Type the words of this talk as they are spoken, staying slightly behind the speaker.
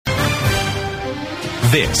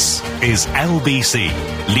This is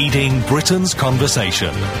LBC, leading Britain's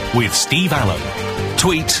conversation with Steve Allen.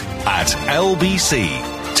 Tweet at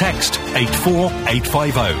LBC. Text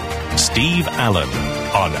 84850. Steve Allen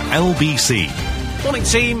on LBC. Morning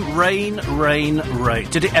team, rain.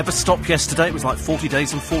 Did it ever stop yesterday? It was like 40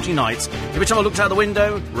 days and 40 nights. Every time I looked out the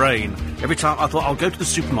window, rain. Every time I thought I'll go to the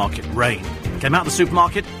supermarket, rain. Came out of the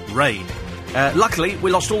supermarket, rain. Luckily,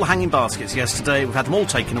 we lost all the hanging baskets yesterday. We've had them all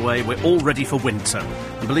taken away. We're all ready for winter.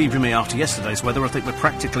 And believe you me, after yesterday's weather, I think we're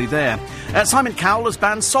practically there. Simon Cowell has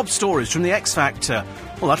banned sob stories from the X Factor.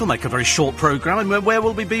 Well, that'll make a very short programme, and where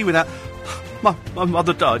will we be without... My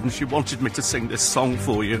mother died and she wanted me to sing this song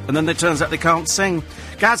for you. And then it turns out they can't sing.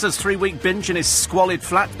 Gazza's 3-week binge in his squalid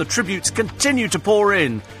flat. The tributes continue to pour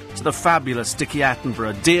in to the fabulous Dickie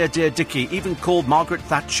Attenborough. Dear, dear Dickie, even called Margaret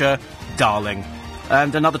Thatcher darling.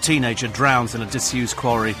 And another teenager drowns in a disused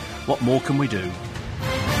quarry. What more can we do?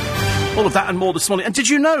 All of that and more this morning. And did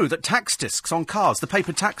you know that tax discs on cars, the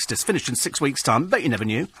paper tax disc, finished in 6 weeks' time? I bet you never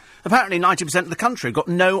knew. Apparently 90% of the country have got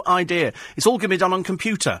no idea. It's all going to be done on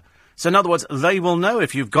computer. So in other words, they will know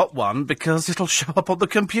if you've got one because it'll show up on the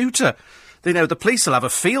computer. You know, the police will have a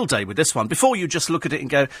field day with this one. Before you just look at it and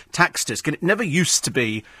go, tax disc, and it never used to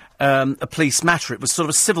be a police matter. It was sort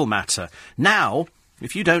of a civil matter. Now...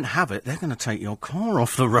 if you don't have it, they're going to take your car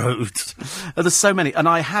off the road. There's so many. And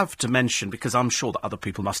I have to mention, because I'm sure that other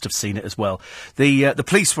people must have seen it as well, the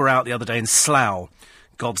police were out the other day in Slough,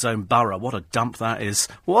 God's own borough. What a dump that is.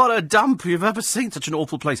 What a dump. You've ever seen such an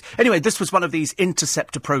awful place. Anyway, this was one of these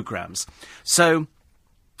interceptor programmes. So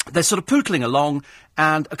they're sort of pootling along,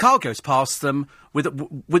 and a car goes past them with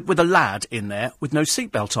a lad in there with no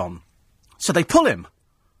seatbelt on. So they pull him.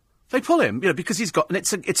 Because he's got... and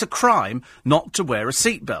it's a crime not to wear a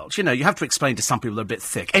seatbelt. You know, you have to explain to some people they're a bit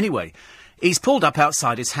thick. Anyway, he's pulled up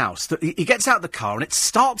outside his house. He gets out of the car and it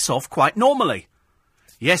starts off quite normally.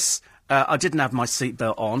 Yes, I didn't have my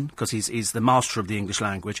seatbelt on, because he's the master of the English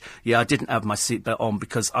language. Yeah, I didn't have my seatbelt on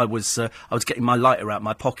because I was getting my lighter out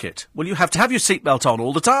my pocket. Well, you have to have your seatbelt on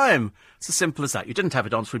all the time. It's as simple as that. You didn't have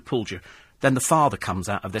it on, so we pulled you. Then the father comes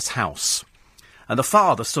out of this house. And the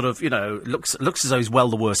father sort of, you know, looks as though he's well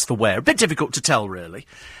the worse for wear. A bit difficult to tell, really.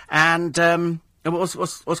 And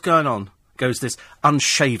what's going on? Goes this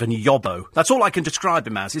unshaven yobbo. That's all I can describe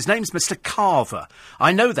him as. His name's Mr. Carver.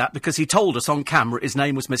 I know that because he told us on camera his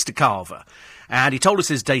name was Mr. Carver. And he told us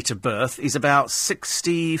his date of birth. He's about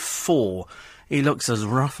 64. He looks as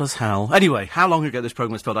rough as hell. Anyway, how long ago this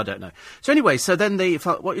programme was filmed, I don't know. So anyway, so then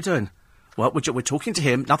what are you doing? Well, we're talking to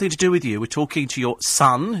him. Nothing to do with you. We're talking to your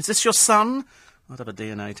son. Is this your son? I'd have a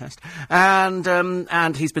DNA test.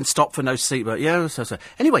 And he's been stopped for no seatbelt. Yeah, so.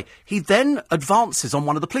 Anyway, he then advances on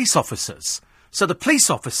one of the police officers. So the police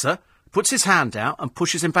officer puts his hand out and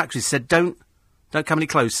pushes him back. He said, don't come any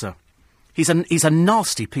closer. He's a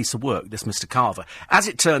nasty piece of work, this Mr. Carver. As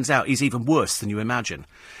it turns out, he's even worse than you imagine.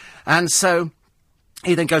 And so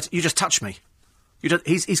he then goes, you just touch me.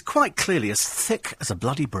 He's quite clearly as thick as a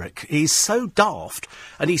bloody brick. He's so daft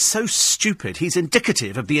and he's so stupid. He's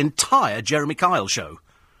indicative of the entire Jeremy Kyle show,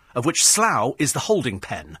 of which Slough is the holding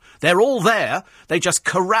pen. They're all there. They just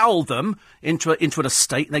corral them into an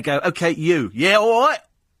estate and they go, OK, you. Yeah, all right.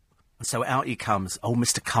 And so out he comes. Oh,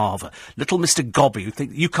 Mr. Carver. Little Mr. Gobby, who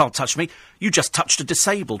think you can't touch me. You just touched a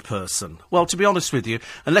disabled person. Well, to be honest with you,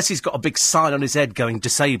 unless he's got a big sign on his head going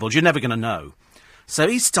disabled, you're never going to know. So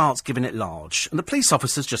he starts giving it large, and the police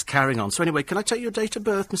officer's just carrying on. So anyway, can I take your date of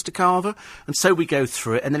birth, Mr. Carver? And so we go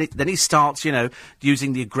through it, and then he starts, you know,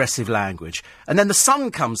 using the aggressive language. And then the son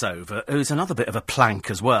comes over, who's another bit of a plank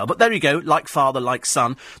as well. But there you go, like father, like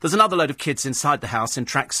son. There's another load of kids inside the house in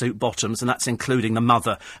tracksuit bottoms, and that's including the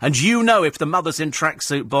mother. And you know if the mother's in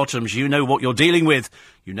tracksuit bottoms, you know what you're dealing with.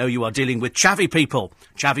 You know you are dealing with chavvy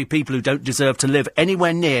people who don't deserve to live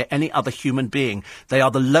anywhere near any other human being. They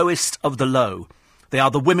are the lowest of the low. They are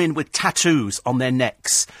the women with tattoos on their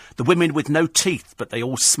necks. The women with no teeth, but they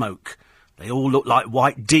all smoke. They all look like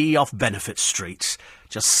White D off Benefit Street.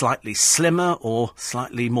 Just slightly slimmer or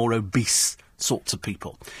slightly more obese sorts of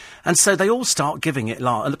people. And so they all start giving it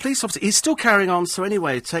large. And the police officer, he's still carrying on. So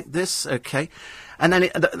anyway, take this, OK. And then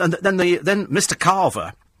then Mr.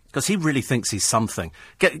 Carver, because he really thinks he's something.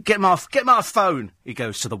 Get my phone, he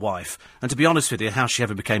goes to the wife. And to be honest with you, how she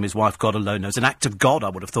ever became his wife, God alone knows. An act of God, I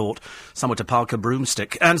would have thought. Someone to park a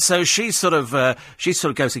broomstick. And so she sort of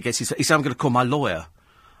goes and gets his... He said, I'm going to call my lawyer.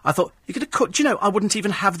 I thought, you're going to call... Do you know, I wouldn't even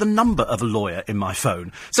have the number of a lawyer in my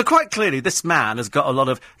phone. So quite clearly, this man has got a lot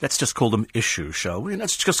of... Let's just call them issues, shall we?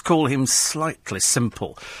 Let's just call him slightly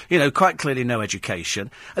simple. You know, quite clearly no education.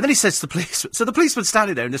 And then he says to the policeman... So the policeman's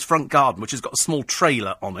standing there in this front garden, which has got a small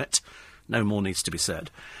trailer on it. No more needs to be said.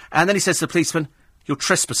 And then he says to the policeman, you're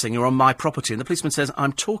trespassing, you're on my property. And the policeman says,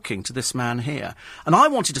 I'm talking to this man here. And I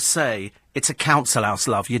wanted to say, it's a council house,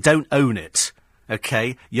 love. You don't own it,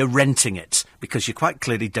 OK? You're renting it, because you quite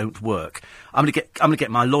clearly don't work. I'm going to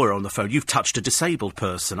get my lawyer on the phone. You've touched a disabled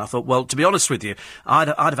person. I thought, well, to be honest with you, I'd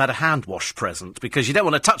have had a hand wash present, because you don't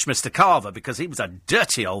want to touch Mr. Carver, because he was a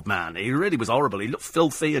dirty old man. He really was horrible. He looked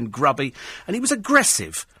filthy and grubby, and he was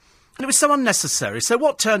aggressive. And it was so unnecessary. So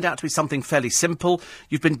what turned out to be something fairly simple,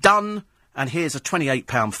 you've been done, and here's a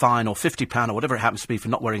 £28 fine or £50 or whatever it happens to be for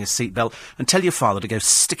not wearing a seatbelt, and tell your father to go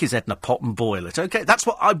stick his head in a pot and boil it. OK, that's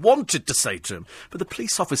what I wanted to say to him. But the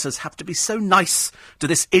police officers have to be so nice to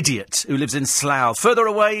this idiot who lives in Slough. Further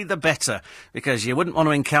away, the better, because you wouldn't want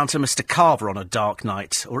to encounter Mr. Carver on a dark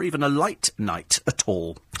night, or even a light night at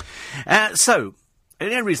all. So... the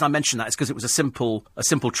only reason I mention that is because it was a simple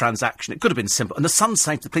transaction. It could have been simple. And the son's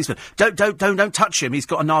saying to the policeman, don't touch him, he's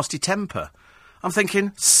got a nasty temper. I'm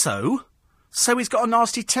thinking, So he's got a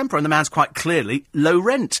nasty temper, and the man's quite clearly low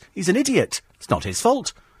rent. He's an idiot. It's not his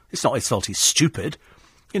fault. It's not his fault he's stupid.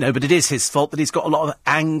 But it is his fault that he's got a lot of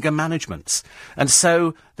anger management. And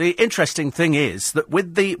so the interesting thing is that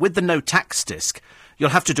with the no tax disc, you'll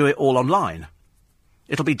have to do it all online.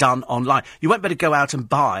 It'll be done online. You won't better go out and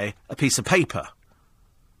buy a piece of paper.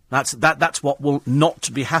 That's what will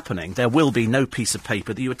not be happening. There will be no piece of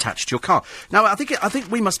paper that you attach to your car. Now, I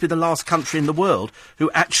think we must be the last country in the world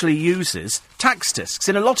who actually uses tax discs.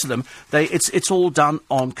 In a lot of them, it's all done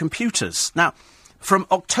on computers. Now, from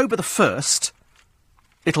October the 1st,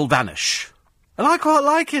 it'll vanish. And I quite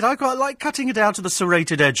like it. I quite like cutting it out to the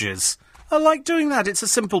serrated edges. I like doing that. It's a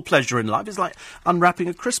simple pleasure in life. It's like unwrapping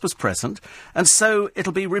a Christmas present. And so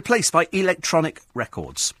it'll be replaced by electronic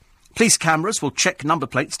records. Police cameras will check number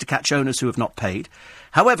plates to catch owners who have not paid.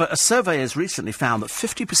 However, a survey has recently found that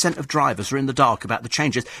 50% of drivers are in the dark about the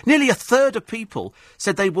changes. Nearly a third of people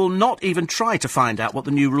said they will not even try to find out what the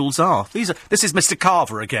new rules are. This is Mr.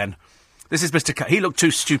 Carver again. This is Mr. He looked too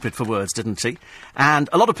stupid for words, didn't he? And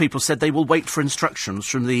a lot of people said they will wait for instructions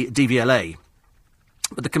from the DVLA.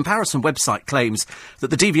 But the comparison website claims that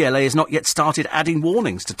the DVLA has not yet started adding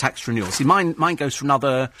warnings to tax renewals. See, mine goes for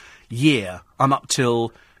another year. I'm up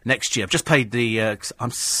till... next year. I've just paid I'm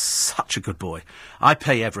such a good boy. I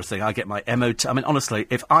pay everything. I get my MOT. I mean, honestly,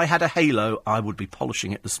 if I had a Halo, I would be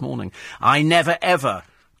polishing it this morning. I never, ever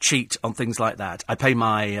cheat on things like that. I pay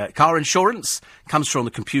my car insurance. Comes through on the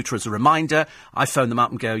computer as a reminder. I phone them up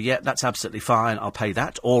and go, yeah, that's absolutely fine. I'll pay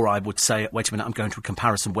that. Or I would say, wait a minute, I'm going to a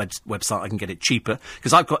comparison website. I can get it cheaper.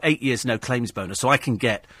 Because I've got 8 years no claims bonus. So I can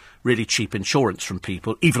get really cheap insurance from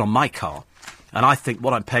people, even on my car. And I think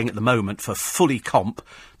what I'm paying at the moment for fully comp,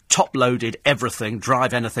 top-loaded everything,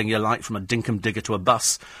 drive anything you like, from a dinkum digger to a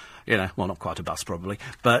bus, well, not quite a bus probably,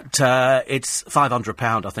 but it's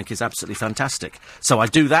 £500, I think, is absolutely fantastic. So I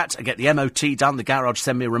do that, I get the MOT done, the garage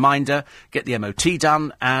send me a reminder, get the MOT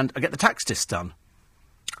done, and I get the tax disc done.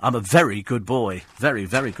 I'm a very good boy. Very,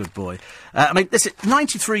 very good boy. I mean, this is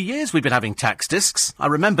 93 years we've been having tax discs. I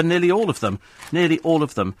remember nearly all of them. Nearly all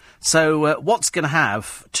of them. So what's going to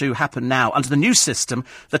have to happen now? Under the new system,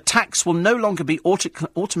 the tax will no longer be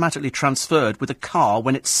automatically transferred with a car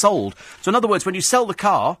when it's sold. So in other words, when you sell the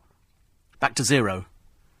car, back to zero.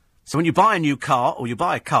 So when you buy a new car, or you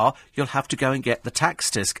buy a car, you'll have to go and get the tax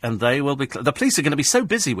disc, and they will be... the police are going to be so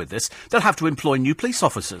busy with this, they'll have to employ new police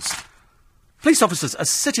officers. Police officers are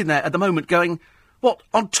sitting there at the moment going, what,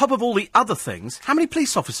 on top of all the other things, how many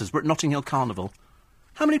police officers were at Notting Hill Carnival?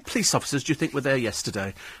 How many police officers do you think were there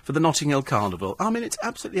yesterday for the Notting Hill Carnival? I mean, it's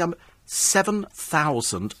absolutely...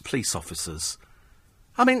 7,000 police officers.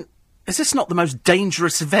 I mean, is this not the most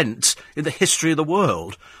dangerous event in the history of the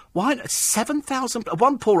world? Why 7,000...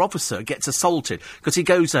 One poor officer gets assaulted because he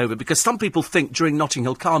goes over, because some people think during Notting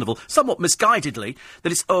Hill Carnival, somewhat misguidedly,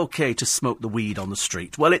 that it's OK to smoke the weed on the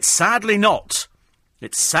street. Well, it's sadly not.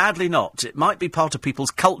 It's sadly not. It might be part of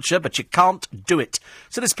people's culture, but you can't do it.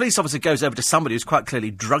 So this police officer goes over to somebody who's quite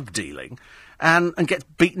clearly drug dealing and gets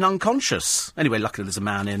beaten unconscious. Anyway, luckily there's a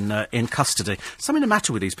man in custody. Something the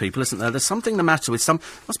matter with these people, isn't there? There's something the matter with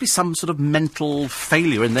must be some sort of mental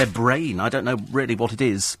failure in their brain. I don't know really what it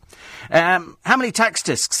is. How many tax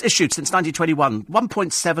discs issued since 1921?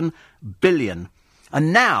 1.7 billion.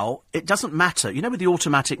 And now, it doesn't matter, with the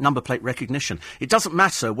automatic number plate recognition, it doesn't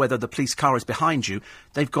matter whether the police car is behind you.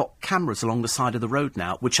 They've got cameras along the side of the road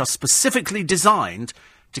now, which are specifically designed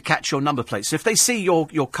to catch your number plate. So if they see your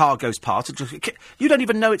car goes past, you don't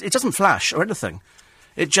even know it doesn't flash or anything.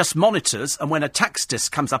 It just monitors, and when a tax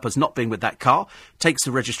disc comes up as not being with that car, takes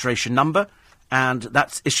the registration number, and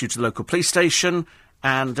that's issued to the local police station,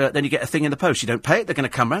 and then you get a thing in the post. You don't pay it, they're going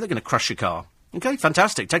to come round, they're going to crush your car. OK,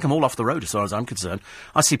 fantastic. Take them all off the road as far as I'm concerned.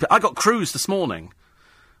 I got cruised this morning.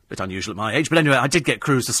 Bit unusual at my age, but anyway, I did get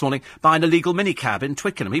cruised this morning by an illegal minicab in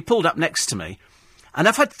Twickenham. He pulled up next to me, and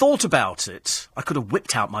if I'd thought about it, I could have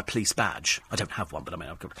whipped out my police badge. I don't have one, but I mean,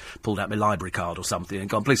 I could have pulled out my library card or something and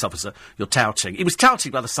gone, police officer, you're touting. He was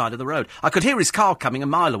touting by the side of the road. I could hear his car coming a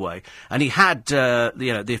mile away, and he had,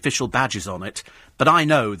 the official badges on it, but I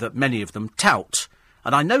know that many of them tout.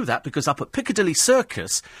 And I know that because up at Piccadilly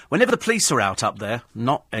Circus, whenever the police are out up there,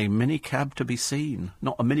 not a minicab to be seen.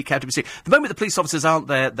 Not a minicab to be seen. The moment the police officers aren't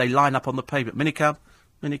there, they line up on the pavement. Minicab.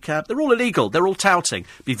 They're all illegal. They're all touting.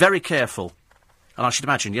 Be very careful. And I should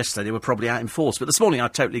imagine yesterday they were probably out in force. But this morning I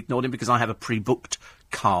totally ignored him because I have a pre-booked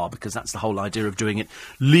car, because that's the whole idea of doing it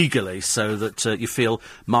legally so that you feel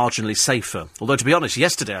marginally safer. Although, to be honest,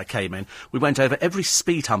 yesterday I came in, we went over every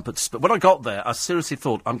speed hump, but when I got there, I seriously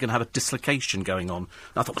thought I'm going to have a dislocation going on. And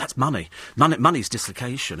I thought, well, that's money. Money's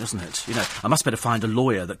dislocation, isn't it? You know, I must better find a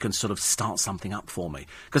lawyer that can sort of start something up for me.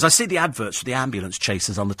 Because I see the adverts for the ambulance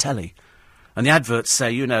chasers on the telly. And the adverts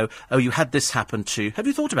say, you know, oh, you had this happen to... Have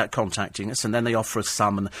you thought about contacting us? And then they offer us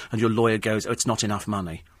some, and your lawyer goes, oh, it's not enough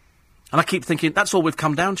money. And I keep thinking, that's all we've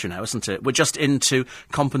come down to now, isn't it? We're just into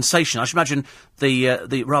compensation. I should imagine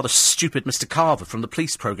the rather stupid Mr. Carver from the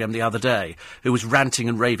police programme the other day, who was ranting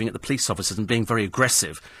and raving at the police officers and being very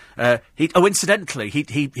aggressive. Incidentally, he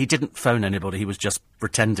didn't phone anybody. He was just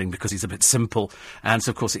pretending because he's a bit simple. And so,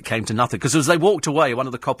 of course, it came to nothing. Because as they walked away, one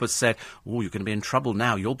of the coppers said, oh, you're going to be in trouble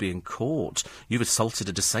now. You'll be in court. You've assaulted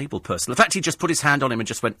a disabled person. In fact, he just put his hand on him and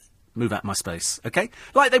just went... Move out my space, OK?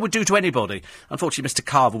 Like they would do to anybody. Unfortunately, Mr.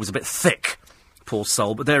 Carver was a bit thick, poor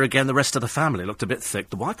soul, but there again, the rest of the family looked a bit thick.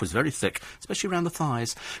 The wife was very thick, especially around the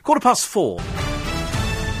thighs. 4:15.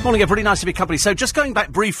 Morning, everybody. Nice to be company. So just going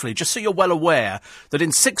back briefly, just so you're well aware that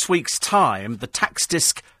in 6 weeks' time, the tax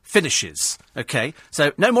disc finishes, OK?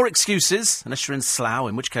 So no more excuses, unless you're in Slough,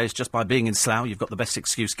 in which case, just by being in Slough, you've got the best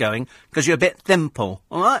excuse going, because you're a bit simple,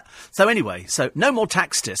 all right? So anyway, so no more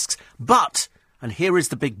tax discs, but... And here is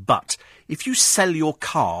the big but. If you sell your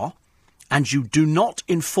car and you do not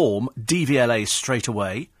inform DVLA straight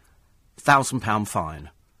away, £1,000 fine.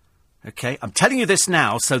 OK? I'm telling you this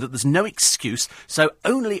now so that there's no excuse. So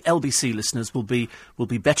only LBC listeners will be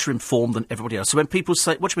better informed than everybody else. So when people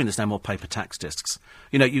say, what do you mean there's no more paper tax discs?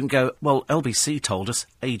 You know, you can go, well, LBC told us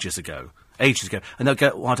ages ago. And they'll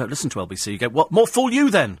go, well, I don't listen to LBC. You go, what? More fool you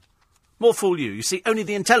then. More fool you. You see, only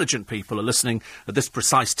the intelligent people are listening at this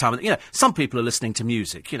precise time. You know, some people are listening to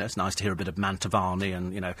music. You know, it's nice to hear a bit of Mantovani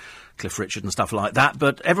and, you know, Cliff Richard and stuff like that.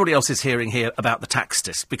 But everybody else is hearing here about the tax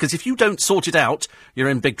disc. Because if you don't sort it out, you're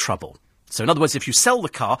in big trouble. So in other words, if you sell the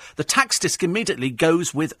car, the tax disc immediately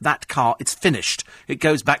goes with that car. It's finished. It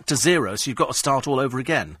goes back to zero. So you've got to start all over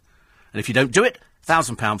again. And if you don't do it,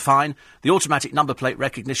 £1,000 fine. The automatic number plate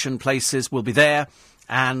recognition places will be there.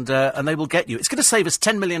 And they will get you. It's going to save us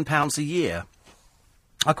 £10 million a year.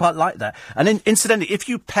 I quite like that. And incidentally, if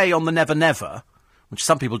you pay on the Never Never, which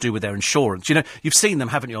some people do with their insurance, you know, you've seen them,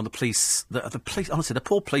 haven't you, on the police? The police, honestly, the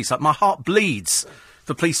poor police. My heart bleeds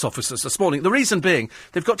for police officers this morning. The reason being,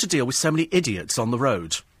 they've got to deal with so many idiots on the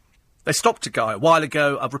road. They stopped a guy a while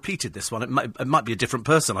ago. I've repeated this one. It might be a different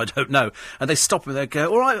person. I don't know. And they stop and they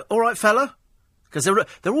go, all right, fella. Because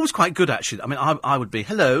they're always quite good, actually. I mean, I would be,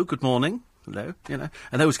 hello, good morning. Hello, you know,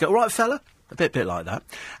 and they always go, all right, fella, a bit like that.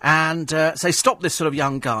 And so they stop this sort of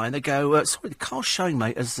young guy, and they go, sorry, the car's showing,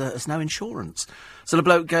 mate, as no insurance. So the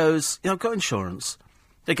bloke goes, yeah, I've got insurance.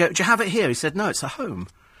 They go, do you have it here? He said, no, it's at home.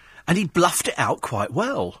 And he bluffed it out quite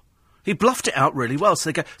well. He bluffed it out really well. So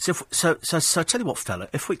they go, so tell you what, fella,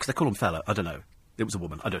 if we, 'cause they call him fella, I don't know. It was a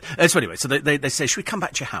woman, I don't know. So anyway, so they say, should we come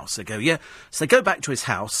back to your house? They go, yeah. So they go back to his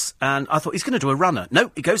house, and I thought, he's going to do a runner.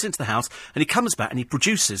 No, he goes into the house, and he comes back, and he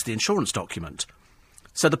produces the insurance document.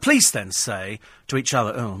 So the police then say to each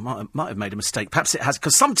other, oh, might have made a mistake. Perhaps it has,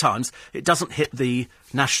 because sometimes it doesn't hit the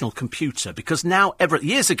national computer, because now,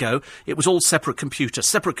 years ago, it was all separate computer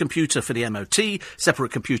for the MOT,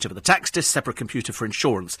 separate computer for the tax disc, separate computer for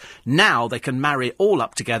insurance. Now they can marry it all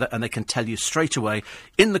up together, and they can tell you straight away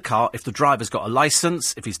in the car if the driver's got a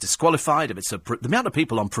licence, if he's disqualified, if it's the amount of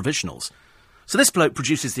people on provisionals. So this bloke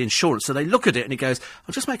produces the insurance, so they look at it and he goes,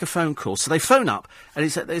 I'll just make a phone call. So they phone up, and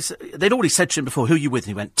they'd already said to him before, who are you with?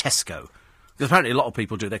 And he went, Tesco. Because apparently a lot of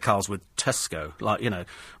people do their cars with Tesco. Like, you know,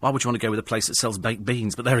 why would you want to go with a place that sells baked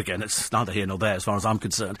beans? But there again, it's neither here nor there as far as I'm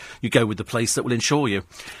concerned. You go with the place that will insure you.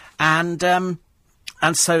 And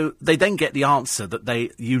so they then get the answer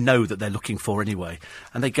that you know that they're looking for anyway.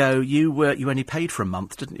 And they go, you only paid for a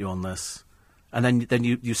month, didn't you, on this? And then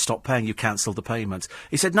you stopped paying, you cancelled the payments.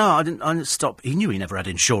 He said, no, I didn't stop. He knew he never had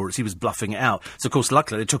insurance. He was bluffing it out. So, of course,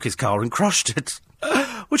 luckily they took his car and crushed it.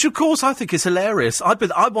 Which, of course, I think is hilarious. I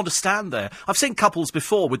want to stand there. I've seen couples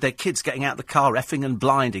before with their kids getting out of the car, effing and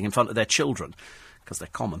blinding in front of their children, because they're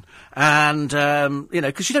common. And,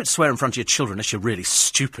 because you don't swear in front of your children unless you're really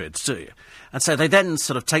stupid, do you? And so they then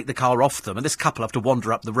sort of take the car off them, and this couple have to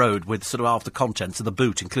wander up the road with sort of half the contents of the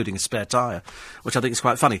boot, including a spare tyre, which I think is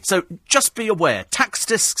quite funny. So just be aware, tax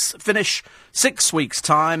discs finish 6 weeks'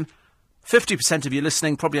 time. 50% of you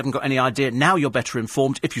listening probably haven't got any idea. Now you're better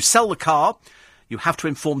informed. If you sell the car, you have to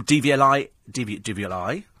inform DVLI.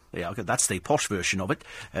 Yeah, okay, that's the posh version of it.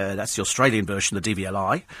 That's the Australian version of the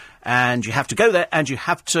DVLI. And you have to go there and you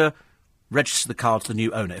have to register the car to the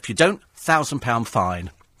new owner. If you don't, £1,000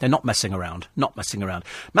 fine. They're not messing around. Not messing around.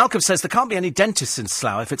 Malcolm says there can't be any dentists in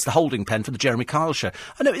Slough if it's the holding pen for the Jeremy Kyle show.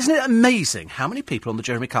 I know, isn't it amazing how many people on the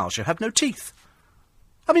Jeremy Kyle show have no teeth?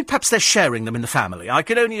 I mean, perhaps they're sharing them in the family. I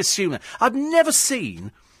can only assume that. I've never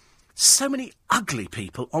seen so many ugly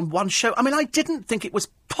people on one show. I mean, I didn't think it was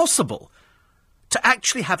possible to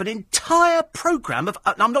actually have an entire programme of...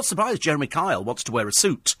 I'm not surprised Jeremy Kyle wants to wear a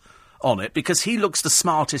suit on it, because he looks the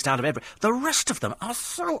smartest out of every... The rest of them are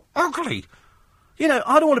so ugly. You know,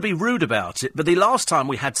 I don't want to be rude about it, but the last time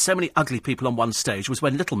we had so many ugly people on one stage was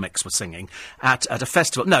when Little Mix were singing at a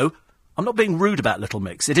festival. No, I'm not being rude about Little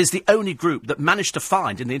Mix. It is the only group that managed to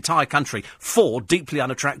find in the entire country 4 deeply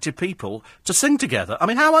unattractive people to sing together. I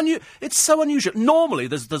mean, it's so unusual. Normally,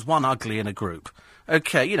 there's one ugly in a group.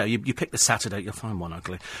 OK, you pick the Saturday, you'll find one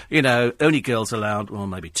ugly. Only girls allowed, well,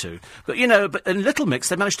 maybe 2. But in Little Mix,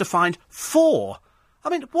 they managed to find 4. I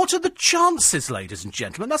mean, what are the chances, ladies and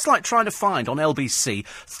gentlemen? That's like trying to find on LBC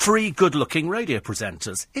 3 good-looking radio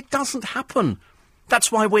presenters. It doesn't happen.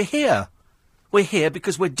 That's why we're here. We're here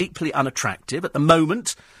because we're deeply unattractive. At the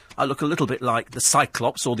moment, I look a little bit like the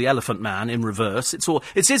Cyclops or the Elephant Man in reverse.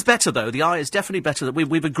 It is better, though. The eye is definitely better.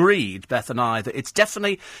 We've agreed, Beth and I, that it's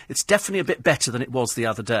definitely a bit better than it was the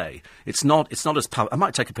other day. It's not as... I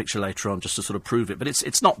might take a picture later on just to sort of prove it, but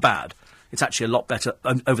it's not bad. It's actually a lot better.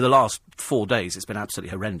 Over the last 4 days, it's been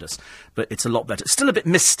absolutely horrendous. But it's a lot better. It's still a bit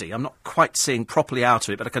misty. I'm not quite seeing properly out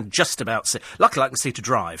of it, but I can just about see. Luckily, I can see to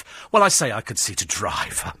drive. Well, I say I could see to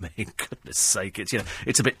drive. I mean, goodness sake.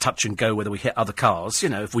 It's a bit touch and go whether we hit other cars.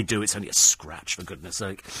 If we do, it's only a scratch, for goodness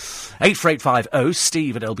sake. 84850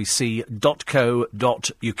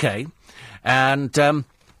 steve@lbc.co.uk. And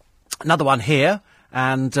another one here.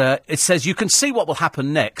 And it says, you can see what will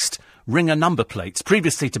happen next. Ringer number plates.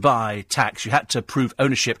 Previously, to buy tax, you had to prove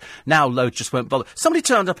ownership. Now, loads just won't bother. Somebody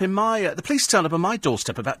turned up the police turned up on my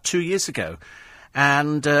doorstep about 2 years ago,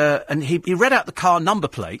 and he read out the car number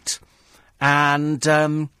plate, and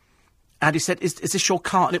he said, "Is this your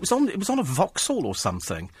car?" And it was on a Vauxhall or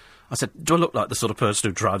something. I said, "Do I look like the sort of person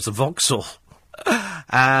who drives a Vauxhall?"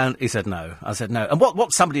 And he said, "No." I said, "No." And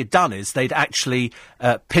what somebody had done is they'd actually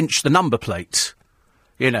pinched the number plate.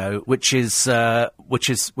 Which is, to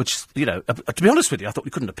be honest with you, I thought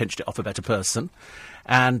we couldn't have pinched it off a better person.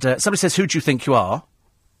 And somebody says, "Who do you think you are?"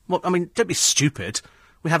 Well, I mean, don't be stupid.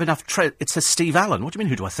 We have enough it says Steve Allen. What do you mean,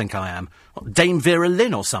 who do I think I am? What, Dame Vera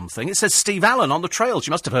Lynn or something? It says Steve Allen on the trails.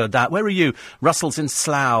 You must have heard that. Where are you? Russell's in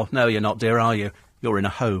Slough. No, you're not, dear, are you? You're in a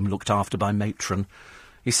home looked after by matron.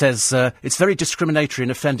 He says, it's very discriminatory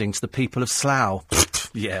and offending to the people of Slough.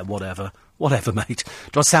 Yeah, whatever. Whatever, mate.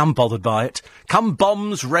 Do I sound bothered by it? Come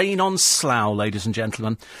bombs rain on Slough, ladies and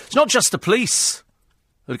gentlemen. It's not just the police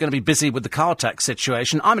who are going to be busy with the car tax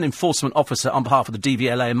situation. I'm an enforcement officer on behalf of the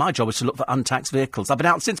DVLA, and my job is to look for untaxed vehicles. I've been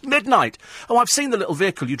out since midnight. Oh, I've seen the little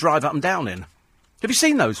vehicle you drive up and down in. Have you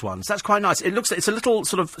seen those ones? That's quite nice. It looks like it's a little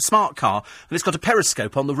sort of smart car, and it's got a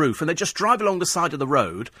periscope on the roof, and they just drive along the side of the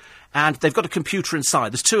road, and they've got a computer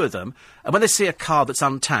inside. There's 2 of them, and when they see a car that's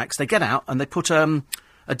untaxed, they get out and they put a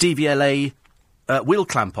DVLA wheel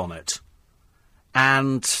clamp on it.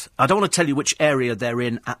 And I don't want to tell you which area they're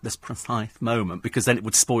in at this precise moment, because then it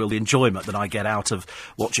would spoil the enjoyment that I get out of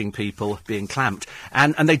watching people being clamped.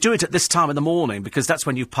 And they do it at this time in the morning, because that's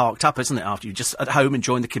when you've parked up, isn't it? After you're just at home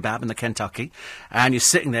enjoying the kebab and the Kentucky, and you're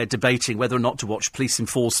sitting there debating whether or not to watch police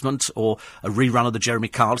enforcement or a rerun of the Jeremy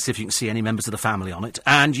Kyle, see if you can see any members of the family on it.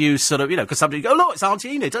 And you sort of, because somebody go, "Oh, look, it's Auntie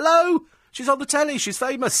Enid. Hello! She's on the telly, she's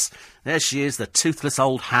famous." There she is, the toothless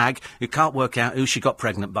old hag who can't work out who she got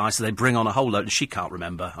pregnant by, so they bring on a whole load, and she can't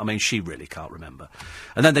remember. I mean, she really can't remember.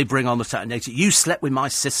 And then they bring on the Saturday night, "You slept with my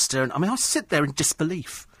sister," and I mean, I sit there in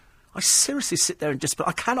disbelief. I seriously sit there in disbelief.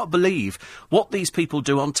 I cannot believe what these people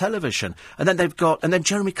do on television. And then and then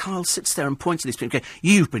Jeremy Kyle sits there and points at these people and goes,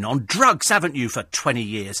 "You've been on drugs, haven't you, for 20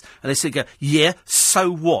 years? And they sit there, "Yeah, so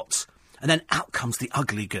what?" And then out comes the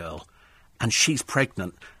ugly girl. And she's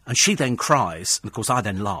pregnant, and she then cries, and of course I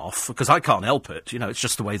then laugh, because I can't help it, it's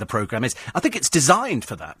just the way the programme is. I think it's designed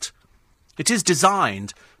for that. It is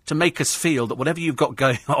designed to make us feel that whatever you've got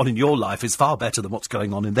going on in your life is far better than what's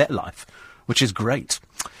going on in their life, which is great.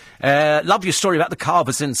 Love your story about the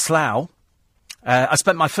carvers in Slough. I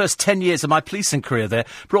spent my first 10 years of my policing career there,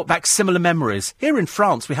 brought back similar memories. Here in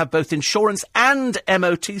France, we have both insurance and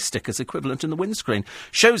MOT stickers equivalent in the windscreen.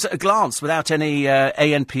 Shows at a glance without any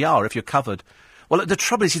ANPR if you're covered. Well, the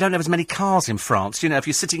trouble is you don't have as many cars in France. You know, if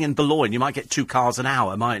you're sitting in Boulogne, you might get 2 cars an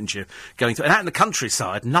hour, mightn't you? Going through. And out in the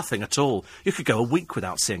countryside, nothing at all. You could go a week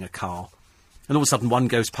without seeing a car. And all of a sudden one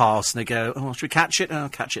goes past and they go, oh, should we catch it? Oh, I'll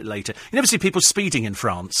catch it later. You never see people speeding in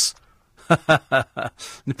France.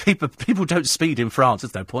 People don't speed in France.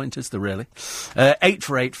 There's no point, is there, really?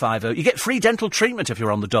 84850. You get free dental treatment if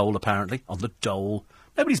you're on the dole, apparently. On the dole.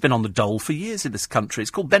 Nobody's been on the dole for years in this country.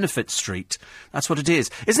 It's called Benefit Street. That's what it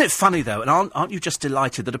is. Isn't it funny, though, and aren't you just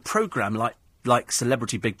delighted that a programme like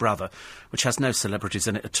Celebrity Big Brother, which has no celebrities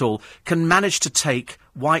in it at all, can manage to take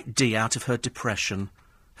White D out of her depression?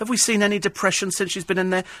 Have we seen any depression since she's been in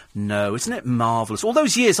there? No. Isn't it marvellous? All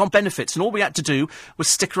those years on benefits, and all we had to do was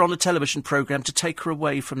stick her on a television programme to take her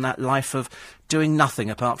away from that life of doing nothing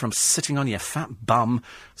apart from sitting on your fat bum,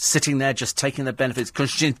 sitting there just taking the benefits because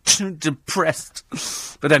she's too depressed.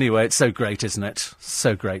 But anyway, it's so great, isn't it?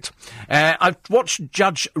 So great. I've watched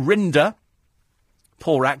Judge Rinder,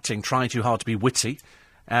 poor acting, trying too hard to be witty,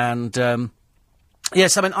 and...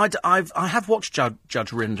 yes, I mean, I have watched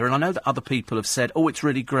Judge Rinder, and I know that other people have said, oh, it's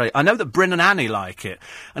really great. I know that Bryn and Annie like it.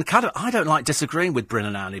 And kind of, I don't like disagreeing with Bryn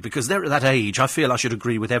and Annie, because they're at that age, I feel I should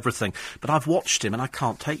agree with everything. But I've watched him, and I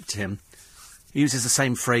can't take to him. He uses the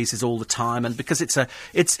same phrases all the time, and because it's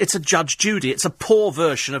a Judge Judy, it's a poor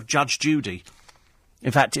version of Judge Judy.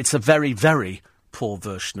 In fact, it's a very, very poor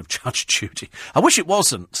version of Judge Judy. I wish it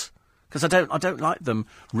wasn't. Because I don't like them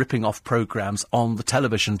ripping off programmes on the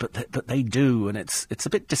television, but they do, and it's a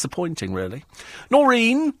bit disappointing, really.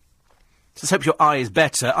 Noreen says, hope your eye is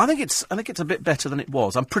better. I think it's a bit better than it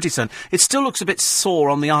was. I'm pretty certain. It still looks a bit sore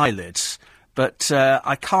on the eyelids, but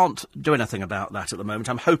I can't do anything about that at the moment.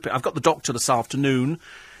 I'm hoping. I've got the doctor this afternoon,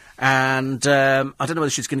 and I don't know whether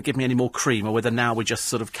she's going to give me any more cream or whether now we just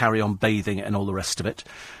sort of carry on bathing it and all the rest of it.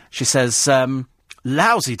 She says...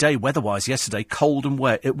 lousy day weather-wise yesterday, cold and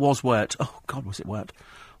wet. It was wet. Oh, God, was it wet?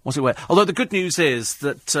 Was it wet? Although the good news is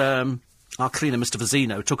that our cleaner, Mr.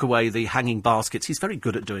 Vazino, took away the hanging baskets. He's very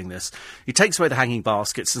good at doing this. He takes away the hanging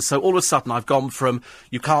baskets, and so all of a sudden I've gone from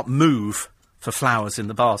you can't move for flowers in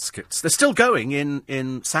the baskets. They're still going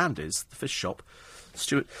in Sandy's, the fish shop.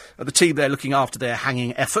 Stuart, the team there looking after their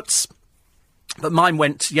hanging efforts. But mine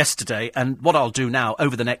went yesterday, and what I'll do now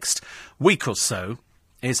over the next week or so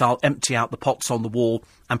is I'll empty out the pots on the wall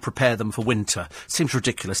and prepare them for winter. Seems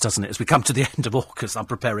ridiculous, doesn't it? As we come to the end of August, I'm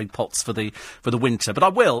preparing pots for the winter. But I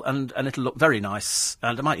will, and it'll look very nice,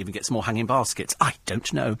 and I might even get some more hanging baskets. I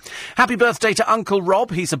don't know. Happy birthday to Uncle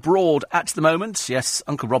Rob. He's abroad at the moment. Yes,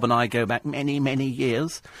 Uncle Rob and I go back many, many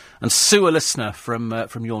years. And Sue, a listener from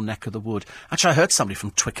your neck of the wood. Actually, I heard somebody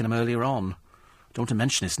from Twickenham earlier on. Don't want to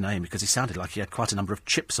mention his name because he sounded like he had quite a number of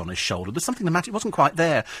chips on his shoulder. There's something the matter. It wasn't quite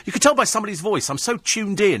there. You could tell by somebody's voice. I'm so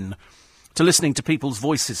tuned in to listening to people's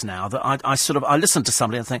voices now that I listen to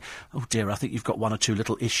somebody and think, oh dear, I think you've got one or two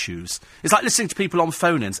little issues. It's like listening to people on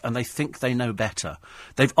phone-ins and they think they know better.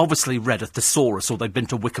 They've obviously read a thesaurus or they've been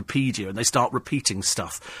to Wikipedia and they start repeating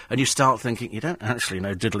stuff. And you start thinking, you don't actually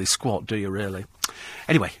know diddly squat, do you really?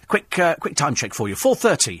 Anyway, quick time check for you.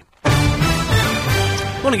 4:30.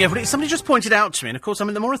 Morning, everybody. Somebody just pointed out to me, and of course, I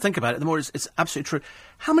mean, the more I think about it, the more it's absolutely true.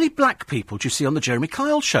 How many black people do you see on the Jeremy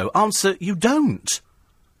Kyle show? Answer, you don't.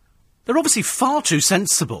 They're obviously far too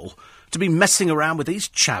sensible to be messing around with these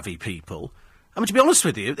chavvy people. I mean, to be honest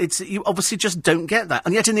with you, you obviously just don't get that.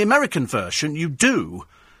 And yet in the American version, you do,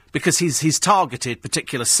 because he's targeted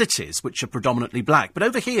particular cities, which are predominantly black. But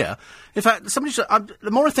over here, in fact,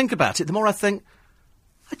 the more I think about it, the more I think,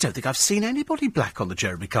 I don't think I've seen anybody black on the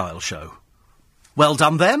Jeremy Kyle show. Well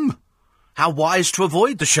done, them. How wise to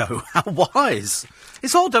avoid the show. How wise.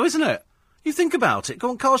 It's odd, though, isn't it? You think about it. Go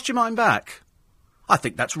on, cast your mind back. I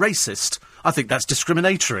think that's racist. I think that's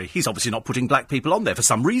discriminatory. He's obviously not putting black people on there for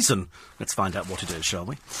some reason. Let's find out what it is, shall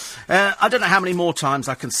we? I don't know how many more times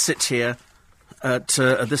I can sit here at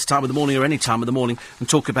this time of the morning or any time of the morning and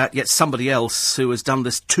talk about yet somebody else who has done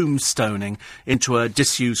this tombstoning into a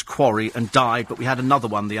disused quarry and died, but we had another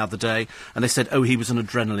one the other day, and they said, oh, he was an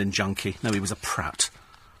adrenaline junkie. No, he was a prat.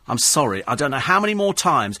 I'm sorry, I don't know how many more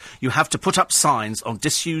times you have to put up signs on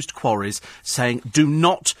disused quarries saying, do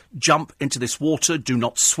not jump into this water, do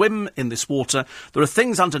not swim in this water. There are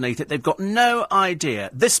things underneath it, they've got no idea.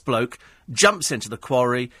 This bloke jumps into the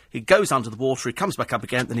quarry, he goes under the water, he comes back up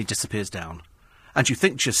again, then he disappears down. And you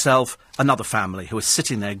think to yourself, another family who is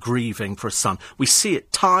sitting there grieving for a son. We see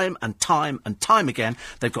it time and time and time again.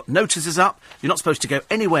 They've got notices up. You're not supposed to go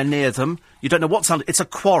anywhere near them. You don't know what's under. It's a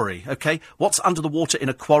quarry, OK? What's under the water in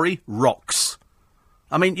a quarry? Rocks.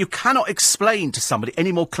 I mean, you cannot explain to somebody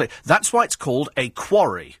any more clear. That's why it's called a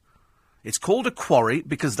quarry. It's called a quarry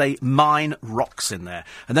because they mine rocks in there.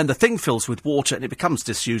 And then the thing fills with water and it becomes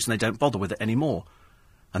disused and they don't bother with it anymore.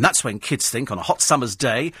 And that's when kids think, on a hot summer's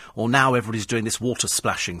day, or now everybody's doing this water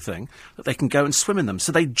splashing thing, that they can go and swim in them.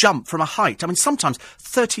 So they jump from a height. I mean, sometimes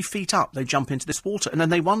 30 feet up they jump into this water, and then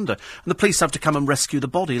they wonder. And the police have to come and rescue the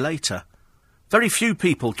body later. Very few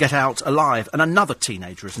people get out alive, and another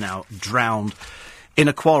teenager is now drowned in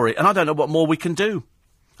a quarry. And I don't know what more we can do.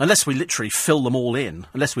 Unless we literally fill them all in.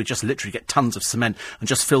 Unless we just literally get tons of cement and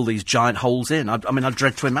just fill these giant holes in. I mean, I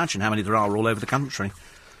dread to imagine how many there are all over the country.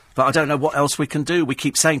 But I don't know what else we can do. We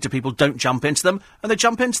keep saying to people, don't jump into them, and they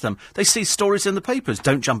jump into them. They see stories in the papers,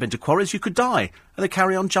 don't jump into quarries, you could die. And they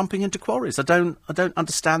carry on jumping into quarries. I don't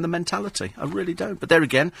understand the mentality. I really don't. But there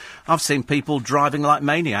again, I've seen people driving like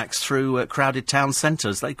maniacs through crowded town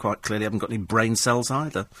centres. They quite clearly haven't got any brain cells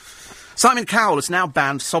either. Simon Cowell has now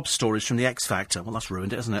banned sob stories from the X Factor. Well, that's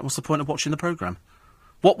ruined it, isn't it? What's the point of watching the programme?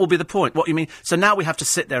 What will be the point? What you mean? So now we have to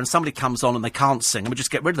sit there and somebody comes on and they can't sing, and we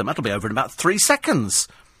just get rid of them. That'll be over in about 3 seconds.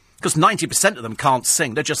 Because 90% of them can't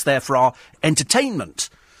sing. They're just there for our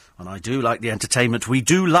entertainment. And I do like the entertainment. We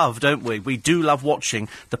do love, don't we? We do love watching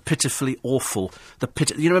the pitifully awful...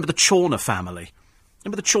 You remember the Chawner family?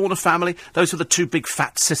 Remember the Chawner family? Those were the two big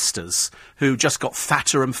fat sisters who just got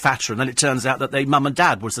fatter and fatter. And then it turns out that their mum and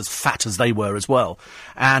dad was as fat as they were as well.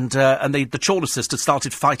 And the Chawner sisters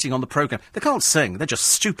started fighting on the programme. They can't sing. They're just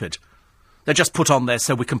stupid. They're just put on there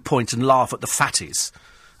so we can point and laugh at the fatties.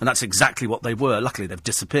 And that's exactly what they were. Luckily, they've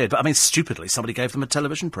disappeared. But, I mean, stupidly, somebody gave them a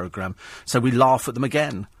television programme. So we laugh at them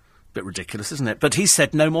again. Bit ridiculous, isn't it? But he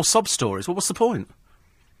said no more sob stories. Well, what's the point?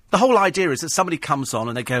 The whole idea is that somebody comes on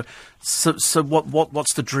and they go, so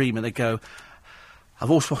what's the dream? And they go, I've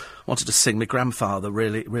always wanted to sing. My grandfather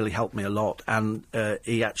really helped me a lot. And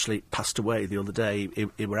he actually passed away the other day.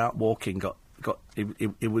 He were out walking,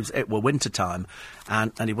 it was winter time,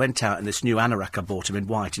 and he went out in this new anorak I bought him in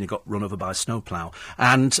white, and he got run over by a snowplough.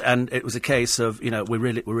 And it was a case of, we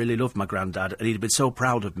really loved my granddad, and he'd been so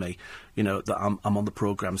proud of me, that I'm on the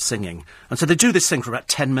programme singing. And so they do this thing for about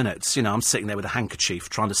 10 minutes. I'm sitting there with a handkerchief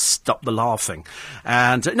trying to stop the laughing.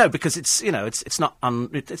 And no, because it's not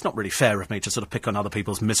really fair of me to sort of pick on other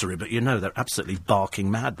people's misery, but they're absolutely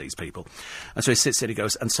barking mad, these people. And so he sits there and he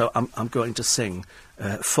goes, and so I'm going to sing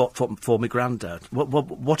for my granddad. What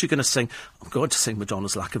are you going to sing? I'm going to sing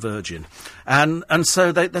Madonna's Like a Virgin. And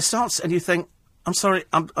so they start, and you think, I'm sorry,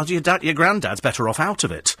 your granddad's better off out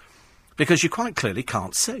of it, because you quite clearly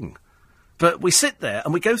can't sing. But we sit there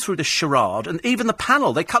and we go through this charade, and even the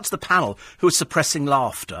panel, they cut to the panel who are suppressing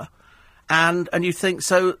laughter, and you think,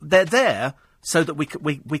 so they're there so that we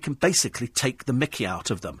can basically take the mickey out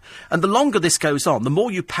of them. And the longer this goes on, the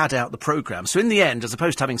more you pad out the programme. So in the end, as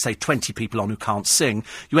opposed to having, say, 20 people on who can't sing,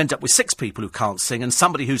 you end up with 6 people who can't sing and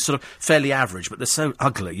somebody who's sort of fairly average, but they're so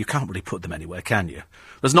ugly, you can't really put them anywhere, can you?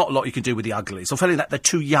 There's not a lot you can do with the uglies. Or failing that, they're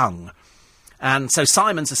too young. And so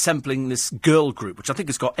Simon's assembling this girl group, which I think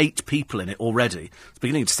has got 8 people in it already. It's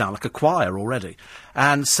beginning to sound like a choir already.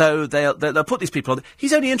 And so they'll put these people on.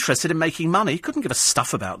 He's only interested in making money. He couldn't give a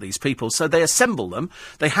stuff about these people. So they assemble them.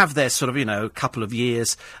 They have their sort of, couple of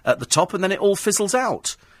years at the top, and then it all fizzles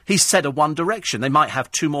out. He's said a One Direction. They might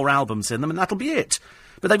have 2 more albums in them, and that'll be it.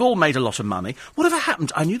 But they've all made a lot of money. Whatever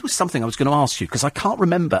happened? I knew there was something I was going to ask you, because I can't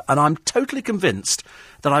remember, and I'm totally convinced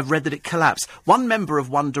that I've read that it collapsed. One member of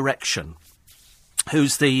One Direction,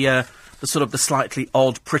 who's the sort of the slightly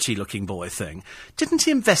odd, pretty-looking boy thing, didn't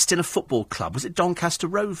he invest in a football club? Was it Doncaster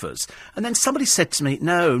Rovers? And then somebody said to me,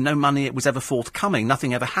 no money was ever forthcoming,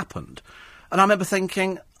 nothing ever happened. And I remember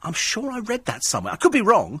thinking, I'm sure I read that somewhere. I could be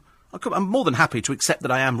wrong. I'm more than happy to accept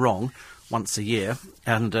that I am wrong once a year,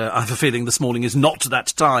 and I have a feeling this morning is not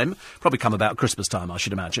that time. Probably come about Christmas time, I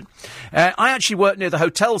should imagine. I actually worked near the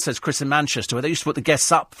hotel, says Chris in Manchester, where they used to put the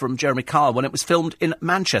guests up from Jeremy Kyle when it was filmed in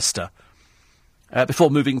Manchester.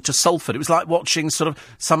 Before moving to Salford. It was like watching some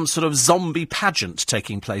sort of zombie pageant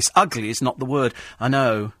taking place. Ugly is not the word. I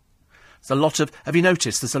know. Have you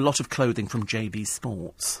noticed there's a lot of clothing from JB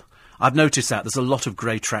Sports? I've noticed that. There's a lot of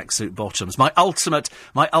grey tracksuit bottoms. My ultimate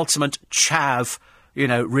chav,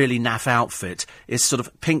 really naff outfit is sort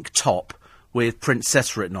of pink top with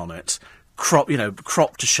Princess written on it. Crop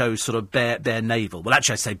to show sort of bare navel. Well,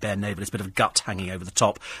 actually, I say bare navel. It's a bit of gut hanging over the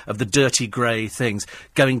top of the dirty grey things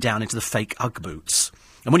going down into the fake Ugg boots.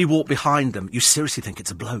 And when you walk behind them, you seriously think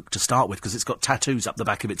it's a bloke to start with, because it's got tattoos up the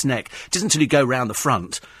back of its neck. It isn't until you go round the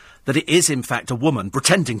front that it is, in fact, a woman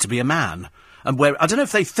pretending to be a man. And I don't know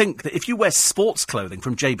if they think that if you wear sports clothing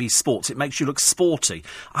from JB Sports, it makes you look sporty.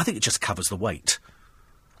 I think it just covers the weight.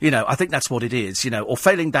 You know, I think that's what it is, you know. Or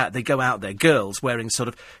failing that, they go out there, girls wearing sort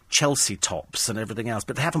of Chelsea tops and everything else,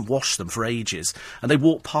 but they haven't washed them for ages. And they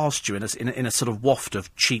walk past you in a sort of waft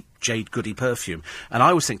of cheap Jade Goody perfume. And I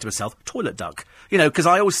always think to myself, toilet duck. You know, because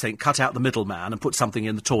I always think, cut out the middleman and put something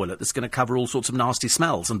in the toilet that's going to cover all sorts of nasty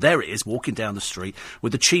smells. And there it is, walking down the street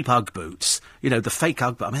with the cheap Ugg boots. You know, the fake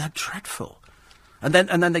Ugg boots. I mean, they're dreadful. And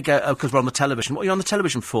then they go, oh, because we're on the television. What are you on the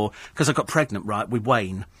television for? Because I got pregnant, right, with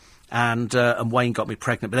Wayne. And Wayne got me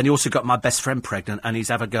pregnant. But then he also got my best friend pregnant, and he's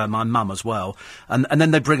had a go at my mum as well. And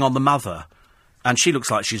then they bring on the mother. And she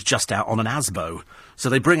looks like she's just out on an ASBO. So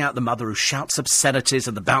they bring out the mother, who shouts obscenities,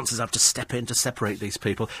 and the bouncers have to step in to separate these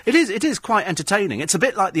people. It is quite entertaining. It's a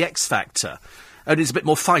bit like the X Factor. And there's a bit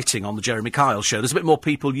more fighting on the Jeremy Kyle show. There's a bit more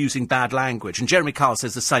people using bad language. And Jeremy Kyle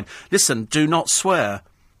says the same. Listen, do not swear.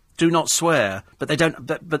 Do not swear, but they don't.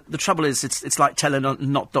 But the trouble is, it's like telling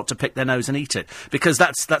not to pick their nose and eat it, because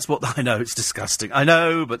that's what I know. It's disgusting. I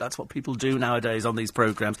know, but that's what people do nowadays on these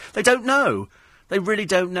programmes. They don't know. They really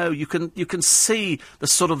don't know. You can see the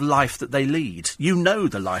sort of life that they lead. You know,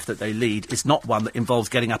 the life that they lead is not one that involves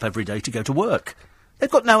getting up every day to go to work.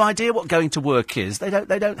 They've got no idea what going to work is. They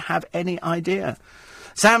don't have any idea.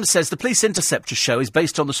 Sam says the Police Interceptor show is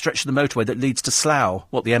based on the stretch of the motorway that leads to Slough.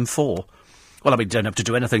 What, the M4? Well, I mean, you don't have to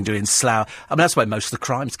do anything doing Slough. I mean, that's where most of the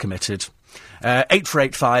crime's committed.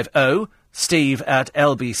 84850, Steve at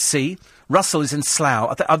LBC. Russell is in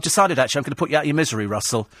Slough. I've decided, actually, I'm going to put you out of your misery,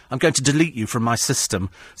 Russell. I'm going to delete you from my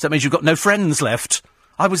system. So that means you've got no friends left.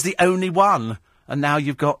 I was the only one. And now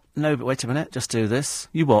you've got... No, but wait a minute. Just do this.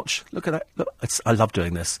 You watch. Look at that. Look, I love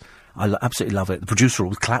doing this. I absolutely love it. The producer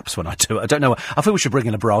always claps when I do it. I don't know. I feel we should bring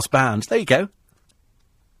in a brass band. There you go.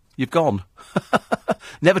 You've gone.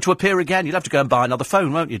 Never to appear again. You'll have to go and buy another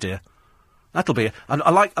phone, won't you, dear? That'll be...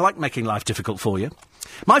 I like making life difficult for you.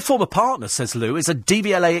 My former partner, says Lou, is a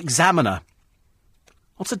DVLA examiner.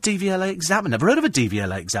 What's a DVLA examiner? Never heard of a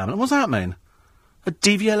DVLA examiner. What does that mean? A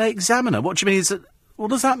DVLA examiner? What do you mean? What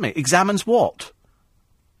does that mean? Examines what?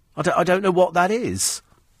 I don't know what that is.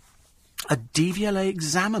 A DVLA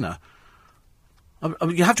examiner.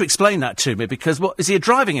 You have to explain that to me, because what is he, a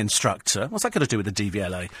driving instructor? What's that got to do with the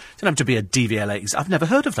DVLA? You don't have to be a DVLA. I've never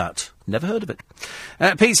heard of that. Never heard of it.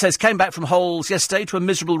 Pete says, came back from Holes yesterday to a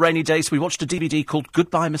miserable rainy day, so we watched a DVD called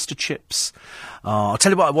Goodbye Mr. Chips. I'll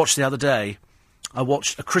tell you what I watched the other day. I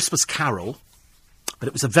watched A Christmas Carol, but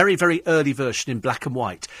it was a very, very early version in black and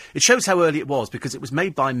white. It shows how early it was, because it was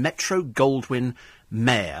made by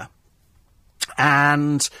Metro-Goldwyn-Mayer,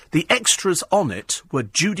 and the extras on it were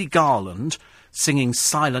Judy Garland singing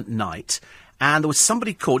Silent Night, and there was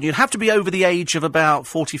somebody called, you'd have to be over the age of about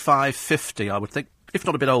 45, 50, I would think, if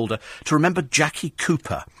not a bit older, to remember Jackie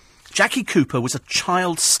Cooper. Jackie Cooper was a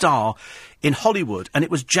child star in Hollywood, and it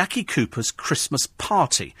was Jackie Cooper's Christmas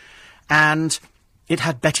party, and it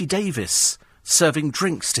had Betty Davis serving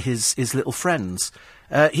drinks to his little friends.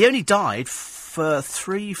 He only died for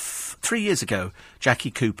 3 years ago,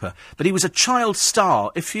 Jackie Cooper, but he was a child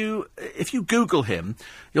star. If you Google him,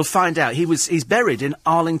 you'll find out he's buried in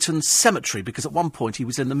Arlington Cemetery, because at one point he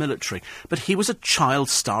was in the military. But he was a child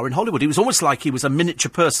star in Hollywood. He was almost like he was a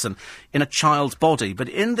miniature person in a child's body. But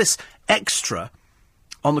in this extra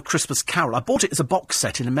on the Christmas Carol, I bought it as a box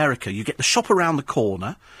set in America. You get The Shop Around the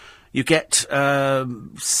Corner. You get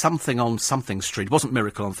Something on Something Street. It wasn't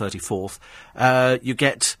Miracle on 34th. You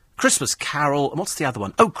get Christmas Carol, and what's the other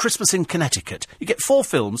one? Oh, Christmas in Connecticut. You get 4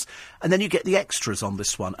 films, and then you get the extras on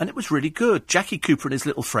this one, and it was really good. Jackie Cooper and his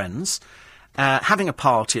little friends having a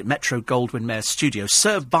party at Metro-Goldwyn-Mayer's studio,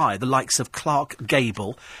 served by the likes of Clark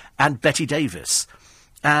Gable and Betty Davis.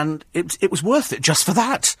 And it was worth it just for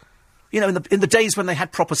that. You know, in the days when they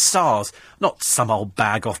had proper stars, not some old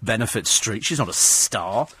bag off Benefit Street. She's not a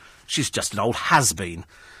star. She's just an old has-been.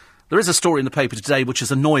 There is a story in the paper today which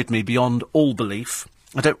has annoyed me beyond all belief.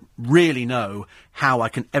 I don't really know how I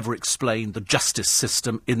can ever explain the justice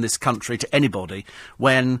system in this country to anybody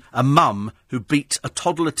when a mum who beat a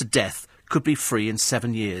toddler to death could be free in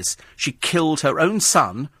 7 years. She killed her own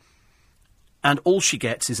son, and all she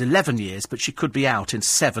gets is 11 years, but she could be out in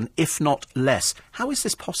 7, if not less. How is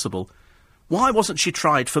this possible? Why wasn't she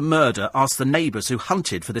tried for murder? Asked the neighbours who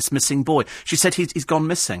hunted for this missing boy. She said he's gone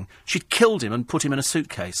missing. She'd killed him and put him in a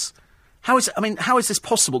suitcase. How is this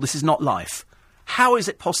possible? This is not life. How is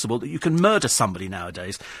it possible that you can murder somebody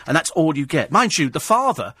nowadays and that's all you get? Mind you, the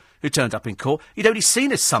father who turned up in court, he'd only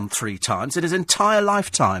seen his son 3 times in his entire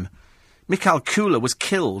lifetime. Mikhail Kula was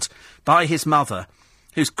killed by his mother,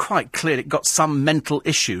 who's quite clearly got some mental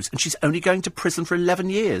issues, and she's only going to prison for 11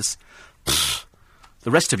 years. Pfft. The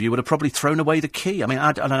rest of you would have probably thrown away the key. I mean,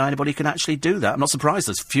 I don't know anybody who can actually do that. I'm not surprised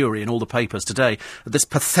there's fury in all the papers today at this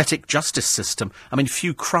pathetic justice system. I mean,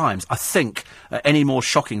 few crimes, I think, are any more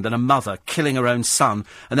shocking than a mother killing her own son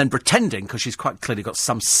and then pretending, because she's quite clearly got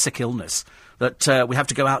some sick illness, that we have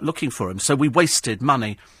to go out looking for him. So we wasted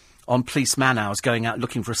money on police man-hours going out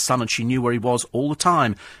looking for a son, and she knew where he was all the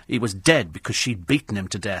time. He was dead because she'd beaten him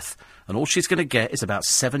to death. And all she's going to get is about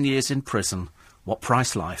 7 years in prison. What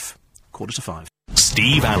price life? 4:45.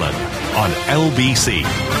 Steve Allen on LBC.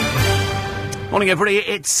 Morning, everybody.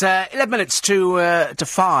 It's 11 minutes to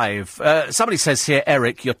 5. Somebody says here,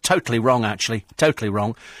 Eric, you're totally wrong, actually. Totally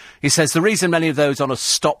wrong. He says the reason many of those on a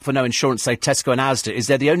stop for no insurance, say Tesco and Asda, is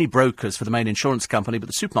they're the only brokers for the main insurance company, but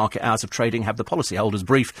the supermarket hours of trading have the policyholder's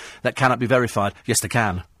brief that cannot be verified. Yes, they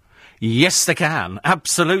can. Yes, they can.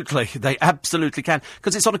 Absolutely. They absolutely can.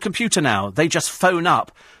 Because it's on a computer now. They just phone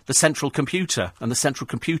up the central computer, and the central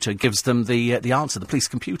computer gives them the answer. The police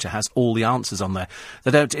computer has all the answers on there. They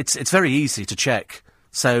don't. It's very easy to check.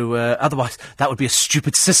 So otherwise, that would be a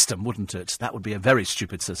stupid system, wouldn't it? That would be a very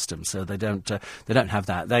stupid system. So they don't have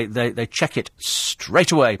that. They check it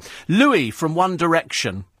straight away. Louis from One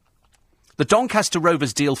Direction. The Doncaster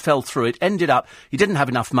Rovers deal fell through. It ended up, he didn't have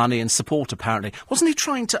enough money and support, apparently. Wasn't he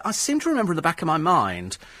trying to... I seem to remember in the back of my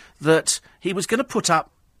mind that he was going to put up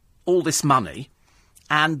all this money,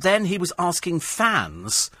 and then he was asking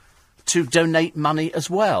fans to donate money as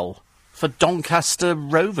well for Doncaster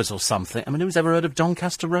Rovers or something. I mean, who's ever heard of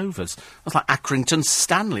Doncaster Rovers? That's like Accrington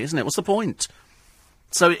Stanley, isn't it? What's the point?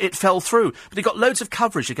 So it fell through. But he got loads of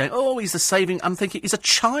coverage. You're going, oh, he's the saving... I'm thinking, he's a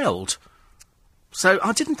child. So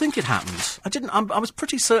I didn't think it happened. I was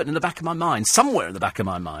pretty certain in the back of my mind, somewhere in the back of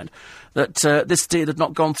my mind, that this deal had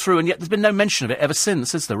not gone through, and yet there's been no mention of it ever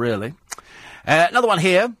since, is there really? Another one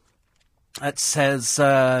here. It says,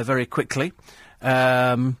 very quickly,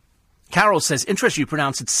 Carol says, interesting you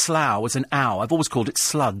pronounce it slough as an ow. I've always called it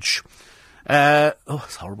sludge. It's a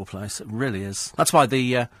horrible place. It really is. That's why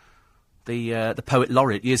the poet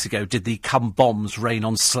laureate years ago did the Come Bombs Rain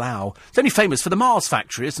on Slough. It's only famous for the Mars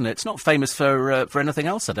factory, isn't it? It's not famous for anything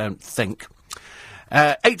else, I don't think.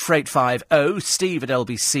 84850 steve at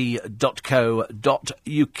lbc.co.uk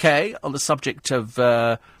on the subject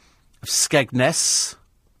of Skegness.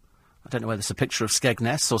 I don't know whether it's a picture of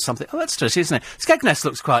Skegness or something. Oh, that's dirty, isn't it? Skegness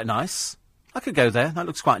looks quite nice. I could go there. That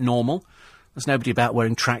looks quite normal. There's nobody about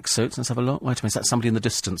wearing tracksuits. Let's have a look. Wait a minute, is that somebody in the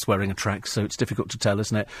distance wearing a tracksuit? It's difficult to tell,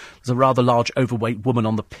 isn't it? There's a rather large, overweight woman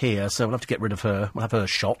on the pier, so we'll have to get rid of her. We'll have her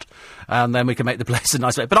shot, and then we can make the place a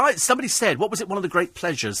nice place. But somebody said, what was it, one of the great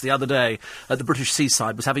pleasures the other day at the British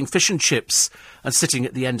seaside was having fish and chips and sitting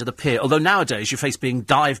at the end of the pier. Although nowadays you face being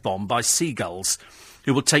dive-bombed by seagulls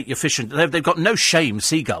who will take your fish and... They've got no shame,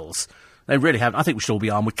 seagulls. They really haven't. I think we should all be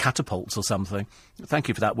armed with catapults or something. Thank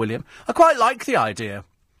you for that, William. I quite like the idea.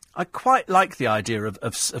 of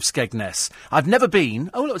Skegness. I've never been.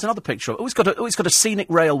 Oh, look, there's another picture. It's got a scenic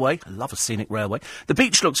railway. I love a scenic railway. The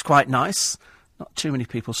beach looks quite nice. Not too many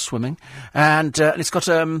people swimming. And it's got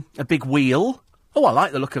a big wheel. Oh, I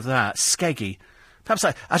like the look of that. Skeggy. Perhaps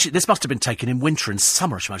actually, this must have been taken in winter and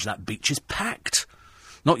summer. I should imagine that beach is packed.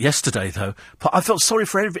 Not yesterday, though. But I felt sorry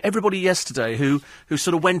for everybody yesterday who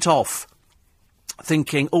sort of went off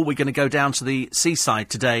thinking, oh, we're going to go down to the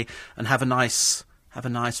seaside today and have a nice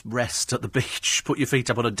rest at the beach, put your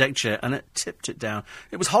feet up on a deck chair, and it tipped it down.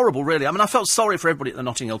 It was horrible, really. I mean, I felt sorry for everybody at the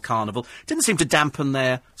Notting Hill Carnival. Didn't seem to dampen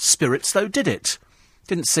their spirits, though, did it?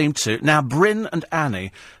 Didn't seem to. Now, Bryn and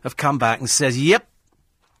Annie have come back and says, yep,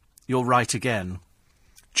 you're right again.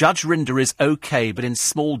 Judge Rinder is OK, but in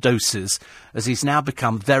small doses, as he's now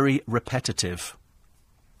become very repetitive.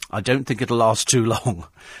 I don't think it'll last too long.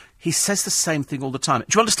 He says the same thing all the time.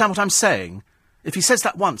 Do you understand what I'm saying? If he says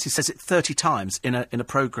that once, he says it 30 times in a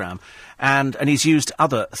programme, and he's used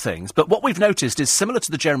other things. But what we've noticed is, similar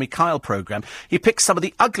to the Jeremy Kyle programme, he picks some of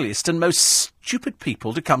the ugliest and most stupid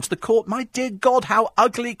people to come to the court. My dear God, how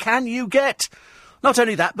ugly can you get? Not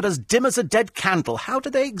only that, but as dim as a dead candle. How do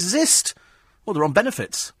they exist? Well, they're on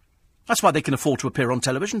benefits. That's why they can afford to appear on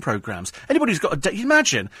television programmes. Anybody who's got you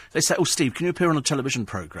imagine, they say, oh, Steve, can you appear on a television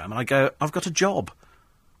programme? And I go, I've got a job.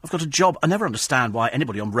 I never understand why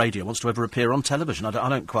anybody on radio wants to ever appear on television. I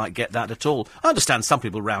don't quite get that at all. I understand some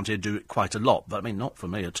people around here do it quite a lot, but, I mean, not for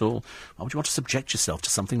me at all. Why would you want to subject yourself to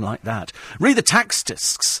something like that? Read the tax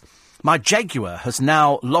discs My Jaguar has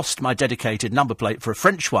now lost my dedicated number plate for a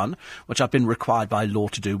French one, which I've been required by law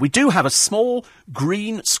to do. We do have a small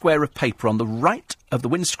green square of paper on the right of the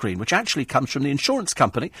windscreen, which actually comes from the insurance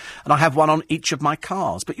company, and I have one on each of my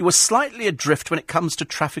cars. But you were slightly adrift when it comes to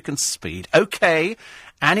traffic and speed. OK,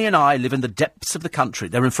 Annie and I live in the depths of the country.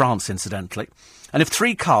 They're in France, incidentally. And if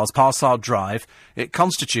 3 cars pass our drive, it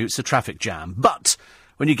constitutes a traffic jam. But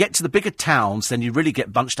when you get to the bigger towns, then you really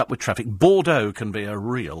get bunched up with traffic. Bordeaux can be a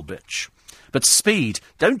real bitch. But speed,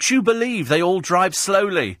 don't you believe they all drive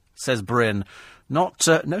slowly, says Bryn. No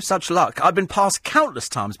such luck. I've been passed countless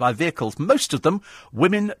times by vehicles, most of them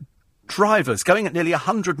women drivers, going at nearly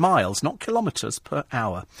 100 miles, not kilometres per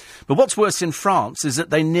hour. But what's worse in France is that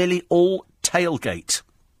they nearly all tailgate.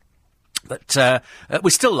 But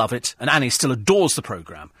we still love it, and Annie still adores the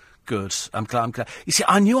programme. Good. I'm glad. You see,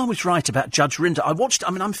 I knew I was right about Judge Rinder.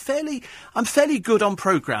 I'm fairly good on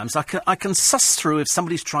programmes. I can suss through if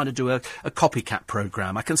somebody's trying to do a copycat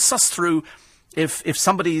programme. I can suss through if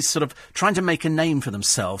somebody's sort of trying to make a name for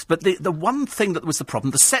themselves. But the one thing that was the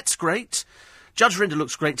problem, the set's great. Judge Rinder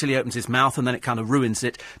looks great till he opens his mouth, and then it kind of ruins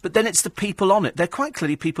it. But then it's the people on it. They're quite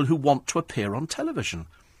clearly people who want to appear on television.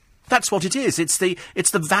 That's what it is. It's the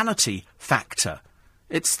vanity factor.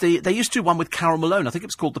 They used to do one with Carol Malone. I think it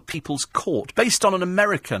was called The People's Court, based on an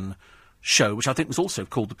American show, which I think was also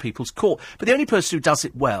called The People's Court. But the only person who does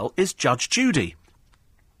it well is Judge Judy,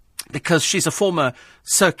 because she's a former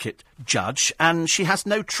circuit judge, and she has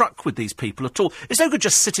no truck with these people at all. It's no good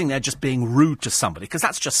just sitting there just being rude to somebody, because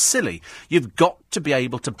that's just silly. You've got to be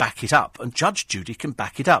able to back it up, and Judge Judy can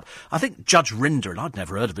back it up. I think Judge Rinder, and I'd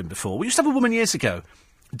never heard of him before, we used to have a woman years ago,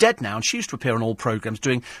 dead now, and she used to appear on all programmes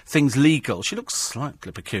doing things legal. She looks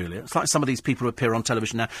slightly peculiar. It's like some of these people who appear on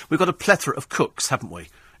television now. We've got a plethora of cooks, haven't we?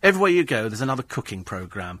 Everywhere you go, there's another cooking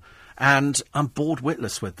programme, and I'm bored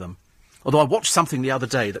witless with them. Although I watched something the other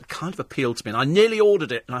day that kind of appealed to me, and I nearly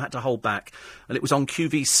ordered it, and I had to hold back, and it was on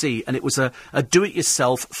QVC, and it was a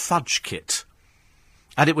do-it-yourself fudge kit.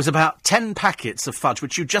 And it was about 10 packets of fudge,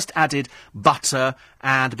 which you just added butter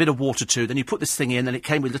and a bit of water to. Then you put this thing in, and it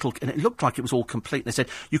came with little... And it looked like it was all complete. And they said,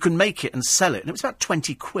 you can make it and sell it. And it was about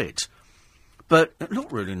 20 quid. But it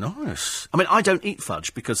looked really nice. I mean, I don't eat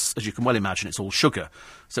fudge because, as you can well imagine, it's all sugar.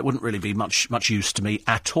 So it wouldn't really be much use to me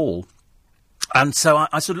at all. And so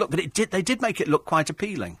I sort of looked... But they did make it look quite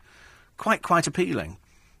appealing. Quite appealing.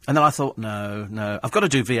 And then I thought, no, I've got to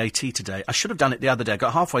do VAT today. I should have done it the other day. I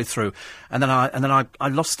got halfway through, and then I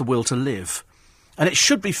lost the will to live. And it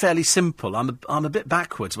should be fairly simple. I'm a bit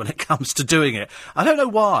backwards when it comes to doing it. I don't know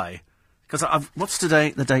why. Because what's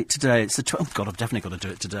today? The date today? It's the 12th. Oh God, I've definitely got to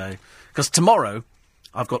do it today. Because tomorrow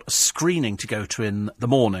I've got a screening to go to in the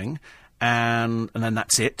morning, and then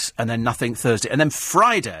that's it. And then nothing Thursday, and then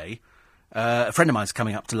Friday. A friend of mine's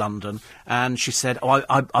coming up to London, and she said, "Oh,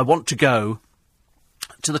 I want to go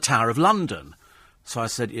to the Tower of London." So I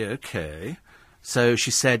said, yeah, OK. So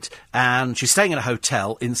she said, and she's staying in a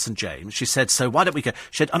hotel in St James. She said, so why don't we go?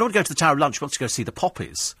 She said, I don't want to go to the Tower of London. She wants to go see the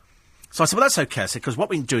poppies. So I said, well, that's OK. I said, because what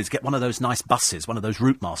we can do is get one of those nice buses, one of those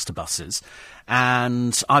Route Master buses.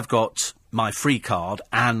 And I've got my free card,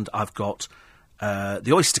 and I've got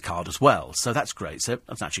the Oyster card as well. So that's great. So it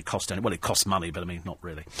doesn't actually cost any... Well, it costs money, but I mean, not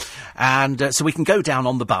really. And so we can go down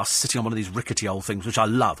on the bus, sitting on one of these rickety old things, which I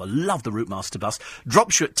love. I love the Route Master bus.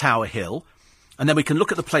 Drops you at Tower Hill. And then we can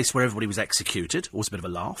look at the place where everybody was executed. Always a bit of a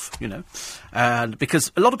laugh, you know. And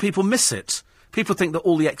because a lot of people miss it. People think that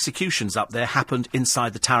all the executions up there happened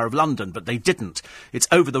inside the Tower of London, but they didn't. It's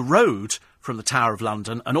over the road from the Tower of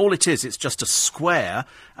London, and all it is, it's just a square,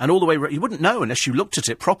 and all the way... You wouldn't know unless you looked at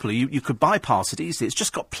it properly. You could bypass it easily. It's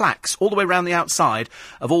just got plaques all the way around the outside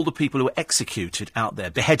of all the people who were executed out there,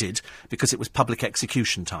 beheaded, because it was public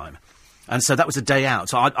execution time. And so that was a day out.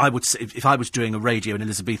 So I would say, if I was doing a radio in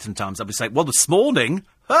Elizabethan times, I'd be saying, well, this morning,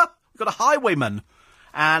 we've got a highwayman.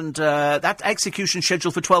 And that execution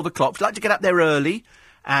scheduled for 12 o'clock. We'd like to get up there early,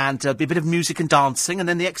 and be a bit of music and dancing, and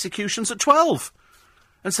then the execution's at 12.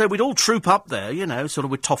 And so we'd all troop up there, you know, sort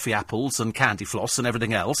of with toffee apples and candy floss and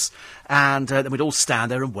everything else. And then we'd all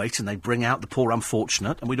stand there and wait, and they'd bring out the poor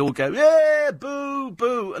unfortunate, and we'd all go, yeah, boo,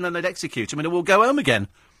 boo, and then they'd execute him, and we'll go home again.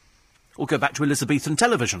 Or go back to Elizabethan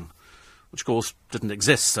television, which, of course, didn't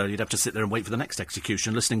exist, so you'd have to sit there and wait for the next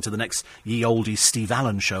execution, listening to the next ye olde Steve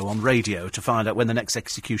Allen show on radio to find out when the next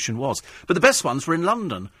execution was. But the best ones were in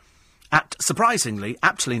London, at, surprisingly,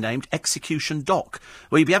 aptly named Execution Dock,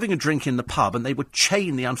 where you'd be having a drink in the pub, and they would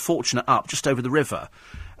chain the unfortunate up just over the river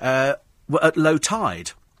at low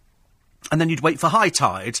tide. And then you'd wait for high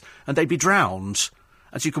tide, and they'd be drowned.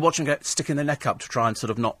 And so you could watch them go sticking their neck up to try and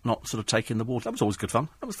sort of not sort of take in the water. That was always good fun.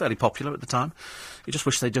 That was fairly popular at the time. You just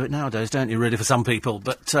wish they'd do it nowadays, don't you, really, for some people?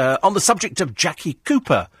 But on the subject of Jackie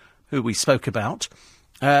Cooper, who we spoke about,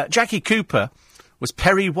 Jackie Cooper was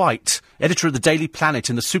Perry White, editor of the Daily Planet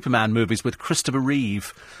in the Superman movies with Christopher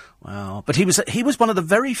Reeve. Wow. But he was one of the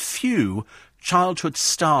very few childhood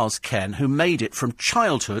stars, Ken, who made it from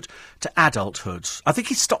childhood to adulthood. I think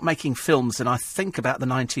he stopped making films in, I think, about the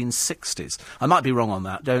 1960s. I might be wrong on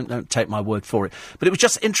that. Don't take my word for it. But it was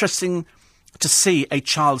just interesting to see a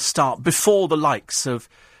child star before the likes of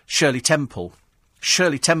Shirley Temple.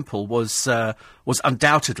 Shirley Temple was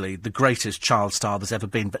undoubtedly the greatest child star there's ever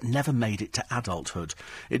been, but never made it to adulthood.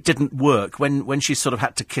 It didn't work. When she sort of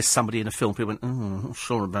had to kiss somebody in a film, people went, I'm not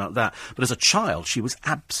sure about that. But as a child, she was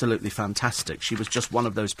absolutely fantastic. She was just one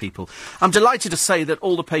of those people. I'm delighted to say that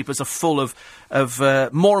all the papers are full of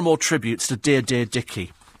more and more tributes to Dear, Dear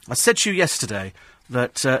Dickie. I said to you yesterday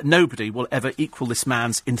that nobody will ever equal this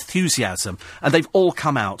man's enthusiasm. And they've all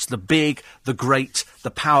come out. The big, the great, the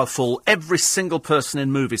powerful. Every single person in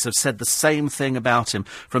movies have said the same thing about him,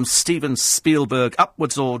 from Steven Spielberg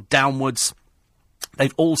upwards or downwards.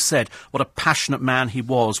 They've all said what a passionate man he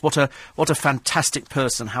was, what a fantastic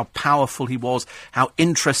person, how powerful he was, how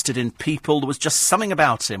interested in people. There was just something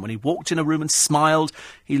about him. When he walked in a room and smiled,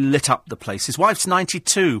 he lit up the place. His wife's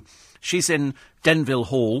 92. She's in Denville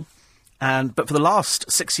Hall. But for the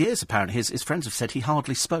last 6 years, apparently, his friends have said he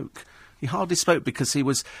hardly spoke. He hardly spoke because he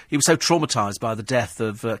was so traumatised by the death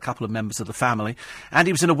of a couple of members of the family, and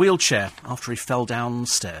he was in a wheelchair after he fell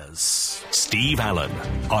downstairs. Steve Allen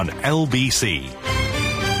on LBC.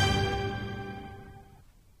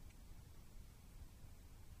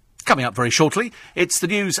 Coming up very shortly, it's the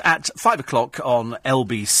news at 5 o'clock on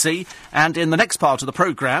LBC, and in the next part of the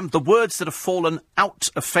programme, the words that have fallen out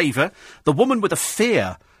of favour, the woman with a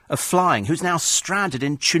fear of flying, who's now stranded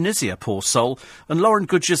in Tunisia, poor soul, and Lauren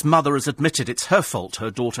Goodger's mother has admitted it's her fault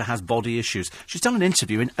her daughter has body issues. She's done an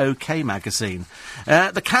interview in OK magazine.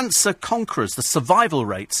 The cancer conquerors, the survival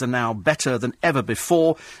rates are now better than ever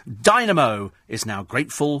before. Dynamo is now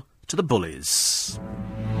grateful to the bullies.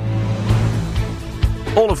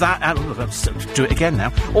 All of that, and let's do it again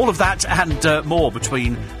now. All of that and more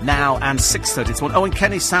between now and 6:30 this morning. Oh, and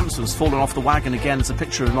Kenny Sampson's fallen off the wagon again. There's a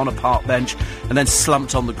picture of him on a park bench and then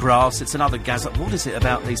slumped on the grass. It's another gazette. What is it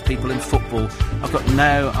about these people in football? I've got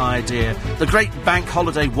no idea. The great bank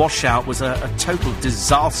holiday washout was a total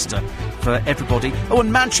disaster for everybody. Oh,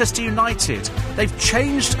 and Manchester United. They've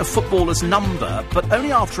changed a footballer's number, but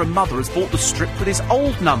only after a mother has bought the strip with his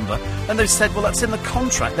old number. And they've said, well, that's in the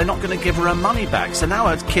contract. They're not going to give her money back. So now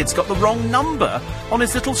her kid's got the wrong number on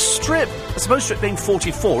his little strip. As opposed to it being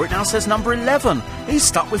 44, it now says number 11. He's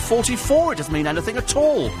stuck with 44. It doesn't mean anything at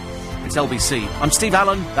all. It's LBC. I'm Steve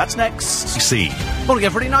Allen. That's next. C. Morning,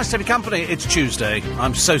 everybody. Nice to have your company. It's Tuesday.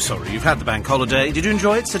 I'm so sorry you've had the bank holiday. Did you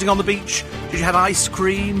enjoy it, sitting on the beach? Did you have ice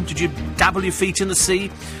cream? Did you dabble your feet in the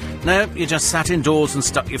sea? No, you just sat indoors and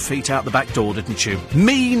stuck your feet out the back door, didn't you?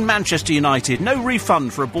 Mean Manchester United. No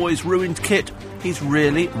refund for a boy's ruined kit. He's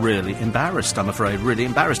really, really embarrassed, I'm afraid. Really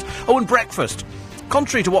embarrassed. Oh, and breakfast.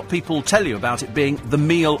 Contrary to what people tell you about it being the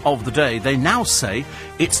meal of the day, they now say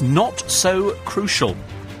it's not so crucial.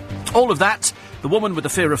 All of that, the woman with the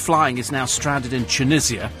fear of flying is now stranded in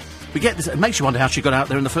Tunisia. We get this, it makes you wonder how she got out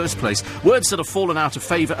there in the first place. Words that have fallen out of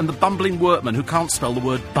favour, and the bumbling workman who can't spell the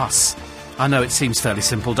word bus. I know it seems fairly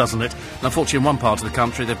simple, doesn't it? And unfortunately, in one part of the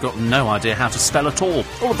country, they've got no idea how to spell at all.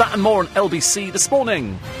 All of that and more on LBC this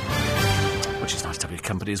morning. Which is nice to have your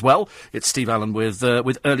company as well. It's Steve Allen with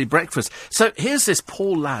Early Breakfast. So here's this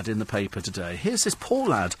poor lad in the paper today. Here's this poor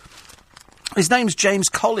lad. His name's James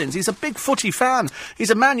Collins. He's a big footy fan. He's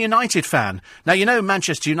a Man United fan. Now, you know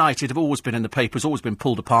Manchester United have always been in the papers, always been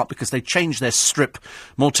pulled apart because they changed their strip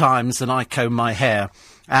more times than I comb my hair.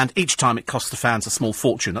 And each time it costs the fans a small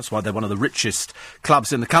fortune. That's why they're one of the richest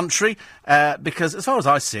clubs in the country, because as far as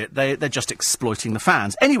I see it, they're just exploiting the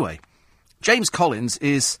fans. Anyway, James Collins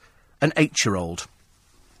is an 8-year-old.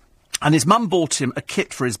 And his mum bought him a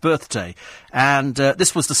kit for his birthday. And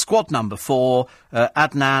this was the squad number for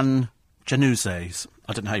Adnan Januzaj.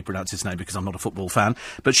 I don't know how you pronounce his name because I'm not a football fan.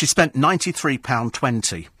 But she spent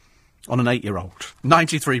 £93.20 on an 8-year-old.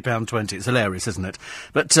 £93.20. It's hilarious, isn't it?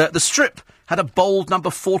 But the strip had a bold number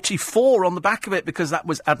 44 on the back of it because that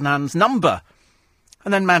was Adnan's number.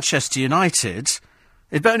 And then Manchester United,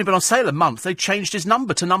 it'd only been on sale a month, they changed his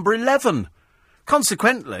number to number 11.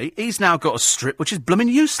 Consequently, he's now got a strip which is blooming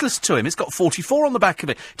useless to him. It's got 44 on the back of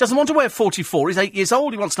it. He doesn't want to wear 44. He's 8 years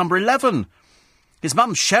old. He wants number 11. His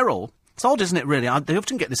mum, Cheryl, it's odd, isn't it, really? They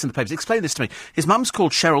often get this in the papers. Explain this to me. His mum's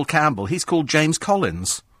called Cheryl Campbell. He's called James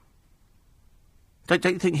Collins. Don't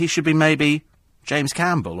you think he should be maybe James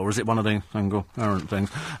Campbell, or is it one of the single parent things?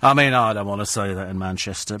 I mean, I don't want to say that in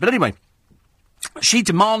Manchester. But anyway, she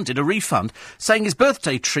demanded a refund, saying his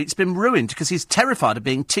birthday treat's been ruined because he's terrified of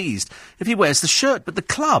being teased if he wears the shirt. But the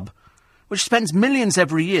club, which spends millions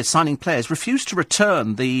every year signing players, refused to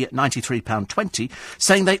return the £93.20,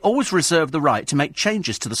 saying they always reserve the right to make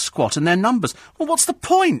changes to the squad and their numbers. Well, what's the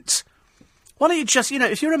point? Why don't you just,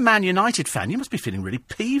 if you're a Man United fan, you must be feeling really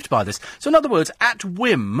peeved by this. So in other words, at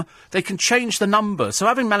whim, they can change the number. So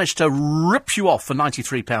having managed to rip you off for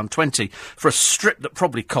 £93.20 for a strip that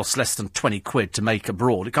probably costs less than 20 quid to make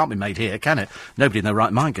abroad, it can't be made here, can it? Nobody in their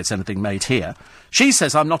right mind gets anything made here. She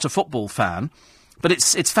says, I'm not a football fan, but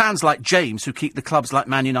it's fans like James who keep the clubs like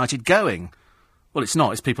Man United going. Well, it's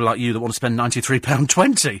not. It's people like you that want to spend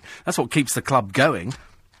 £93.20. That's what keeps the club going.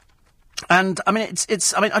 And, I mean,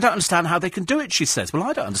 I don't understand how they can do it, she says. Well,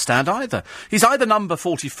 I don't understand either. He's either number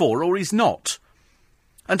 44 or he's not.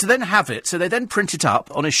 And to then have it, so they then print it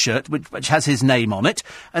up on his shirt, which has his name on it,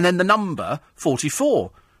 and then the number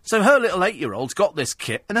 44. So her little 8-year-old's got this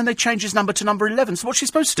kit, and then they change his number to number 11. So what's she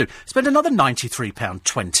supposed to do? Spend another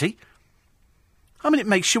 £93.20? I mean, it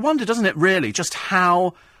makes you wonder, doesn't it, really, just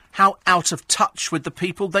how out of touch with the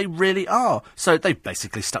people they really are. So they've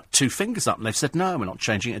basically stuck two fingers up and they've said, no, we're not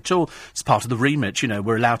changing it at all. It's part of the remit,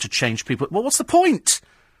 we're allowed to change people. Well, what's the point?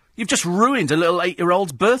 You've just ruined a little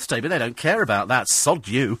 8-year-old's birthday, but they don't care about that. Sod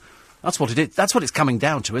you. That's what it is. That's what it's coming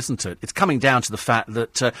down to, isn't it? It's coming down to the fact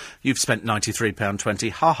that you've spent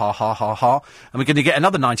 £93.20, ha, ha, ha, ha, ha, and we're going to get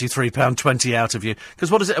another £93.20 out of you.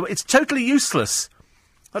 Because what is it? It's totally useless.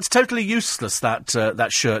 That's totally useless, that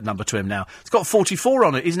shirt number to him now. It's got 44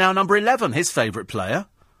 on it. He's now number 11, his favourite player.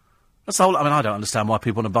 That's the whole... I mean, I don't understand why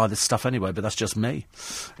people want to buy this stuff anyway, but that's just me.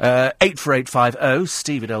 84850,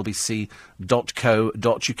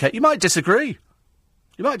 steve@lbc.co.uk. You might disagree.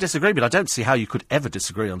 But I don't see how you could ever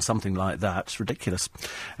disagree on something like that. It's ridiculous.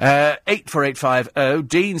 84850,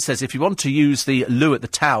 Dean says if you want to use the loo at the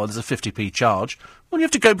tower, there's a 50p charge. Well, you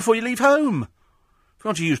have to go before you leave home. If you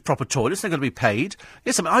want to use proper toilets, they're going to be paid.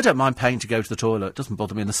 Yes, I mean, I don't mind paying to go to the toilet. It doesn't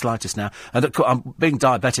bother me in the slightest now. And I'm being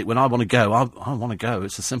diabetic. When I want to go, I want to go.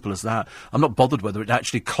 It's as simple as that. I'm not bothered whether it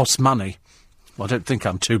actually costs money. Well, I don't think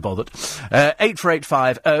I'm too bothered.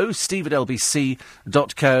 84850,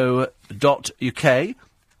 steve@lbc.co.uk.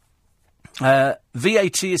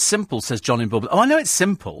 VAT is simple, says John in Bulb. Oh, I know it's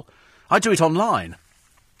simple. I do it online.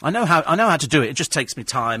 I know how to do it. It just takes me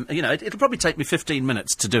time. It'll probably take me 15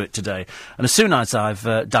 minutes to do it today. And as soon as I've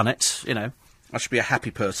done it, I should be a happy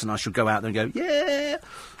person. I should go out there and go, yeah,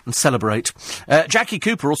 and celebrate. Jackie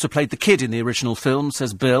Cooper also played the kid in the original film,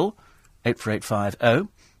 says Bill, 84850.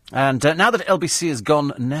 And now that LBC has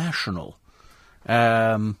gone national,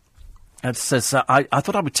 it says, I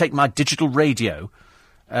thought I would take my digital radio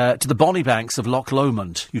to the bonny banks of Loch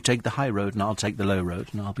Lomond. You take the high road and I'll take the low road,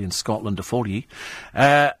 and I'll be in Scotland afore ye.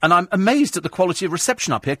 And I'm amazed at the quality of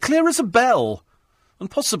reception up here. Clear as a bell. And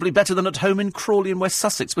possibly better than at home in Crawley in West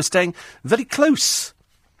Sussex. We're staying very close.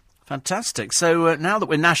 Fantastic. So now that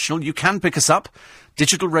we're national, you can pick us up.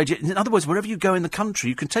 Digital radio. In other words, wherever you go in the country,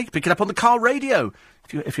 you can pick it up on the car radio.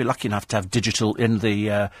 If you're lucky enough to have digital in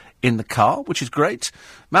the car, which is great.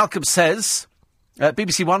 Malcolm says...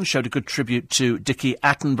 BBC One showed a good tribute to Dickie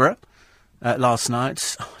Attenborough last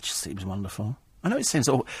night. Oh, it just seems wonderful. I know it seems...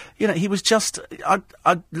 he was just...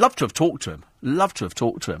 I'd love to have talked to him.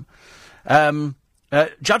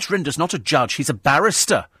 Judge Rinder's not a judge, he's a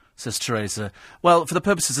barrister, says Teresa. Well, for the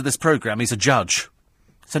purposes of this programme, he's a judge.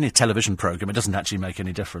 It's only a television programme, it doesn't actually make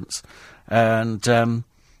any difference. And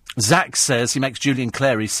Zach says he makes Julian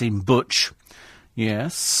Clary seem butch.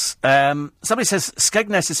 Yes. Somebody says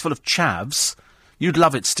Skegness is full of chavs. You'd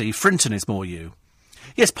love it, Steve. Frinton is more you.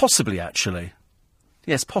 Yes, possibly, actually.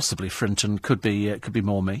 Yes, possibly Frinton could be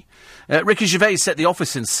more me. Ricky Gervais set the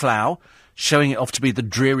office in Slough, showing it off to be the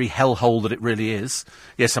dreary hellhole that it really is.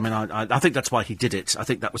 Yes, I mean, I think that's why he did it. I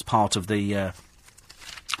think that was part of the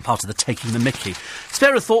taking the mickey.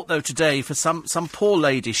 Spare a thought, though, today for some poor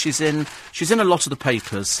lady. She's in a lot of the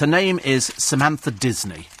papers. Her name is Samantha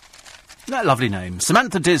Disney. Isn't that a lovely name?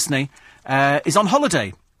 Samantha Disney is on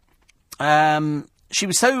holiday. She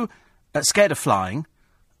was so scared of flying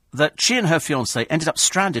that she and her fiancé ended up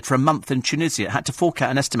stranded for a month in Tunisia, had to fork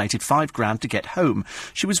out an estimated £5,000 to get home.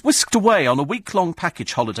 She was whisked away on a week-long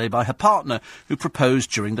package holiday by her partner, who proposed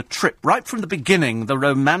during the trip. Right from the beginning, the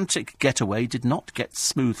romantic getaway did not get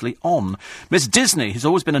smoothly on. Miss Disney, who's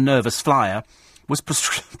always been a nervous flyer, was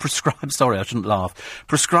prescribed, sorry, I shouldn't laugh,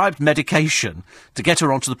 prescribed medication to get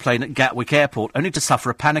her onto the plane at Gatwick Airport, only to suffer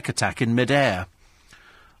a panic attack in mid-air.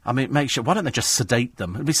 I mean, make sure, why don't they just sedate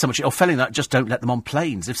them? It'd be so much, or failing that, just don't let them on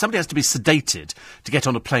planes. If somebody has to be sedated to get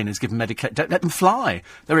on a plane and is given medication, don't let them fly.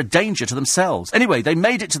 They're a danger to themselves. Anyway, they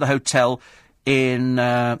made it to the hotel in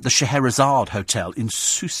the Scheherazade Hotel in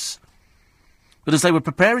Sousse. But as they were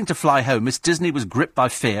preparing to fly home, Miss Disney was gripped by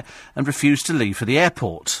fear and refused to leave for the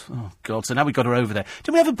airport. Oh, God, so now we got her over there.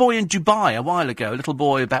 Didn't we have a boy in Dubai a while ago, a little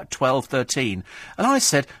boy about 12, 13? And I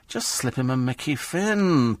said, just slip him a Mickey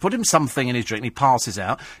Finn, put him something in his drink and he passes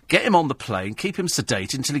out, get him on the plane, keep him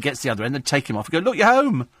sedated until he gets to the other end, then take him off and go, look, you're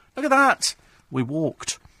home. Look at that. We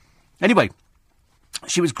walked. Anyway,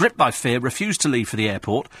 she was gripped by fear, refused to leave for the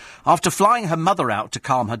airport. After flying her mother out to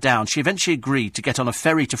calm her down, she eventually agreed to get on a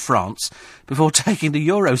ferry to France before taking the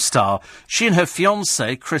Eurostar. She and her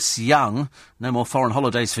fiancé, Chris Young, no more foreign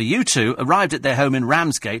holidays for you two, arrived at their home in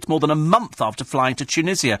Ramsgate more than a month after flying to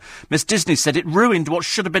Tunisia. Miss Disney said it ruined what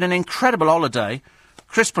should have been an incredible holiday.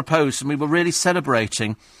 Chris proposed and we were really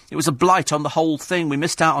celebrating. It was a blight on the whole thing. We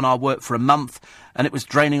missed out on our work for a month and it was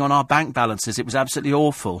draining on our bank balances. It was absolutely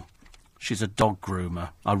awful. She's a dog groomer.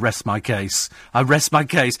 I rest my case. I rest my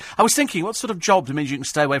case. I was thinking, what sort of job means you can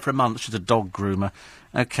stay away for a month? She's a dog groomer.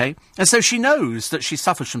 OK. And so she knows that she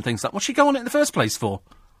suffers from things like... What'd she go on it in the first place for?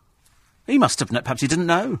 He must have... Perhaps he didn't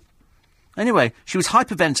know. Anyway, she was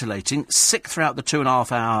hyperventilating, sick throughout the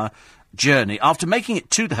 2.5-hour journey. After making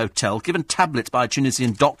it to the hotel, given tablets by a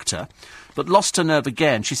Tunisian doctor, but lost her nerve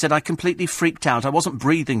again, she said, I completely freaked out. I wasn't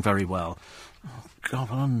breathing very well. Oh,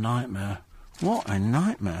 God, what a nightmare. What a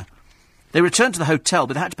nightmare. They returned to the hotel,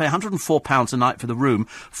 but they had to pay £104 a night for the room,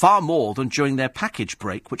 far more than during their package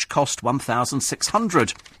break, which cost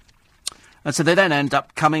 £1,600. And so they then end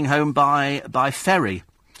up coming home by ferry.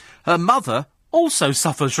 Her mother also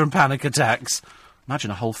suffers from panic attacks.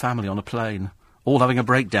 Imagine a whole family on a plane, all having a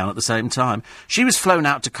breakdown at the same time. She was flown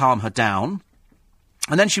out to calm her down,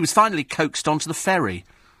 and then she was finally coaxed onto the ferry.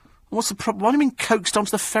 What's the problem? What do you mean coaxed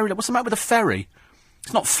onto the ferry? What's the matter with the ferry?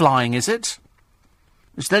 It's not flying, is it?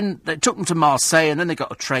 Which then they took them to Marseille, and then they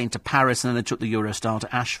got a train to Paris, and then they took the Eurostar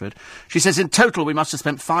to Ashford. She says, in total, we must have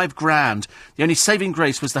spent £5,000. The only saving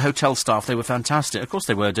grace was the hotel staff. They were fantastic. Of course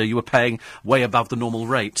they were, dear. You were paying way above the normal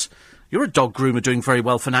rate. You're a dog groomer doing very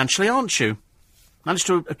well financially, aren't you? Managed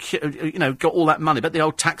to, got all that money. But the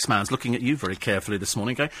old taxman's looking at you very carefully this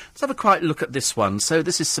morning, going, let's have a quiet look at this one. So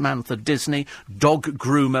this is Samantha Disney, dog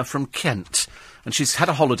groomer from Kent. And she's had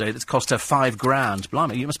a holiday that's cost her £5,000.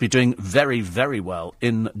 Blimey, you must be doing very, very well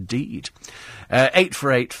indeed.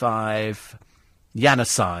 8485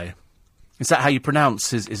 Yanasai. Is that how you pronounce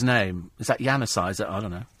his name? Is that Yanasai? Is that, I don't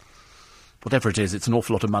know. Whatever it is, it's an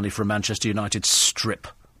awful lot of money for a Manchester United strip,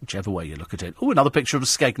 whichever way you look at it. Oh, another picture of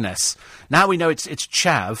Skegness. Now we know it's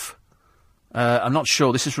Chav. I'm not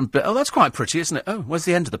sure. This is from... Oh, that's quite pretty, isn't it? Oh, where's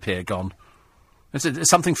the end of the pier gone? Is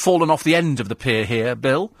something fallen off the end of the pier here,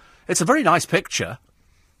 Bill? It's a very nice picture.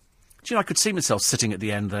 Do you know, I could see myself sitting at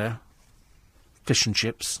the end there. Fish and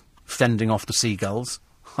chips, fending off the seagulls.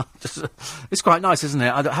 It's quite nice, isn't it?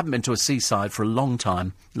 I haven't been to a seaside for a long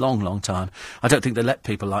time. Long time. I don't think they let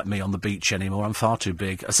people like me on the beach anymore. I'm far too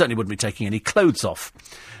big. I certainly wouldn't be taking any clothes off.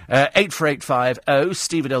 84850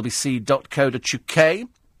 steve@lbc.co.uk.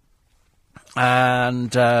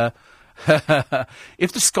 And...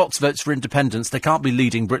 if the Scots votes for independence, they can't be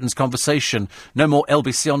leading Britain's conversation. No more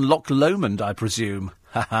LBC on Loch Lomond, I presume.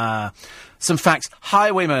 Ha ha. Some facts.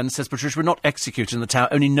 Highwaymen, says Patricia, were not executed in the Tower,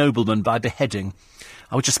 only noblemen by beheading.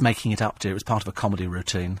 I was just making it up, dear. It was part of a comedy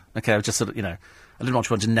routine. OK, I was just sort of, I didn't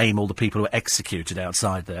want to name all the people who were executed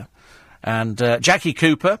outside there. And Jackie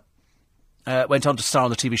Cooper went on to star on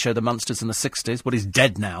the TV show The Munsters in the 60s. Well, he's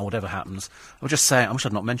dead now, whatever happens. I was just saying, I wish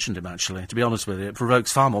I'd not mentioned him, actually, to be honest with you. It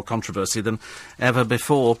provokes far more controversy than ever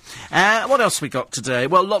before. What else we got today?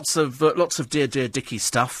 Well, lots of Dear Dickie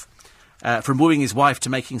stuff. From wooing his wife to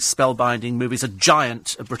making spellbinding movies, a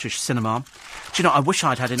giant of British cinema. Do you know, I wish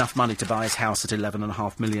I'd had enough money to buy his house at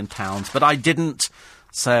 £11.5 million, but I didn't,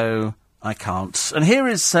 so I can't. And here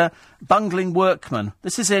is Bungling Workman.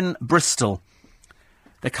 This is in Bristol.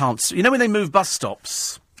 They can't... You know when they move bus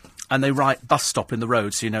stops and they write bus stop in the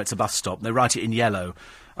road so you know it's a bus stop, they write it in yellow.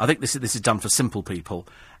 I think this is done for simple people.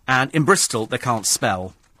 And in Bristol, they can't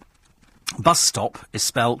spell. Bus stop is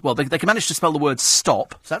spelled... Well, they can manage to spell the word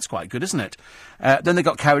stop, so that's quite good, isn't it? Then they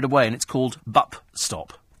got carried away and it's called bup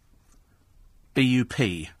stop.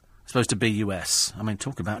 B-U-P. As opposed to B-U-S. I mean,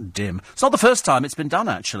 talk about dim. It's not the first time it's been done,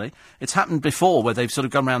 actually. It's happened before where they've sort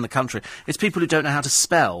of gone around the country. It's people who don't know how to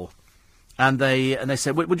spell. And they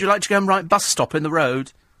say, would you like to go and write bus stop in the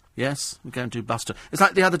road? Yes, we're going to do bus stop. It's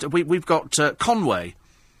like the other... We've got Conway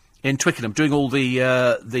in Twickenham, doing all the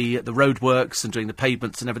roadworks and doing the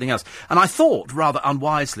pavements and everything else. And I thought, rather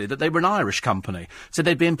unwisely, that they were an Irish company, so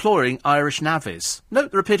they'd be employing Irish navvies. No,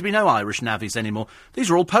 there appear to be no Irish navvies anymore.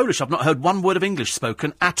 These are all Polish. I've not heard one word of English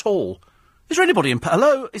spoken at all. Is there anybody in...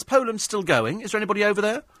 Hello? Is Poland still going? Is there anybody over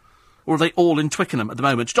there? Or are they all in Twickenham at the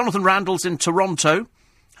moment? Jonathan Randall's in Toronto.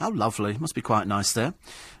 How lovely. Must be quite nice there.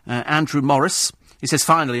 Andrew Morris... He says,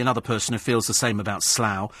 finally, another person who feels the same about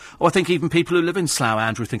Slough. Oh, I think even people who live in Slough,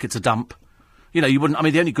 Andrew, think it's a dump. You know, you wouldn't... I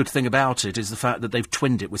mean, the only good thing about it is the fact that they've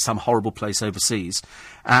twinned it with some horrible place overseas.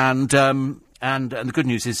 And the good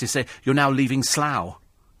news is, you say, you're now leaving Slough,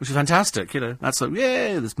 which is fantastic, you know. That's like,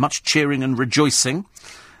 yeah, there's much cheering and rejoicing.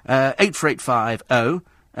 84850.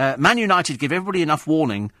 Man United give everybody enough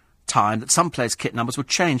warning time that some players' kit numbers would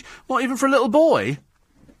change. What, even for a little boy?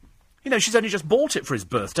 You know, she's only just bought it for his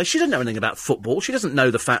birthday. She doesn't know anything about football. She doesn't know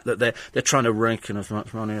the fact that they're trying to rake in as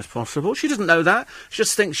much money as possible. She doesn't know that. She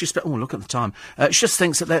just thinks oh, look at the time. She just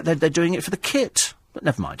thinks that they're doing it for the kit. But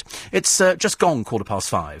never mind. It's just gone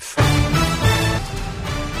 5:15.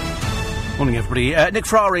 Morning, everybody. Nick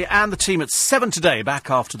Ferrari and the team at 7 today, back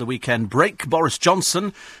after the weekend break. Boris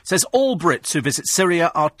Johnson says all Brits who visit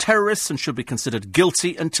Syria are terrorists and should be considered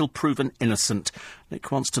guilty until proven innocent.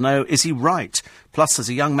 Nick wants to know, is he right? Plus, as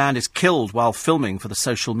a young man is killed while filming for the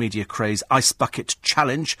social media craze Ice Bucket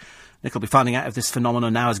Challenge, Nick will be finding out if this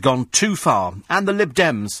phenomenon now has gone too far. And the Lib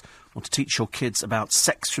Dems want to teach your kids about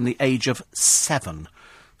sex from the age of 7.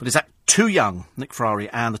 But is that too young? Nick Ferrari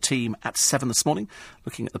and the team at 7 this morning.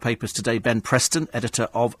 Looking at the papers today, Ben Preston, editor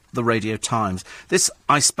of the Radio Times. This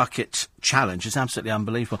Ice Bucket Challenge is absolutely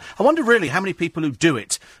unbelievable. I wonder really how many people who do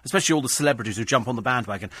it, especially all the celebrities who jump on the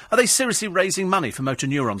bandwagon, are they seriously raising money for motor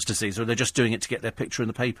neurons disease, or are they just doing it to get their picture in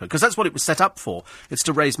the paper? Because that's what it was set up for. It's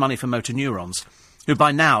to raise money for motor neurons, who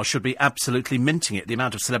by now should be absolutely minting it, the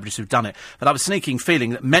amount of celebrities who've done it. But I have a sneaking feeling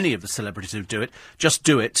that many of the celebrities who do it just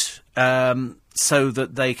do it so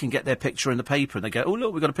that they can get their picture in the paper. And they go, oh,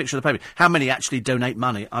 look, we've got a picture in the paper. How many actually donate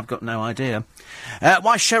money? I've got no idea.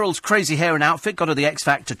 Why Cheryl's crazy hair and outfit got her the X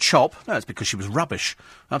Factor chop? No, it's because she was rubbish.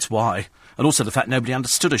 That's why. And also the fact nobody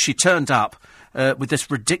understood her. She turned up with this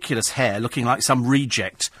ridiculous hair looking like some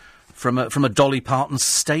reject from a Dolly Parton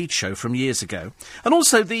stage show from years ago. And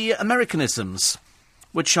also the Americanisms,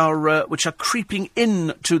 which are creeping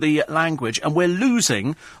into the language, and we're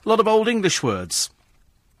losing a lot of Old English words.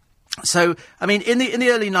 So, I mean, in the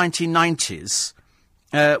early 1990s,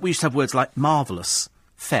 we used to have words like marvellous,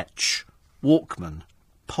 fetch, Walkman,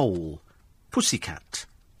 pole, pussycat,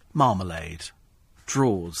 marmalade,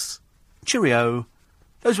 drawers, cheerio.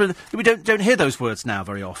 Those were we don't hear those words now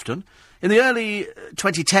very often. In the early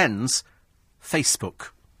 2010s,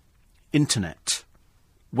 Facebook, internet,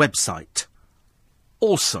 website,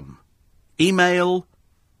 awesome, email,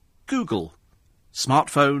 Google,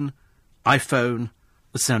 smartphone, iPhone,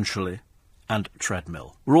 essentially, and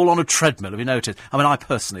treadmill. We're all on a treadmill, have you noticed? I mean, I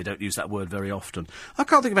personally don't use that word very often. I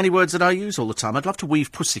can't think of any words that I use all the time. I'd love to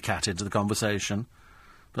weave pussycat into the conversation.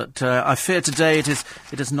 But I fear today it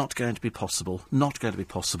is not going to be possible. Not going to be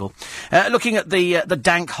possible. Looking at the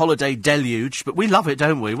dank holiday deluge, but we love it,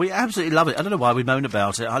 don't we? We absolutely love it. I don't know why we moan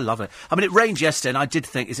about it. I love it. I mean, it rained yesterday, and I did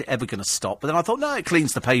think, is it ever going to stop? But then I thought, no, it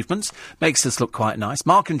cleans the pavements, makes us look quite nice.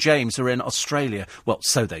 Mark and James are in Australia. Well,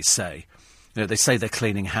 so they say. You know, they say they're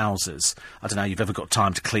cleaning houses. I don't know how you've ever got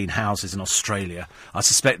time to clean houses in Australia. I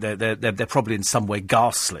suspect they're probably in some way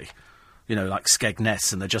ghastly. You know, like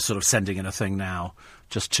Skegness, and they're just sort of sending in a thing now,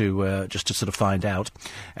 just to sort of find out.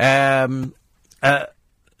 One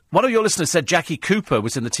of your listeners said Jackie Cooper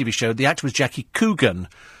was in the TV show. The actor was Jackie Coogan,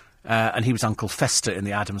 and he was Uncle Fester in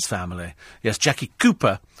the Addams Family. Yes, Jackie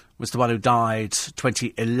Cooper was the one who died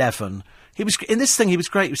 2011. He was in this thing. He was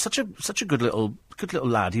great. He was such a good little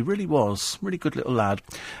lad. He really was. Really good little lad.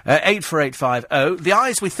 84850. The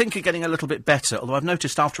eyes we think are getting a little bit better, although I've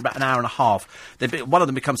noticed after about an hour and a half, one of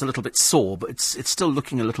them becomes a little bit sore, but it's still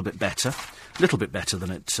looking a little bit better. A little bit better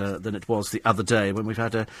than it was the other day when we've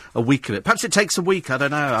had a week of it. Perhaps it takes a week. I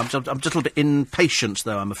don't know. I'm just a little bit impatient,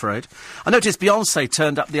 though, I'm afraid. I noticed Beyonce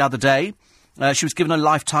turned up the other day. She was given a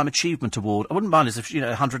Lifetime Achievement Award. I wouldn't mind as if,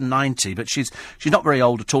 190, but she's not very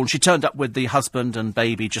old at all. And she turned up with the husband and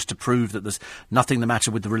baby just to prove that there's nothing the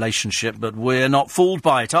matter with the relationship, but we're not fooled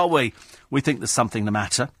by it, are we? We think there's something the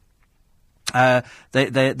matter.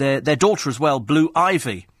 Their daughter as well, Blue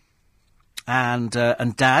Ivy, and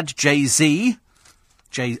Dad, Jay-Z,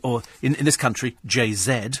 or in this country,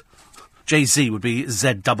 Jay-Z. Jay-Z would be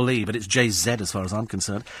Z-E-E, but it's Jay-Z as far as I'm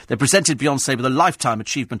concerned. They presented Beyonce with a Lifetime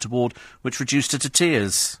Achievement Award, which reduced her to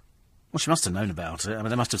tears. Well, she must have known about it. I mean,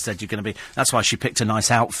 they must have said you're going to be... That's why she picked a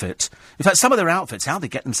nice outfit. In fact, some of their outfits, how they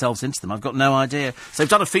get themselves into them, I've got no idea. So they've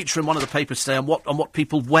done a feature in one of the papers today on what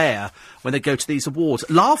people wear when they go to these awards.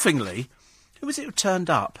 Laughingly, who was it who turned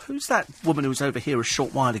up? Who's that woman who was over here a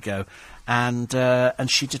short while ago? And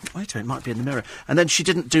she didn't... Wait a minute, it might be in the mirror. And then she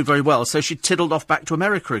didn't do very well, so she tiddled off back to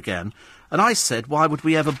America again. And I said, why would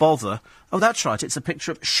we ever bother? Oh, that's right, it's a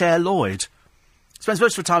picture of Cher Lloyd. Spends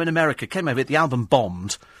most of her time in America, came over, the album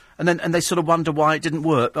bombed... And they sort of wonder why it didn't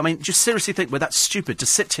work. I mean, just seriously think we're that stupid to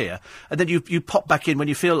sit here and then you pop back in when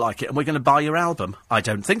you feel like it and we're going to buy your album. I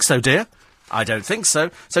don't think so, dear. I don't think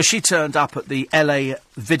so. So she turned up at the LA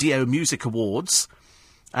Video Music Awards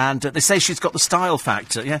and they say she's got the style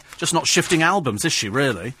factor. Yeah, just not shifting albums, is she,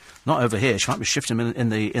 really? Not over here. She might be shifting them in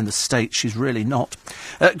the States. She's really not.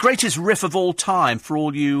 Greatest riff of all time for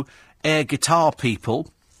all you air guitar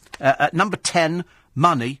people. At number 10,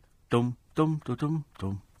 Money. Dum, dum, dum, dum,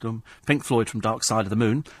 dum. Dum. Pink Floyd from Dark Side of the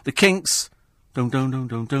Moon. The Kinks. Dum, dum, dum,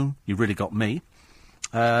 dum, dum. You really got me.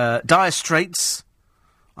 Dire Straits.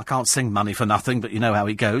 I can't sing Money for Nothing, but you know how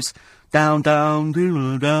it goes. Down, down,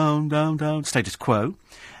 down, down, down. Status Quo.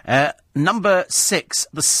 Number 6,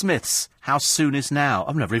 The Smiths. How Soon Is Now.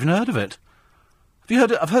 I've never even heard of it. Have you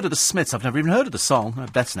heard I've heard of The Smiths. I've never even heard of the song.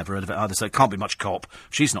 Beth's never heard of it either, so it can't be much cop.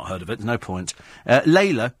 She's not heard of it. No point.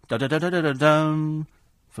 Layla. Da-da-da-da-da-da-dum.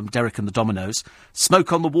 From Derek and the Dominoes.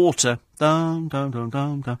 Smoke on the Water. Dum, dum, dum,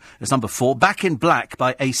 dum, dum. It's number 4. Back in Black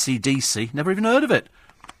by AC/DC. Never even heard of it.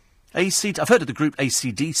 I've heard of the group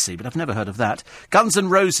AC/DC, but I've never heard of that. Guns N'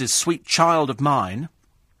 Roses, Sweet Child of Mine.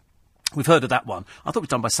 We've heard of that one. I thought it was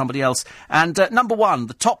done by somebody else. And number 1,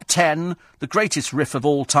 the top 10, the greatest riff of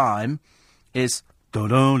all time, is...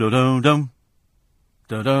 Dum-dum-dum-dum-dum.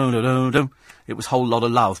 Dum-dum-dum-dum-dum. It was Whole Lot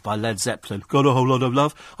of Love by Led Zeppelin. Got a whole lot of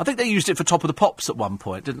love. I think they used it for Top of the Pops at one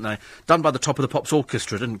point, didn't they? Done by the Top of the Pops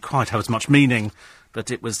Orchestra. Didn't quite have as much meaning, but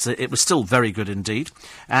it was still very good indeed.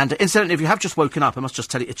 And incidentally, if you have just woken up, I must just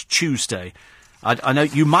tell you, it's Tuesday. I know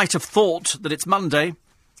you might have thought that it's Monday,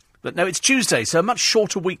 but no, it's Tuesday, so a much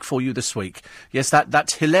shorter week for you this week. Yes,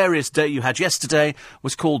 that hilarious day you had yesterday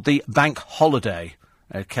was called the Bank Holiday,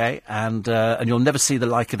 okay? And you'll never see the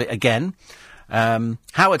like of it again.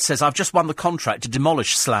 Howard says, I've just won the contract to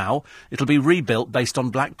demolish Slough. It'll be rebuilt based on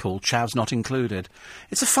Blackpool, Chavs not included.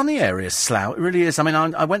 It's a funny area, Slough. It really is. I mean,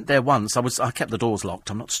 I went there once. I kept the doors locked.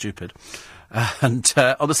 I'm not stupid. And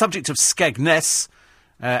on the subject of Skegness,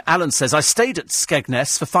 Alan says, I stayed at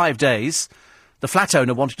Skegness for 5 days. The flat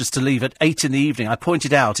owner wanted us to leave at 8 in the evening. I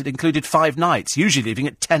pointed out it included 5 nights, usually leaving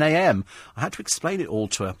at 10 a.m. I had to explain it all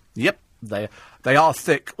to her. Yep, they are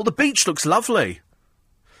thick. Well, the beach looks lovely.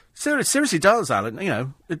 It seriously does, Alan. You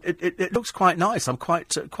know, it looks quite nice. I'm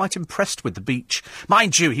quite impressed with the beach.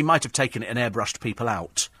 Mind you, he might have taken it and airbrushed people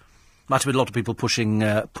out. Might have been a lot of people pushing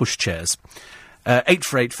pushchairs.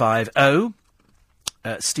 84850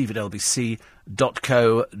 steve at lbc.co.uk.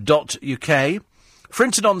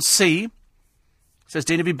 Frinton-on-Sea says,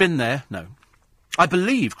 Dean, have you been there? No. I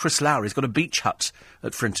believe Chris Lowry's got a beach hut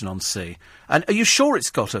at Frinton-on-Sea. And are you sure it's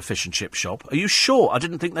got a fish and chip shop? Are you sure? I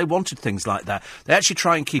didn't think they wanted things like that. They actually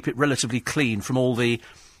try and keep it relatively clean from all the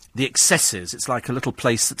excesses. It's like a little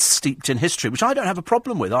place that's steeped in history, which I don't have a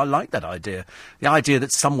problem with. I like that idea. The idea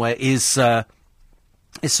that somewhere is sort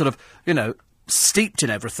of, you know, steeped in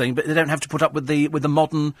everything, but they don't have to put up with the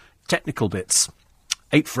modern technical bits.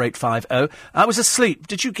 84850. I was asleep.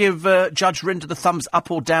 Did you give Judge Rinder the thumbs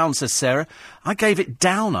up or down, says Sarah. I gave it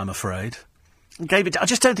down, I'm afraid. I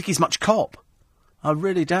just don't think he's much cop. I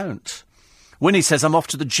really don't. Winnie says, I'm off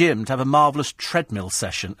to the gym to have a marvellous treadmill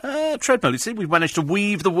session. Treadmill, you see, we've managed to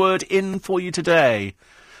weave the word in for you today.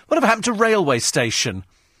 Whatever happened to railway station?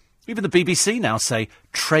 Even the BBC now say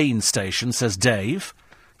train station, says Dave.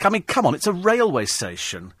 Come on, it's a railway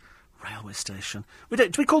station. Railway station. Do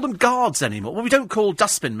we call them guards anymore? Well, we don't call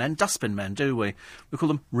dustbin men, do we? We call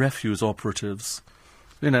them refuse operatives.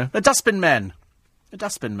 You know, they're dustbin men. They're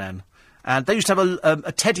dustbin men. And they used to have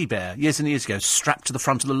a teddy bear years and years ago strapped to the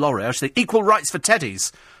front of the lorry. Actually, equal rights for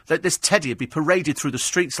teddies. That this teddy would be paraded through the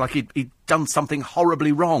streets like he'd done something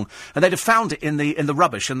horribly wrong. And they'd have found it in the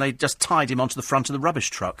rubbish and they'd just tied him onto the front of the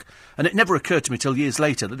rubbish truck. And it never occurred to me till years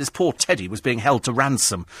later that this poor teddy was being held to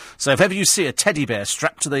ransom. So if ever you see a teddy bear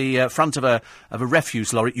strapped to the front of a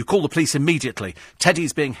refuse lorry, you call the police immediately.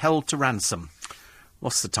 Teddy's being held to ransom.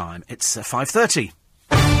 What's the time? It's 5:30.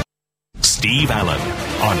 Steve Allen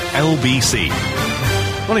on LBC.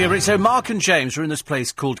 Morning, everybody. So Mark and James are in this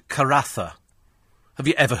place called Karratha. Have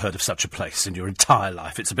you ever heard of such a place in your entire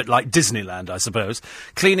life? It's a bit like Disneyland, I suppose.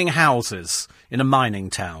 Cleaning houses in a mining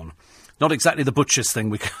town. Not exactly the butcher's thing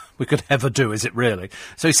we could ever do, is it really?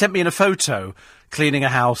 So he sent me in a photo cleaning a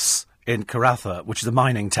house in Karatha, which is a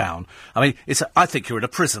mining town. I mean, I think you're in a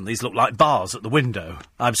prison. These look like bars at the window.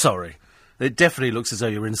 I'm sorry. It definitely looks as though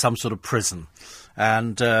you're in some sort of prison.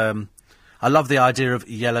 And I love the idea of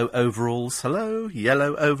yellow overalls. Hello,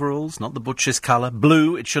 yellow overalls, not the butcher's colour.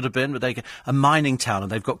 Blue, it should have been, but a mining town,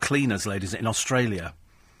 and they've got cleaners, ladies, in Australia.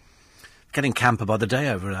 Getting camper by the day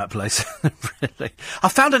over at that place. Really. I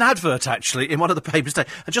found an advert, actually, in one of the papers today.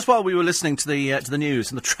 And just while we were listening to the news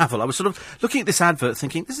and the travel, I was sort of looking at this advert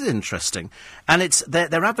thinking, this is interesting. And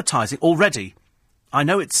they're advertising already. I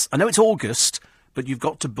know it's August, but you've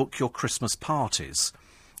got to book your Christmas parties.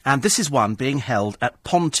 And this is one being held at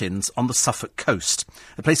Pontins on the Suffolk coast,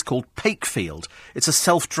 a place called Pakefield. It's a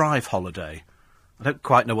self-drive holiday. I don't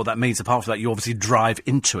quite know what that means. Apart from that, you obviously drive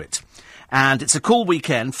into it. And it's a cool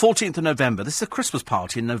weekend, 14th of November. This is a Christmas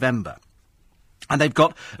party in November. And they've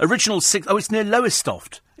got original it's near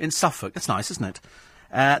Lowestoft in Suffolk. That's nice, isn't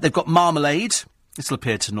it? They've got marmalade. This will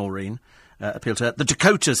appeal to Noreen. Appeal to her. The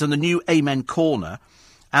Dakotas and the new Amen Corner.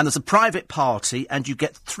 And there's a private party, and you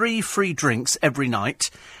get 3 free drinks every night.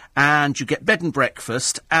 And you get bed and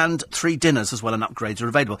breakfast, and 3 dinners as well, and upgrades are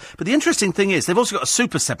available. But the interesting thing is, they've also got a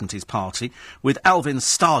Super 70s party with Alvin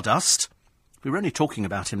Stardust. We were only talking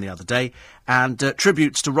about him the other day, and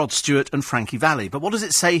tributes to Rod Stewart and Frankie Valli. But what does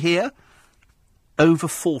it say here? Over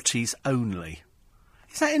 40s only.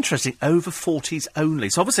 Isn't that interesting? Over 40s only.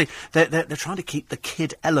 So obviously they're trying to keep the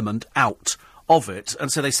kid element out of it, and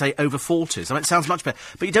so they say over 40s. I mean, it sounds much better,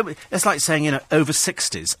 but you don't. It's like saying, over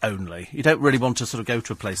 60s only. You don't really want to sort of go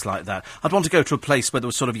to a place like that. I'd want to go to a place where there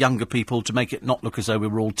were sort of younger people to make it not look as though we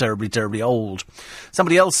were all terribly, terribly old.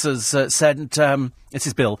 Somebody else has said, this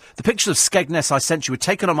is Bill, the pictures of Skegness I sent you were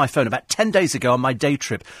taken on my phone about 10 days ago on my day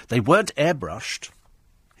trip. They weren't airbrushed,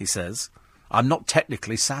 he says. I'm not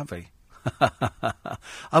technically savvy.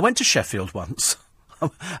 I went to Sheffield once.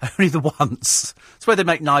 Only the once. It's where they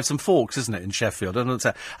make knives and forks, isn't it, in Sheffield?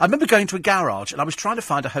 I remember going to a garage and I was trying to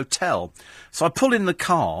find a hotel. So I pull in the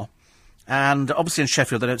car, and obviously in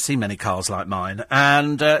Sheffield they don't see many cars like mine.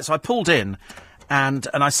 And so I pulled in, and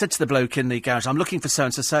I said to the bloke in the garage, I'm looking for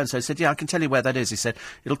so-and-so, so-and-so. He said, yeah, I can tell you where that is. He said,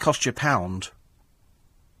 it'll cost you £1.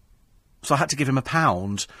 So I had to give him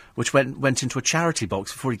 £1, which went into a charity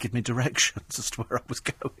box before he'd give me directions as to where I was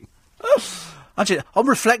going. Actually, on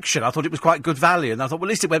reflection, I thought it was quite good value, and I thought, well, at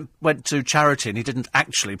least it went to charity, and he didn't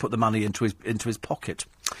actually put the money into his pocket.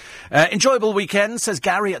 Enjoyable weekend, says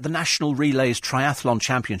Gary, at the National Relays Triathlon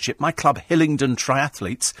Championship. My club, Hillingdon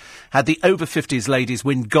Triathletes, had the over-50s ladies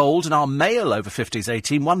win gold, and our male over-50s A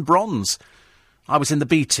team won bronze. I was in the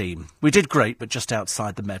B team. We did great, but just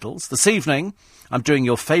outside the medals. This evening, I'm doing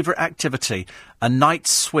your favourite activity, a night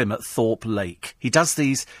swim at Thorpe Lake. He does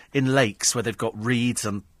these in lakes where they've got reeds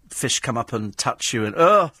and fish come up and touch you, and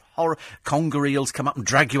horror. Conger eels come up and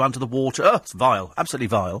drag you under the water. It's vile, absolutely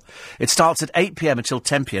vile. It starts at 8 p.m. until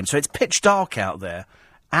 10 p.m, so it's pitch dark out there.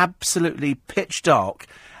 Absolutely pitch dark.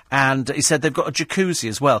 And he said they've got a jacuzzi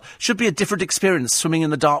as well. Should be a different experience swimming in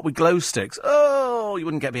the dark with glow sticks. Oh, you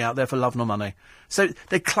wouldn't get me out there for love nor money. So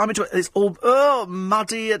they climb into it. It's all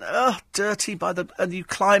muddy and dirty and you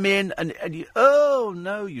climb in and you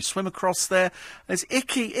you swim across there. It's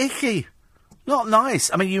icky. Not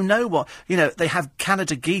nice. I mean, they have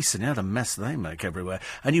Canada geese, and the mess they make everywhere.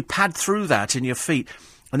 And you pad through that in your feet,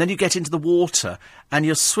 and then you get into the water, and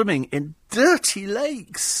you're swimming in dirty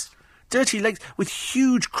lakes with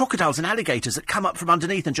huge crocodiles and alligators that come up from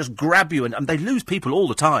underneath and just grab you, and they lose people all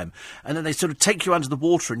the time. And then they sort of take you under the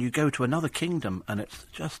water, and you go to another kingdom, and it's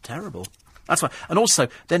just terrible. That's why. And also,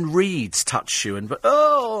 then reeds touch you,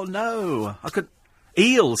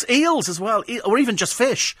 Eels as well, or even just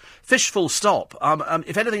fish full stop.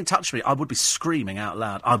 If anything touched me, I would be screaming out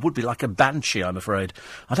loud. I would be like a banshee, I'm afraid.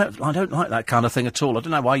 I don't like that kind of thing at all. I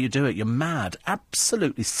don't know why you do it. You're mad.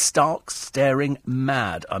 Absolutely stark, staring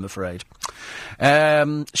mad, I'm afraid.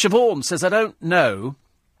 Siobhan says, I don't know.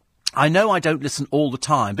 I know I don't listen all the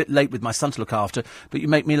time. Bit late with my son to look after, but you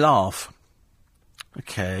make me laugh.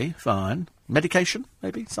 Okay, fine. Medication,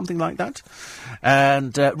 maybe? Something like that.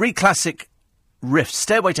 And Classic Rift,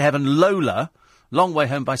 Stairway to Heaven, Lola, Long Way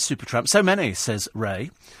Home by Supertramp. So many, says Ray.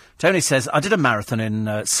 Tony says, I did a marathon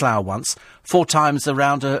in Slough once, 4 times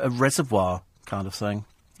around a reservoir kind of thing.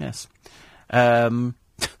 Yes. There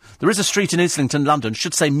is a street in Islington, London,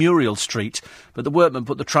 should say Muriel Street, but the workman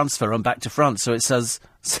put the transfer on back to front, so it says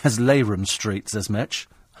Layram Street, says Mitch.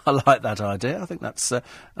 I like that idea. I think that's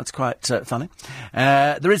quite funny.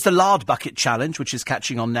 There is the lard bucket challenge, which is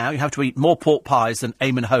catching on now. You have to eat more pork pies than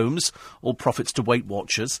Eamon Holmes. All profits to Weight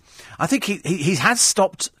Watchers. I think he has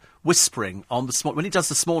stopped whispering on the when he does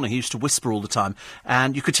This Morning. He used to whisper all the time,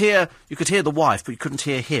 and you could hear the wife, but you couldn't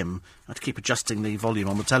hear him. I had to keep adjusting the volume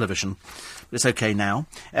on the television. But it's okay now.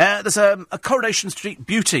 There's a Coronation Street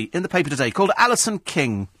beauty in the paper today called Alison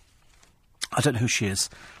King. I don't know who she is.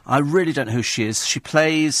 I really don't know who she is. She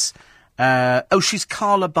plays... she's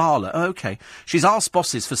Carla Barlow. Oh, OK. She's asked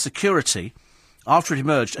bosses for security after it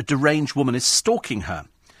emerged a deranged woman is stalking her.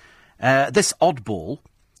 This oddball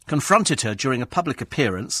confronted her during a public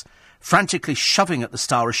appearance, frantically shoving at the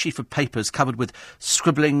star a sheaf of papers covered with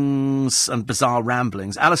scribblings and bizarre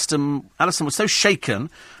ramblings. Alison was so shaken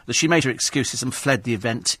that she made her excuses and fled the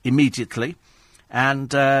event immediately.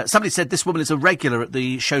 And somebody said this woman is a regular at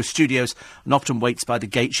the show studios and often waits by the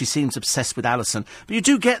gate. She seems obsessed with Alison. But you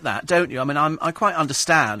do get that, don't you? I mean, I quite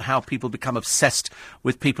understand how people become obsessed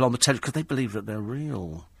with people on the television because they believe that they're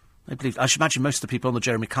real. I should imagine most of the people on the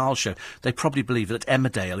Jeremy Kyle show, they probably believe that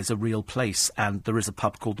Emmerdale is a real place and there is a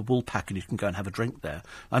pub called the Woolpack and you can go and have a drink there.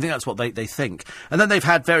 I think that's what they think. And then they've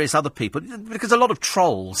had various other people, because a lot of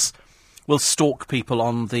trolls will stalk people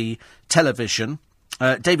on the television.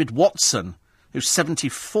 David Watson, who's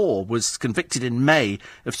 74, was convicted in May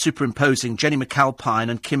of superimposing Jenny McAlpine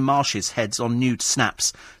and Kim Marsh's heads on nude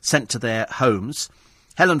snaps sent to their homes.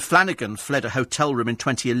 Helen Flanagan fled a hotel room in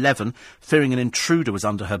 2011, fearing an intruder was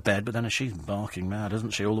under her bed, but then she's barking mad,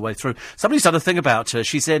 isn't she, all the way through. Somebody's done a thing about her.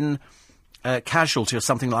 She's in Casualty or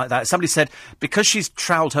something like that. Somebody said because she's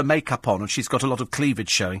troweled her makeup on and she's got a lot of cleavage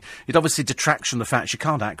showing, it obviously detracts from the fact she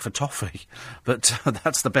can't act for toffee. But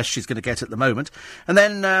that's the best she's going to get at the moment. And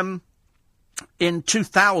then... in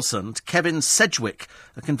 2000, Kevin Sedgwick,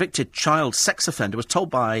 a convicted child sex offender, was told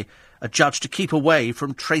by a judge to keep away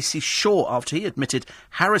from Tracy Shaw after he admitted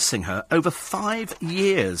harassing her over 5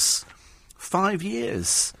 years. 5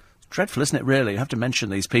 years. Dreadful, isn't it, really? You have to mention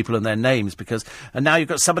these people and their names because... And now you've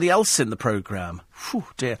got somebody else in the programme. Phew,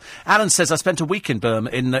 dear. Alan says, I spent a week in Burma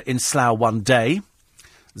in Slough one day.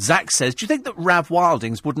 Zach says, do you think that Rav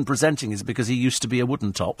Wilding's wooden presenting is because he used to be a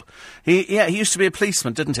wooden top? He used to be a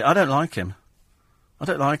policeman, didn't he? I don't like him.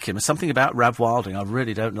 There's something about Rav Wilding I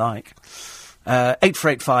really don't like.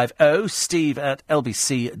 84850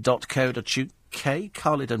 steve@lbc.co.uk.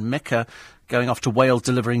 Khalid and Mecca going off to Wales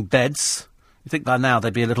delivering beds. You think by now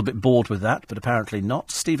they'd be a little bit bored with that, but apparently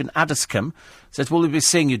not. Stephen Addiscombe says, will we be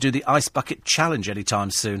seeing you do the Ice Bucket Challenge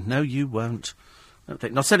anytime soon? No, you won't.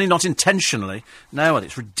 Certainly not intentionally. No, and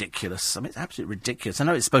it's ridiculous. I mean, it's absolutely ridiculous. I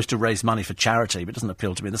know it's supposed to raise money for charity, but it doesn't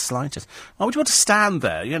appeal to me in the slightest. Why would you want to stand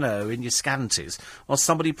there, you know, in your scanties, while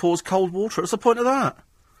somebody pours cold water? What's the point of that?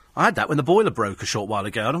 I had that when the boiler broke a short while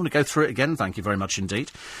ago. I don't want to go through it again, thank you very much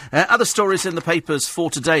indeed. Other stories in the papers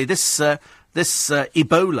for today. This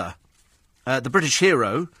Ebola, the British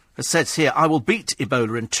hero, has said here, I will beat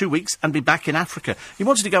Ebola in 2 weeks and be back in Africa. He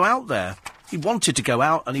wanted to go out there. He wanted to go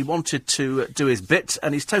out and he wanted to do his bit,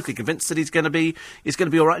 and he's totally convinced that he's going to be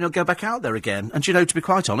all right and he'll go back out there again. And, you know, to be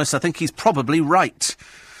quite honest, I think he's probably right.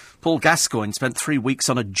 Paul Gascoigne spent 3 weeks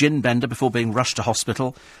on a gin bender before being rushed to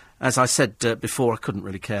hospital. As I said before, I couldn't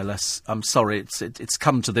really care less. I'm sorry, it's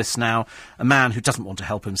come to this now. A man who doesn't want to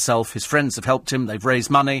help himself. His friends have helped him. They've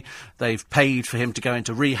raised money. They've paid for him to go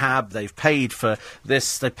into rehab. They've paid for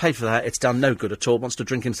this. They've paid for that. It's done no good at all. Wants to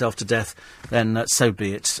drink himself to death. Then so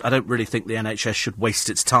be it. I don't really think the NHS should waste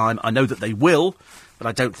its time. I know that they will, but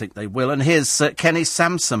I don't think they will. And here's Kenny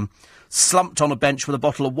Sampson, slumped on a bench with a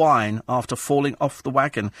bottle of wine after falling off the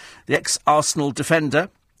wagon. The ex-Arsenal defender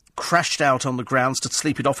crashed out on the grounds to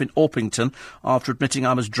sleep it off in Orpington after admitting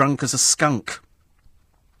I'm as drunk as a skunk.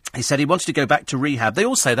 He said he wanted to go back to rehab. They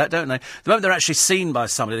all say that, don't they? The moment they're actually seen by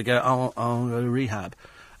somebody, they go, I'll go to rehab.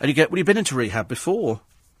 And you go, well, you've been into rehab before.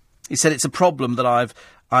 He said it's a problem that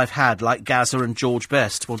I've had, like Gaza and George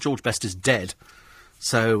Best. Well, George Best is dead.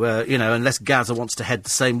 So, you know, unless Gaza wants to head the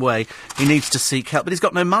same way, he needs to seek help. But he's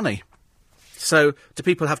got no money. So, do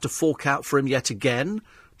people have to fork out for him yet again?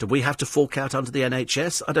 Do we have to fork out under the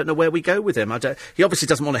NHS? I don't know where we go with him. He obviously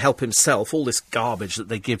doesn't want to help himself. All this garbage that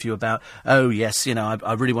they give you about, oh, yes, you know,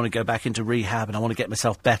 I really want to go back into rehab and I want to get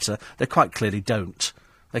myself better. They quite clearly don't.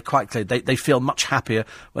 They feel much happier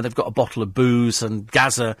when they've got a bottle of booze, and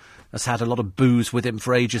Gaza has had a lot of booze with him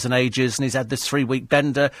for ages and ages, and he's had this 3-week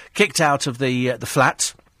bender, kicked out of the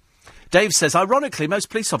flat. Dave says, ironically, most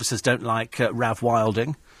police officers don't like Rav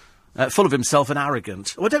Wilding. Full of himself and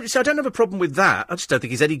arrogant. Well, I don't have a problem with that. I just don't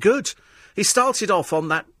think he's any good. He started off on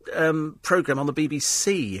that programme on the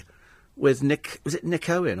BBC with Nick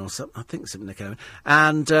Owen or something? I think it's Nick Owen.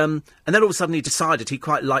 And then all of a sudden he decided he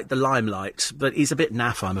quite liked the limelight, but he's a bit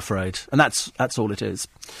naff, I'm afraid. And that's all it is.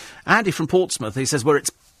 Andy from Portsmouth, he says, where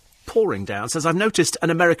it's pouring down, says, I've noticed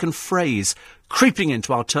an American phrase creeping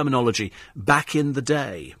into our terminology, back in the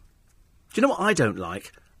day. Do you know what I don't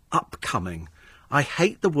like? Upcoming. I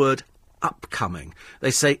hate the word upcoming.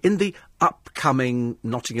 They say in the upcoming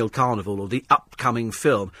Notting Hill Carnival or the upcoming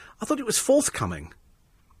film. I thought it was forthcoming.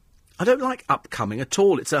 I don't like upcoming at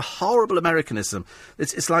all. It's a horrible Americanism.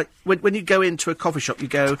 It's like when you go into a coffee shop, you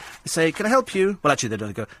go, they say, can I help you? Well, actually, they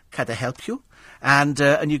don't go, can I help you? And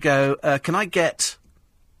you go, can I get...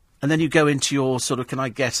 And then you go into your sort of, can I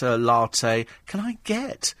get a latte? Can I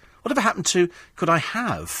get? Whatever happened to, could I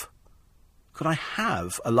have? Could I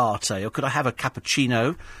have a latte? Or could I have a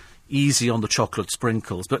cappuccino? Easy on the chocolate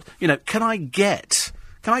sprinkles. But, you know, can I get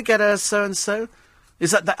a so-and-so?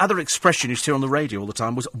 Is that other expression you used to hear on the radio all the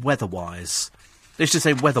time was weather-wise. They used to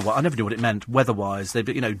say weather-wise. I never knew what it meant, weather-wise. They,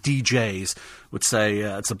 you know, DJs would say,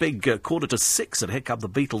 it's a big 5:45, and here come the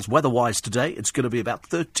Beatles. Weather-wise today, it's going to be about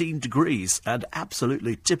 13 degrees, and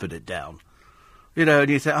absolutely tipping it down. You know, and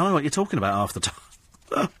you think, I don't know what you're talking about half the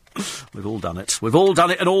time. We've all done it. We've all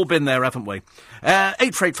done it and all been there, haven't we?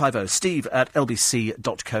 84850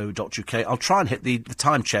 steve@lbc.co.uk. I'll try and hit the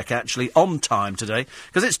time check, actually, on time today,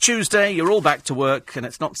 because it's Tuesday, you're all back to work, and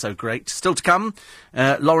it's not so great. Still to come,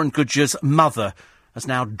 Lauren Goodger's mother has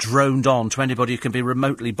now droned on to anybody who can be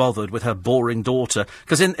remotely bothered with her boring daughter,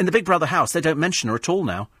 because in the Big Brother house, they don't mention her at all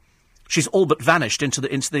now. She's all but vanished into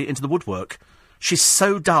the woodwork. She's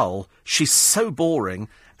so dull, she's so boring,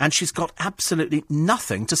 and she's got absolutely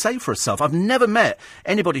nothing to say for herself. I've never met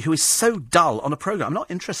anybody who is so dull on a programme. I'm not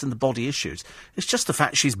interested in the body issues. It's just the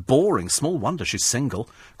fact she's boring. Small wonder she's single.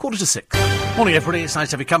 5:45. Morning, everybody. It's nice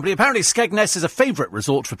to have your company. Apparently, Skegness is a favourite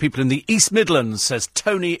resort for people in the East Midlands, says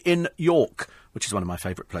Tony in York, which is one of my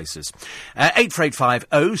favourite places.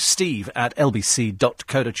 84850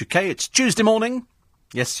 steve@lbc.co.uk. It's Tuesday morning.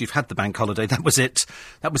 Yes, you've had the bank holiday. That was it.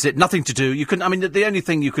 That was it. Nothing to do. You couldn't. I mean, the only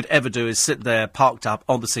thing you could ever do is sit there, parked up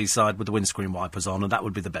on the seaside with the windscreen wipers on, and that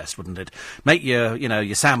would be the best, wouldn't it? Make your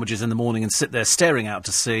sandwiches in the morning and sit there staring out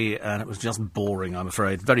to sea, and it was just boring. I'm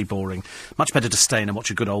afraid, very boring. Much better to stay in and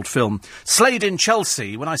watch a good old film. Slade in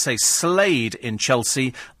Chelsea. When I say Slade in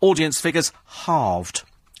Chelsea, audience figures halved.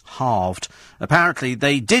 Apparently,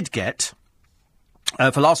 they did get.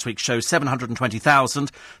 For last week's show,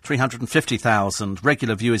 720,000, 350,000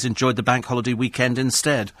 regular viewers enjoyed the bank holiday weekend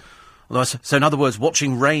instead. So in other words,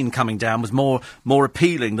 watching rain coming down was more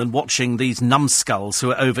appealing than watching these numbskulls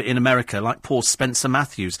who are over in America, like poor Spencer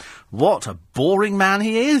Matthews. What a boring man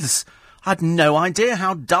he is. I had no idea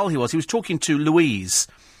how dull he was. He was talking to Louise,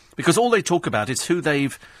 because all they talk about is who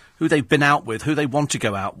they've been out with, who they want to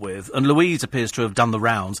go out with, and Louise appears to have done the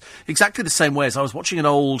rounds exactly the same way as I was watching an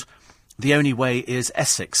old The Only Way is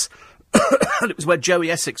Essex. And it was where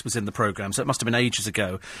Joey Essex was in the programme, so it must have been ages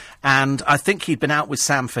ago. And I think he'd been out with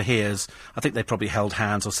Sam Fahirs. I think they probably held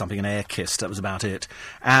hands or something, an air kiss, that was about it.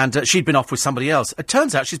 And she'd been off with somebody else. It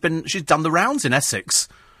turns out she's done the rounds in Essex.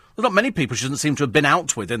 There's not many people she doesn't seem to have been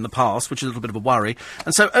out with in the past, which is a little bit of a worry.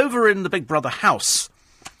 And so over in the Big Brother house,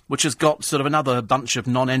 which has got sort of another bunch of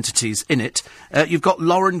non-entities in it, you've got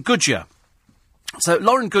Lauren Goodger. So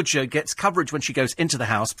Lauren Goodger gets coverage when she goes into the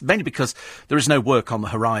house, mainly because there is no work on the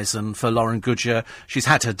horizon for Lauren Goodger. She's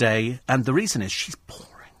had her day, and the reason is she's boring.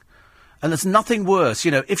 And there's nothing worse.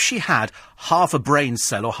 You know, if she had half a brain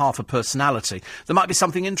cell or half a personality, there might be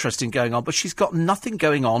something interesting going on, but she's got nothing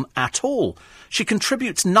going on at all. She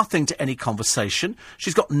contributes nothing to any conversation.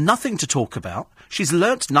 She's got nothing to talk about. She's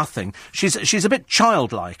learnt nothing. She's a bit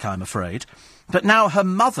childlike, I'm afraid. But now her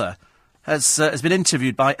mother has been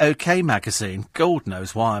interviewed by OK magazine. God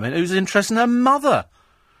knows why. I mean, who's interested in her mother?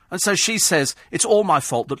 And so she says, it's all my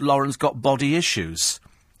fault that Lauren's got body issues.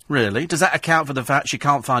 Really? Does that account for the fact she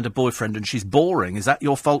can't find a boyfriend and she's boring? Is that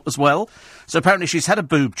your fault as well? So apparently she's had a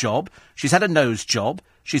boob job, she's had a nose job,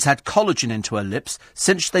 she's had collagen into her lips,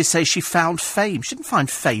 since they say she found fame. She didn't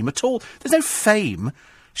find fame at all. There's no fame.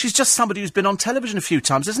 She's just somebody who's been on television a few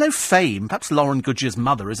times. There's no fame. Perhaps Lauren Goodger's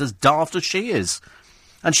mother is as daft as she is.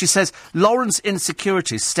 And she says Lauren's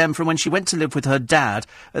insecurities stem from when she went to live with her dad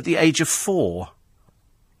at the age of 4.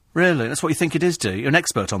 Really? That's what you think it is, do you? You're an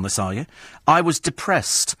expert on this, are you? I was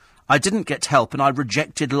depressed. I didn't get help and I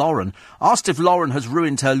rejected Lauren. Asked if Lauren has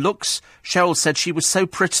ruined her looks. Cheryl said she was so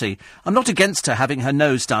pretty. I'm not against her having her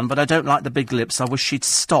nose done, but I don't like the big lips. I wish she'd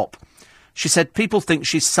stop. She said people think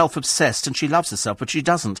she's self-obsessed and she loves herself, but she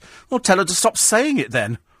doesn't. Well, tell her to stop saying it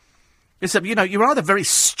then. Except, you know, you're either very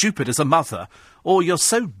stupid as a mother, or you're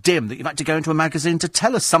so dim that you've had to go into a magazine to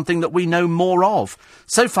tell us something that we know more of.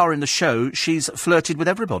 So far in the show, she's flirted with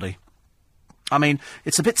everybody. I mean,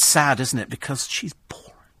 it's a bit sad, isn't it? Because she's boring.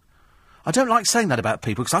 I don't like saying that about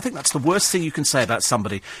people, because I think that's the worst thing you can say about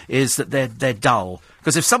somebody, is that they're dull.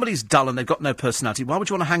 Because if somebody's dull and they've got no personality, why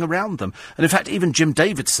would you want to hang around them? And in fact, even Jim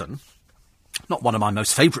Davidson, Not one of my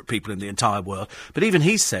most favourite people in the entire world, but even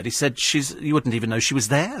he said you wouldn't even know she was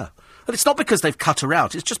there. But it's not because they've cut her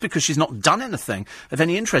out, it's just because she's not done anything of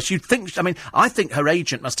any interest. You'd think, I think her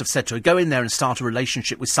agent must have said to her, go in there and start a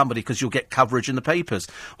relationship with somebody because you'll get coverage in the papers.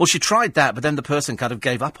 Well, she tried that, but then the person kind of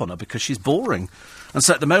gave up on her because she's boring. And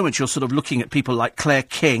so at the moment you're sort of looking at people like Claire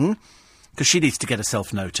King, because she needs to get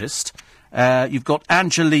herself noticed. You've got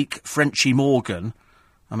Angelique Frenchie Morgan.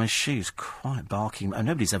 She's quite barking.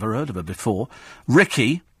 Nobody's ever heard of her before.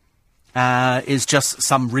 Ricky is just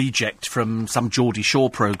some reject from some Geordie Shore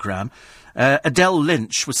programme. Adele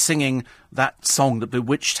Lynch was singing that song that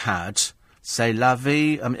Bewitched had, C'est la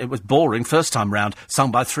vie. It was boring first time round,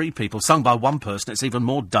 sung by 3 people, sung by 1 person. It's even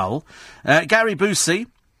more dull. Gary Busey,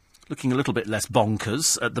 looking a little bit less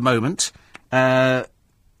bonkers at the moment.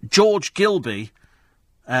 George Gilby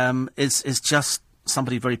is just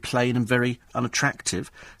somebody very plain and very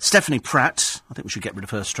unattractive. Stephanie Pratt, I think we should get rid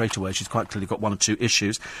of her straight away. She's quite clearly got 1 or 2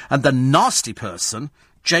 issues. And the nasty person,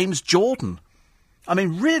 James Jordan.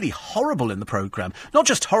 Really horrible in the programme. Not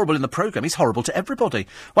just horrible in the programme, he's horrible to everybody.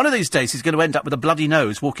 One of these days he's going to end up with a bloody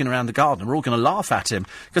nose walking around the garden. We're all going to laugh at him.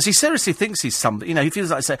 Because he seriously thinks he's somebody. He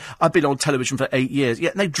feels like, I've been on television for 8 years.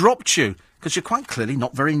 Yet they dropped you. Because you're quite clearly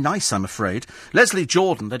not very nice, I'm afraid. Leslie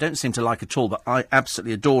Jordan, they don't seem to like at all, but I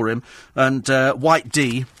absolutely adore him. And White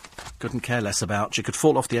D, couldn't care less about. She could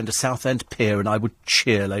fall off the end of Southend Pier and I would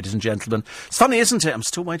cheer, ladies and gentlemen. It's funny, isn't it? I'm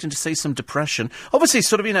still waiting to see some depression. Obviously,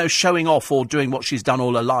 sort of, showing off or doing what she's done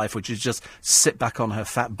all her life, which is just sit back on her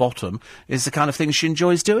fat bottom, is the kind of thing she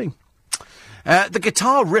enjoys doing. The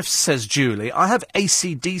guitar riffs, says Julie. I have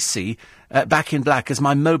AC/DC Back in Black as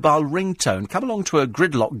my mobile ringtone. Come along to a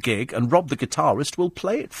Gridlock gig and Rob the guitarist will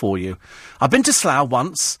play it for you. I've been to Slough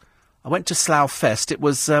once. I went to Slough Fest. It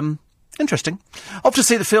was interesting. Off to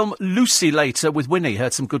see the film Lucy later with Winnie.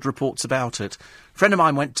 Heard some good reports about it. A friend of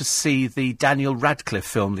mine went to see the Daniel Radcliffe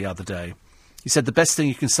film the other day. He said the best thing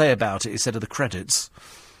you can say about it, he said, are the credits.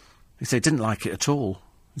 He said he didn't like it at all.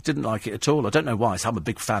 He didn't like it at all. I don't know why. So I'm a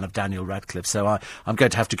big fan of Daniel Radcliffe, so I'm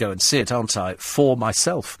going to have to go and see it, aren't I, for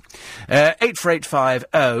myself.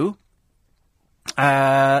 84850.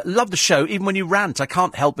 Love the show. Even when you rant, I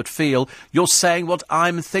can't help but feel you're saying what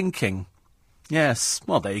I'm thinking. Yes.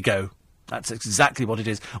 Well, there you go. That's exactly what it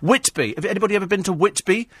is. Whitby. Have anybody ever been to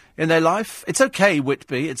Whitby in their life? It's okay,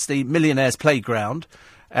 Whitby. It's the millionaire's playground.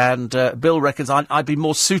 And Bill reckons I'd be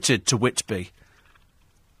more suited to Whitby.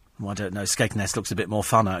 Well, I don't know. Skegness looks a bit more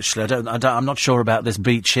fun, actually. I'm not sure about this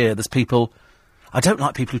beach here. There's people... I don't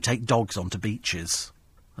like people who take dogs onto beaches.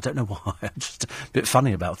 I don't know why. I'm just a bit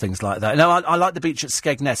funny about things like that. No, I like the beach at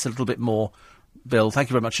Skegness a little bit more, Bill. Thank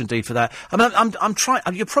you very much indeed for that. I'm trying...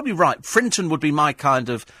 You're probably right. Frinton would be my kind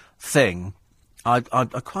of thing. I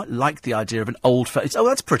quite like the idea of an old... Oh,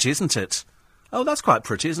 that's pretty, isn't it? Oh, that's quite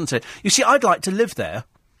pretty, isn't it? You see, I'd like to live there.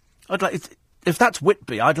 If that's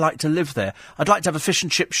Whitby, I'd like to live there. I'd like to have a fish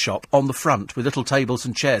and chip shop on the front with little tables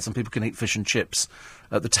and chairs and people can eat fish and chips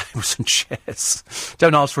at the tables and chairs.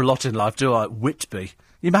 Don't ask for a lot in life, do I? Whitby.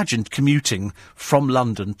 Imagine commuting from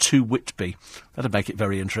London to Whitby. That'd make it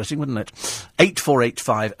very interesting, wouldn't it?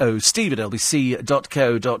 84850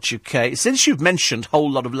 steve@lbc.co.uk. Since you've mentioned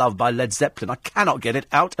Whole Lot of Love by Led Zeppelin, I cannot get it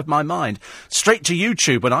out of my mind. Straight to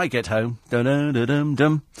YouTube when I get home.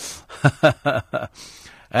 Dum-dum-dum-dum.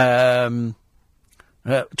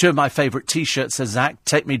 2 of my favourite T-shirts, says Zach.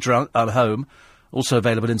 Take me drunk, I'm home. Also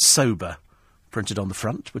available in sober, printed on the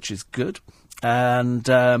front, which is good. And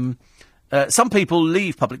some people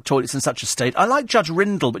leave public toilets in such a state. I like Judge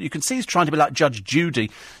Rindle, but you can see he's trying to be like Judge Judy.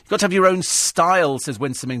 You've got to have your own style, says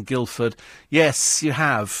Winsome in Guildford. Yes, you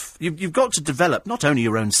have. You've got to develop not only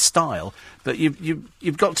your own style, but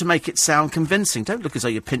you've got to make it sound convincing. Don't look as though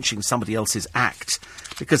you're pinching somebody else's act,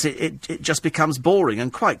 because it just becomes boring.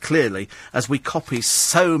 And quite clearly, as we copy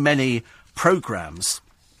so many programmes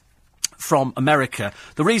from America,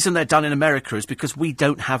 the reason they're done in America is because we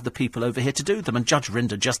don't have the people over here to do them, and Judge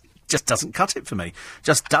Rinder just doesn't cut it for me.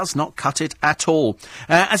 Just does not cut it at all.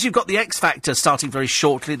 As you've got the X Factor starting very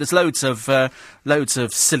shortly, there's loads of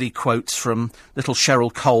silly quotes from little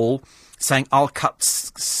Cheryl Cole saying, I'll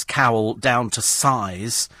cut Cowell down to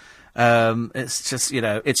size. It's just,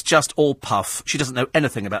 it's just all puff. She doesn't know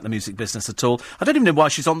anything about the music business at all. I don't even know why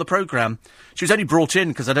she's on the programme. She was only brought in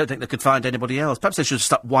because I don't think they could find anybody else. Perhaps they should have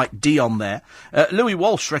stuck White D on there. Louis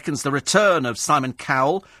Walsh reckons the return of Simon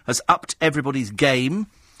Cowell has upped everybody's game.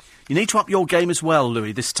 You need to up your game as well,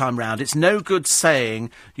 Louis, this time round. It's no good saying,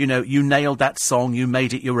 you nailed that song, you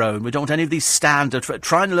made it your own. We don't want any of these standard...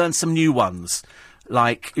 Try and learn some new ones.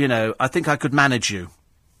 Like, I think I could manage you.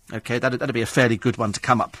 OK, that'd be a fairly good one to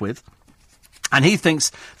come up with. And he thinks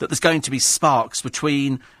that there's going to be sparks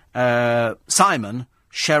between Simon,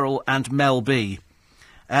 Cheryl and Mel B.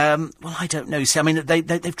 Well, I don't know. See, I mean,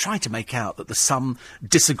 they've tried to make out that there's some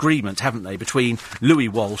disagreement, haven't they, between Louis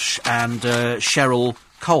Walsh and Cheryl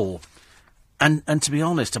Cole. And to be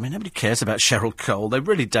honest, I mean, nobody cares about Cheryl Cole. They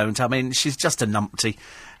really don't. I mean, she's just a numpty.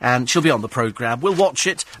 And she'll be on the programme. We'll watch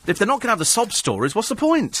it. If they're not going to have the sob stories, what's the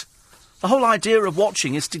point? The whole idea of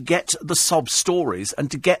watching is to get the sob stories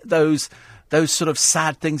and to get those sort of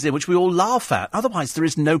sad things in which we all laugh at. Otherwise, there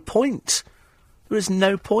is no point. There is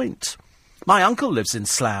no point. My uncle lives in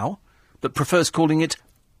Slough, but prefers calling it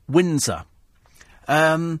Windsor.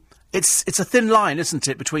 It's a thin line, isn't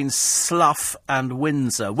it, between Slough and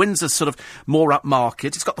Windsor. Windsor's sort of more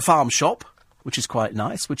upmarket. It's got the farm shop, which is quite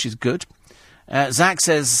nice, which is good. Zach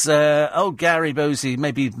says, Gary Bosey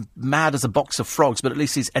may be mad as a box of frogs, but at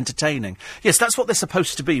least he's entertaining. Yes, that's what they're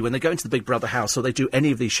supposed to be when they go into the Big Brother house or they do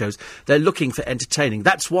any of these shows. They're looking for entertaining.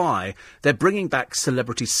 That's why they're bringing back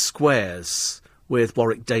Celebrity Squares with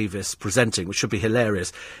Warwick Davis presenting, which should be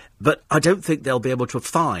hilarious. But I don't think they'll be able to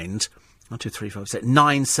find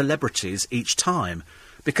 9 celebrities each time.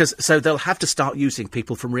 So they'll have to start using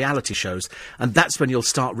people from reality shows. And that's when you'll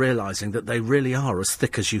start realising that they really are as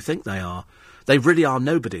thick as you think they are. They really are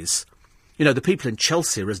nobodies. You know, the people in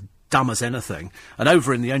Chelsea are as dumb as anything. And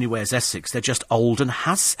over in The Only Way is Essex, they're just old and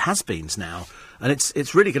has-beens now. And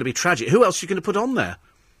it's really going to be tragic. Who else are you going to put on there?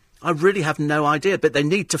 I really have no idea, but they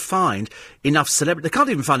need to find enough celebrities. They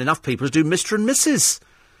can't even find enough people to do Mr. and Mrs.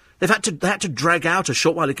 They had to drag out a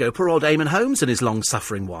short while ago poor old Eamon Holmes and his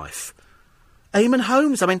long-suffering wife. Eamon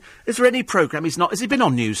Holmes, I mean, is there any programme he's not... Has he been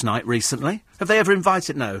on Newsnight recently? Have they ever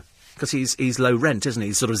invited... No, because he's low rent, isn't he?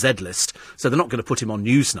 He's sort of Z-list, so they're not going to put him on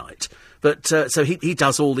Newsnight. But, so he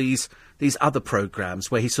does all these other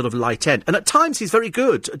programmes where he's sort of light-end. And at times he's very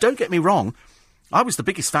good, don't get me wrong. I was the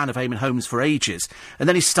biggest fan of Eamon Holmes for ages, and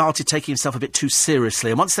then he started taking himself a bit too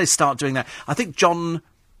seriously. And once they start doing that, I think John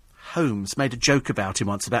Holmes made a joke about him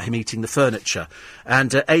once, about him eating the furniture,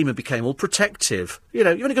 and Eamon became all protective. You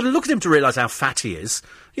know, you've only got to look at him to realise how fat he is.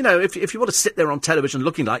 You know, if you want to sit there on television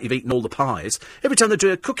looking like you've eaten all the pies, every time they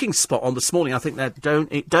do a cooking spot on This Morning, I think they're,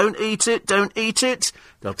 don't eat it.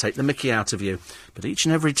 They'll take the mickey out of you. But each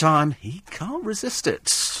and every time, he can't resist it.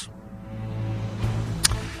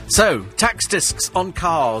 So, tax discs on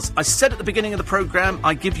cars. I said at the beginning of the programme,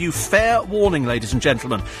 I give you fair warning, ladies and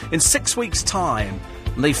gentlemen. In 6 weeks' time,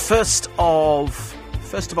 the 1st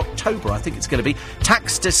of October, I think it's going to be,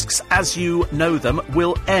 tax discs as you know them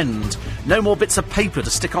will end. No more bits of paper to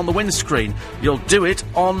stick on the windscreen. You'll do it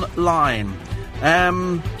online.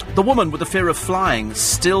 The woman with the fear of flying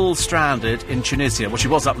still stranded in Tunisia. Well, she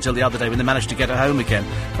was up until the other day when they managed to get her home again.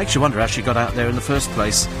 Makes you wonder how she got out there in the first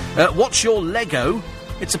place. What's your Lego?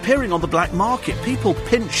 It's appearing on the black market. People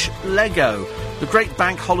pinch Lego. The great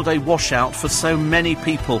bank holiday washout for so many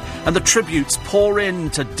people. And the tributes pour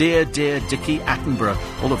in to dear, dear Dickie Attenborough.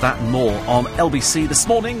 All of that and more on LBC This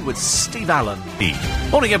Morning with Steve Allen.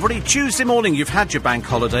 Morning, everybody. Tuesday morning, you've had your bank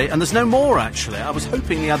holiday, and there's no more, actually. I was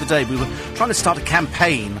hoping the other day we were trying to start a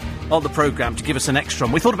campaign on the programme to give us an extra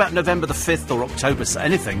one. We thought about November the 5th or October, so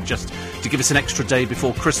anything just to give us an extra day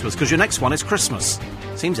before Christmas, because your next one is Christmas.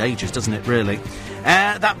 Seems ages, doesn't it, really?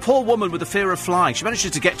 That poor woman with the fear of flying, she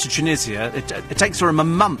manages to get to Tunisia. It takes her a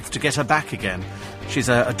month to get her back again. She's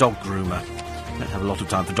a dog groomer. Don't have a lot of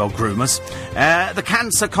time for dog groomers. The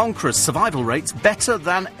cancer conquerors, survival rates better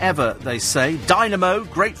than ever, they say. Dynamo,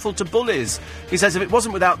 grateful to bullies. He says if it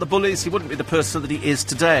wasn't without the bullies, he wouldn't be the person that he is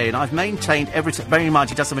today. And I've maintained everything. Bearing in mind,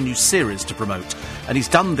 he does have a new series to promote. And he's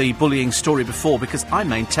done the bullying story before, because I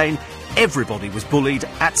maintain everybody was bullied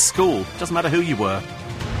at school. Doesn't matter who you were.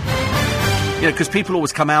 You know, because people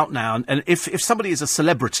always come out now, and if somebody is a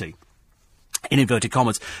celebrity, in inverted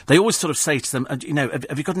commas, they always sort of say to them, you know,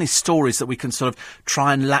 have you got any stories that we can sort of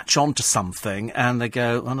try and latch on to something? And they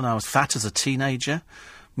go, I don't know, I was fat as a teenager.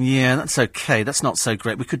 Yeah, that's okay. That's not so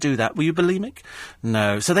great. We could do that. Were you bulimic?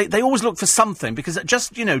 No. So they always look for something, because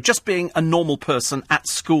just being a normal person at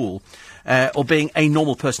school, or being a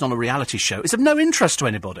normal person on a reality show is of no interest to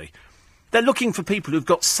anybody. They're looking for people who've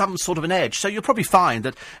got some sort of an edge. So you'll probably find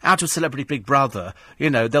that out of Celebrity Big Brother, you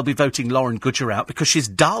know, they'll be voting Lauren Goodger out because she's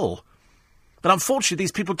dull. But unfortunately,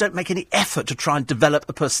 these people don't make any effort to try and develop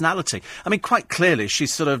a personality. I mean, quite clearly,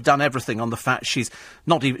 she's sort of done everything on the fact she's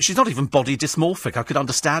not even body dysmorphic. I could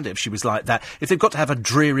understand it if she was like that. If they've got to have a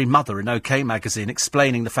dreary mother in OK Magazine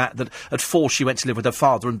explaining the fact that at 4 she went to live with her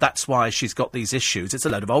father and that's why she's got these issues, it's a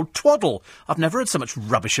load of old twaddle. I've never heard so much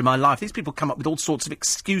rubbish in my life. These people come up with all sorts of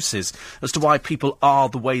excuses as to why people are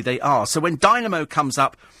the way they are. So when Dynamo comes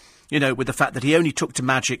up, you know, with the fact that he only took to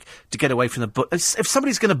magic to get away from the... If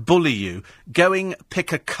somebody's going to bully you, going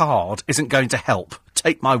pick a card isn't going to help.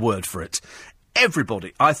 take my word for it.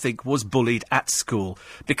 Everybody, I think, was bullied at school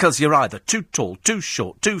because you're either too tall, too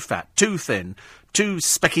short, too fat, too thin, too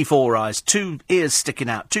specky four eyes, too ears sticking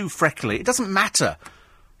out, too freckly. It doesn't matter.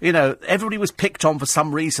 You know, everybody was picked on for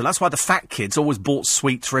some reason. That's why the fat kids always bought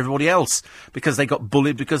sweets for everybody else, because they got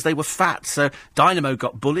bullied because they were fat. So Dynamo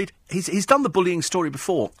got bullied. He's done the bullying story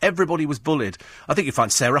before. Everybody was bullied. I think you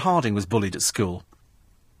find Sarah Harding was bullied at school.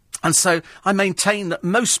 And so I maintain that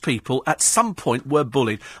most people at some point were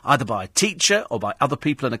bullied, either by a teacher or by other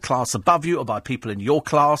people in a class above you or by people in your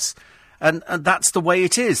class. And that's the way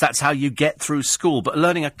it is. That's how you get through school. But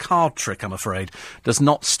learning a card trick, I'm afraid, does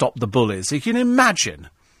not stop the bullies. You can imagine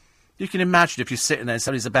if you're sitting there and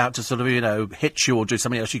somebody's about to sort of, hit you or do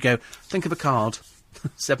something else, you go, think of a card.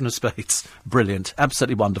 7 of spades. Brilliant.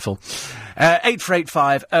 Absolutely wonderful.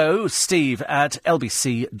 84850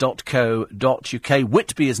 steve@lbc.co.uk.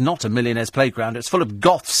 Whitby is not a millionaire's playground. It's full of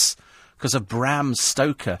goths because of Bram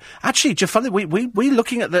Stoker. Actually, do you find that we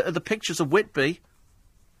looking at the pictures of Whitby?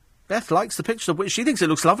 Beth likes the pictures of Whitby. She thinks it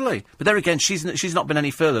looks lovely. But there again, she's not been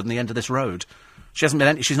any further than the end of this road. She's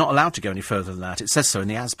not allowed to go any further than that. It says so in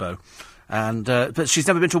the ASBO. And, but she's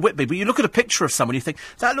never been to Whitby. But you look at a picture of someone, you think,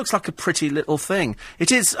 that looks like a pretty little thing. It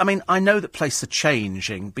is, I know that places are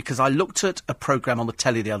changing, because I looked at a programme on the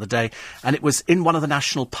telly the other day, and it was in one of the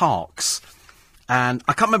national parks. And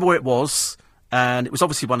I can't remember where it was, and it was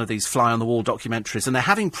obviously one of these fly-on-the-wall documentaries, and they're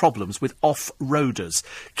having problems with off-roaders,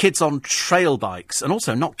 kids on trail bikes, and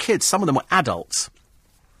also not kids, some of them were adults.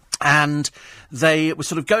 And they were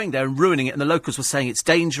sort of going there and ruining it, and the locals were saying it's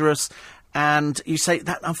dangerous. And you say,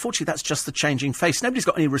 that unfortunately, that's just the changing face. Nobody's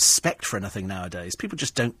got any respect for anything nowadays. People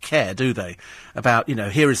just don't care, do they? About,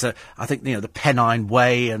 here is the Pennine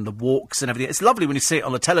Way and the walks and everything. It's lovely when you see it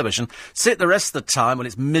on the television. See it the rest of the time when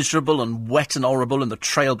it's miserable and wet and horrible and the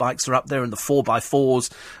trail bikes are up there and the 4x4s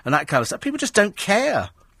and that kind of stuff. People just don't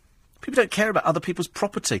care. People don't care about other people's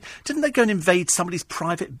property. Didn't they go and invade somebody's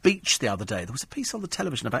private beach the other day? There was a piece on the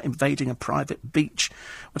television about invading a private beach,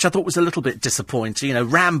 which I thought was a little bit disappointing.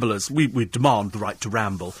 Ramblers, we demand the right to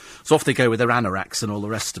ramble. So off they go with their anoraks and all the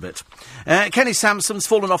rest of it. Kenny Sampson's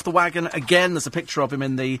fallen off the wagon again. There's a picture of him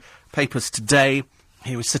in the papers today.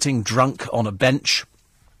 He was sitting drunk on a bench.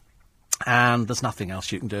 And there's nothing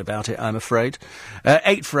else you can do about it, I'm afraid.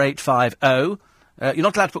 84850. You're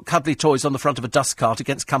not allowed to put cuddly toys on the front of a dust cart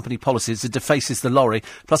against company policies. It defaces the lorry.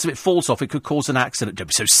 Plus, if it falls off, it could cause an accident. Don't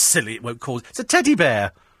be so silly, it won't cause... It's a teddy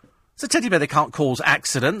bear. It's a teddy bear. They can't cause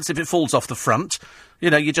accidents. If it falls off the front,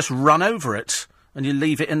 you just run over it and you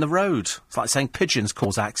leave it in the road. It's like saying pigeons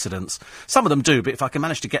cause accidents. Some of them do, but if I can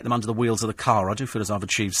manage to get them under the wheels of the car, I do feel as I've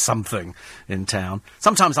achieved something in town.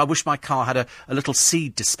 Sometimes I wish my car had a little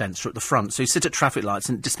seed dispenser at the front. So you sit at traffic lights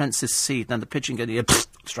and it dispenses seed, and then the pigeon goes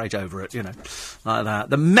straight over it, like that.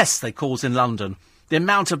 The mess they cause in London. The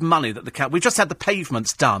amount of money that we've just had the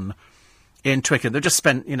pavements done in Twickenham. They've just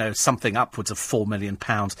spent, something upwards of £4 million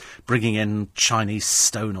bringing in Chinese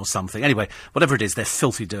stone or something. Anyway, whatever it is, they're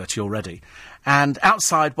filthy dirty already. And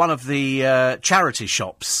outside one of the charity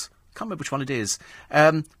shops, can't remember which one it is,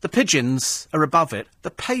 the pigeons are above it.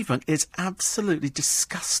 The pavement is absolutely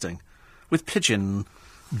disgusting with pigeon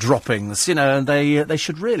droppings, and they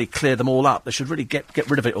should really clear them all up. They should really get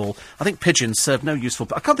rid of it all. I think pigeons serve no useful...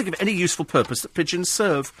 I can't think of any useful purpose that pigeons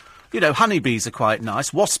serve. Honeybees are quite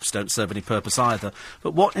nice. Wasps don't serve any purpose either.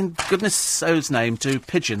 But what in goodness so's name do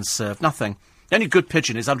pigeons serve? Nothing. The only good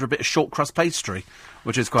pigeon is under a bit of short crust pastry,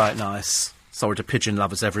 which is quite nice. Sorry to pigeon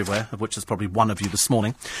lovers everywhere, of which there's probably one of you this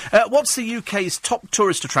morning. What's the UK's top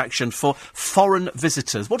tourist attraction for foreign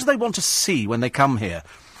visitors? What do they want to see when they come here?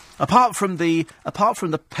 Apart from the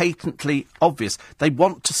patently obvious, they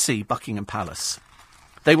want to see Buckingham Palace.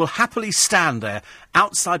 They will happily stand there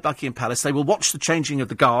outside Buckingham Palace. They will watch the changing of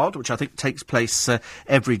the guard, which I think takes place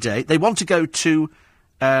every day. They want to go to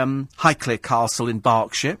Highclere Castle in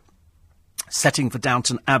Berkshire, setting for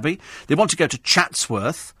Downton Abbey. They want to go to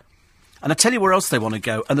Chatsworth. And I tell you where else they want to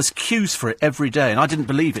go, and there's queues for it every day, and I didn't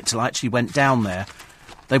believe it till I actually went down there.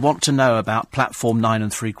 They want to know about platform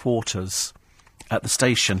 9 3/4 at the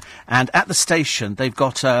station. And at the station, they've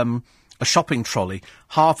got a shopping trolley,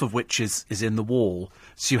 half of which is in the wall.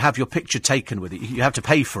 So you have your picture taken with it. You have to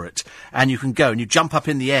pay for it. And you can go and you jump up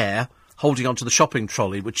in the air, holding onto the shopping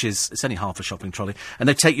trolley, it's only half a shopping trolley. And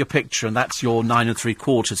they take your picture, and that's your 9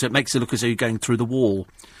 3/4. So it makes it look as though you're going through the wall.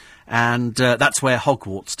 And that's where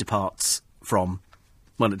Hogwarts departs from.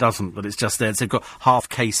 Well, it doesn't, but it's just there. So they've got half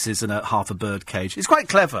cases and half a bird cage. It's quite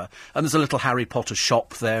clever. And there's a little Harry Potter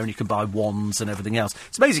shop there, and you can buy wands and everything else.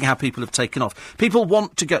 It's amazing how people have taken off. People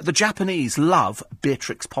want to go... The Japanese love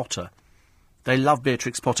Beatrix Potter. They love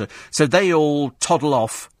Beatrix Potter. So they all toddle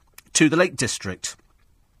off to the Lake District.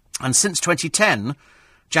 And since 2010,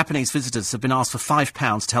 Japanese visitors have been asked for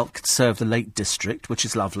 £5 to help conserve the Lake District, which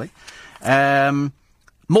is lovely.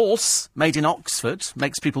 Morse, made in Oxford,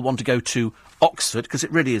 makes people want to go to Oxford because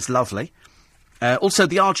it really is lovely. Also,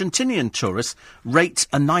 the Argentinian tourists rate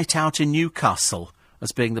a night out in Newcastle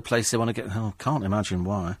as being the place they want to get. Oh, can't imagine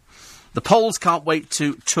why. The Poles can't wait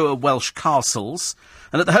to tour Welsh castles.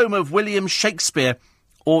 And at the home of William Shakespeare,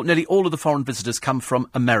 nearly all of the foreign visitors come from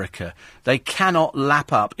America. They cannot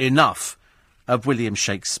lap up enough of William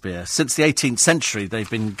Shakespeare. Since the 18th century, they've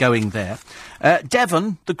been going there.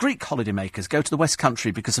 Devon, the Greek holidaymakers, go to the West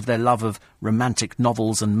Country because of their love of romantic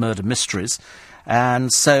novels and murder mysteries.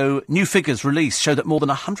 And so new figures released show that more than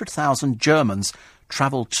 100,000 Germans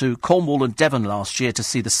travelled to Cornwall and Devon last year to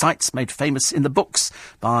see the sights made famous in the books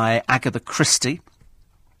by Agatha Christie.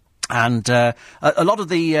 And a lot of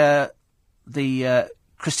the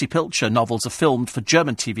Christie Pilcher novels are filmed for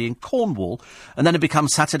German TV in Cornwall, and then have become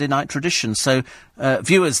Saturday night tradition. So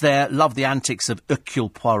viewers there love the antics of Hercule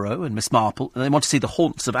Poirot and Miss Marple, and they want to see the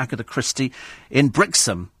haunts of Agatha Christie in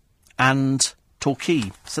Brixham and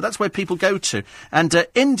Torquay. So that's where people go to. And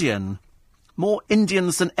more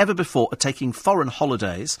Indians than ever before are taking foreign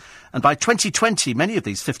holidays, and by 2020, many of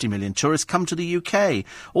these 50 million tourists come to the UK.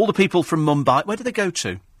 All the people from Mumbai, where do they go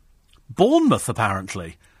to? Bournemouth,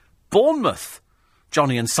 apparently. Bournemouth.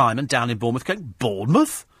 Johnny and Simon down in Bournemouth going,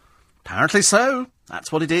 Bournemouth? Apparently so.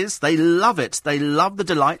 That's what it is. They love it. They love the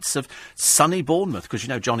delights of sunny Bournemouth, because, you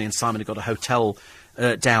know, Johnny and Simon have got a hotel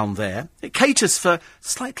down there. It caters for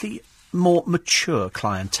slightly more mature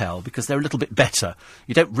clientele, because they're a little bit better.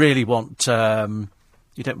 You don't really want sort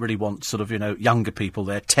of, you know, younger people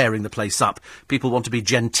there tearing the place up. People want to be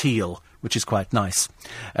genteel, which is quite nice.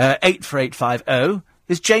 84850.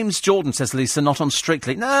 Is James Jordan, says Lisa, not on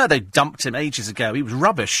Strictly? No, they dumped him ages ago. He was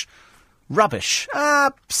rubbish. Rubbish.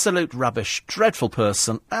 Absolute rubbish. Dreadful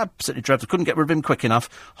person. Absolutely dreadful. Couldn't get rid of him quick enough.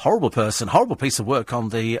 Horrible person. Horrible piece of work on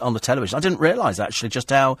the television. I didn't realise, actually, just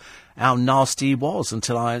how nasty he was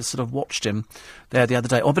until I sort of watched him there the other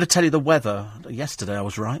day. Oh, I better tell you the weather. Yesterday I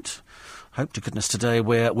was right. Hope to goodness today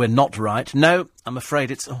we're not right. No, I'm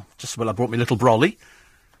afraid it's... Oh, I brought me a little brolly.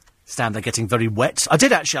 Stand there getting very wet. I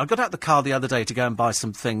did actually. I got out the car the other day to go and buy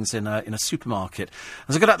some things in a supermarket.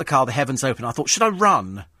 As I got out the car, the heavens opened. I thought, should I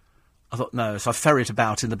run? I thought, no. So I ferried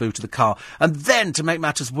about in the boot of the car. And then, to make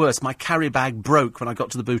matters worse, my carry bag broke when I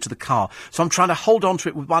got to the boot of the car. So I'm trying to hold on to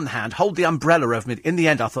it with one hand, hold the umbrella over me. In the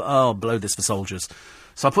end, I thought, oh, blow this for soldiers.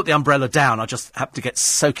 So I put the umbrella down. I just happened to get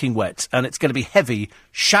soaking wet. And it's going to be heavy,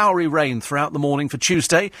 showery rain throughout the morning for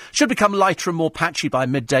Tuesday. Should become lighter and more patchy by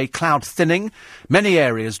midday. Cloud thinning. Many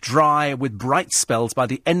areas dry with bright spells by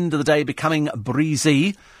the end of the day, becoming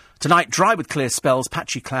breezy. Tonight, dry with clear spells.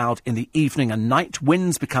 Patchy cloud in the evening and night.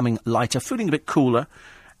 Winds becoming lighter, feeling a bit cooler.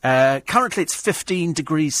 Currently it's 15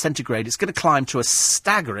 degrees centigrade. It's going to climb to a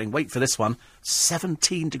staggering, wait for this one,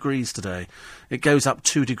 17 degrees today. It goes up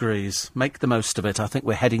 2 degrees. Make the most of it. I think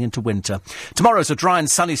we're heading into winter. Tomorrow's a dry and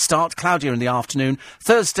sunny start, cloudier in the afternoon.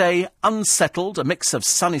 Thursday, unsettled, a mix of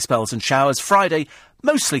sunny spells and showers. Friday,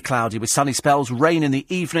 mostly cloudy with sunny spells, rain in the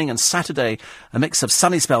evening. And Saturday, a mix of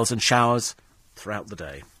sunny spells and showers throughout the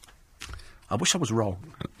day. I wish I was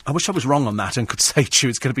wrong. I wish I was wrong on that and could say to you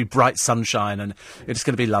it's going to be bright sunshine and it's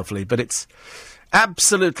going to be lovely. But it's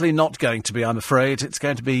absolutely not going to be, I'm afraid. It's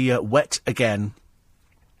going to be wet again.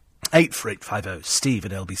 84850 steve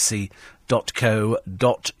at lbc.co.uk.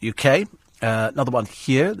 Another one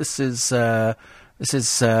here. This is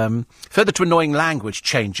further to annoying language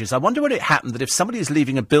changes. I wonder when it happened that if somebody is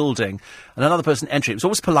leaving a building and another person entering, it was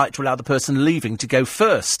always polite to allow the person leaving to go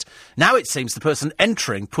first. Now it seems the person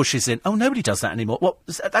entering pushes in. Oh, nobody does that anymore. What,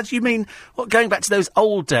 you mean, what, going back to those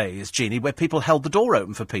old days, Jeannie, where people held the door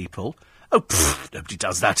open for people? Oh, nobody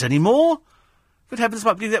does that anymore. Good heavens,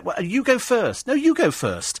 you go first. No, you go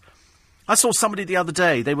first. I saw somebody the other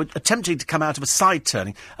day, they were attempting to come out of a side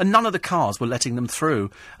turning, and none of the cars were letting them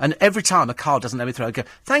through. And every time a car doesn't let me through, I go,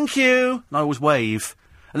 thank you, and I always wave.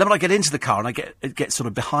 And then when I get into the car and I get sort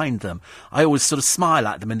of behind them, I always sort of smile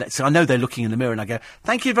at them, and so I know they're looking in the mirror, and I go,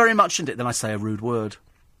 thank you very much, and then I say a rude word.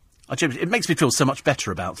 It makes me feel so much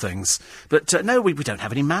better about things. But no, we don't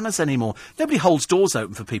have any manners anymore. Nobody holds doors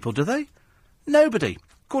open for people, do they? Nobody.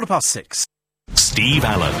 6:15. Steve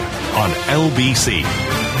Allen on LBC.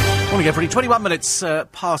 Morning, everybody. 21 minutes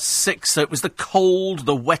past 6. So it was the cold,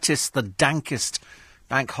 the wettest, the dankest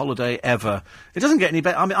bank holiday ever. It doesn't get any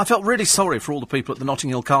better. I mean, I felt really sorry for all the people at the Notting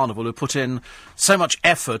Hill Carnival who put in so much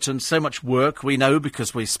effort and so much work. We know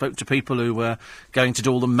because we spoke to people who were going to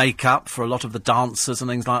do all the makeup for a lot of the dancers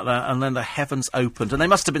and things like that, and then the heavens opened, and they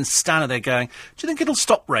must have been standing there going, do you think it'll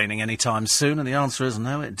stop raining any time soon? And the answer is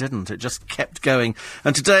no, it didn't. It just kept going.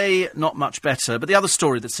 And today, not much better. But the other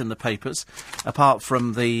story that's in the papers, apart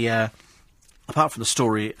from the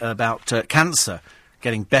story about cancer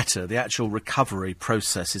getting better, the actual recovery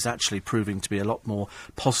process is actually proving to be a lot more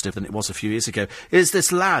positive than it was a few years ago. Is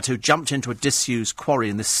this lad who jumped into a disused quarry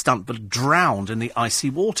in this stunt but drowned in the icy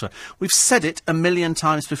water. We've said it a million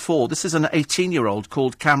times before. This is an 18-year-old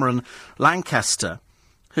called Cameron Lancaster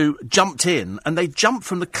who jumped in, and they jumped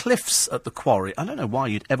from the cliffs at the quarry. I don't know why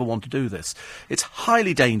you'd ever want to do this. It's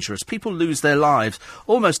highly dangerous. People lose their lives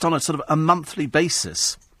almost on a sort of a monthly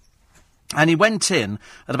basis. And he went in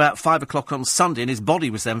at about 5 o'clock on Sunday, and his body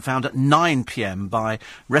was then found at 9 p.m. by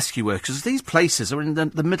rescue workers. These places are in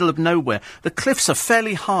the middle of nowhere. The cliffs are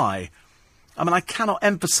fairly high. I mean, I cannot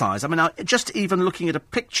emphasise. I mean, just even looking at a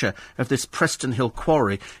picture of this Preston Hill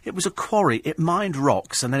quarry, it was a quarry. It mined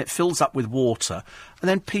rocks, and then it fills up with water, and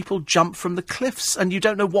then people jump from the cliffs, and you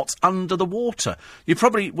don't know what's under the water. You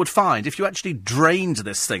probably would find, if you actually drained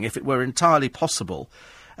this thing, if it were entirely possible,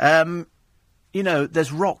 you know,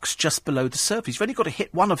 there's rocks just below the surface. You've only got to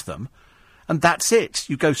hit one of them, and that's it.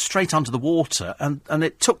 You go straight under the water, and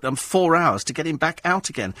it took them 4 hours to get him back out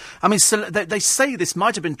again. I mean, they say this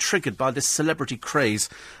might have been triggered by this celebrity craze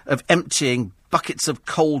of emptying buckets of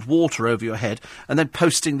cold water over your head and then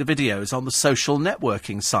posting the videos on the social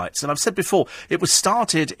networking sites. And I've said before, it was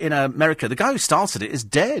started in America. The guy who started it is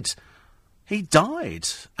dead. He died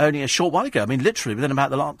only a short while ago. I mean, literally within about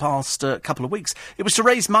the past couple of weeks. It was to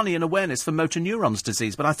raise money and awareness for motor neurons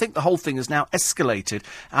disease, but I think the whole thing has now escalated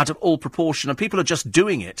out of all proportion, and people are just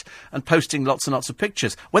doing it and posting lots and lots of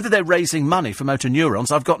pictures. Whether they're raising money for motor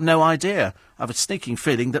neurons, I've got no idea. I have a sneaking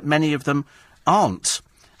feeling that many of them aren't.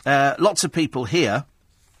 Lots of people here,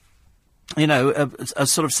 you know,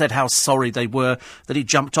 sort of said how sorry they were that he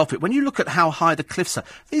jumped off it. When you look at how high the cliffs are,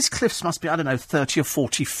 these cliffs must be, I don't know, 30 or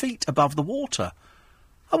 40 feet above the water.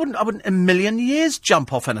 I wouldn't in a million years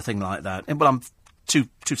jump off anything like that. Well, I'm too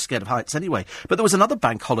scared of heights anyway. But there was another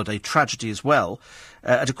bank holiday tragedy as well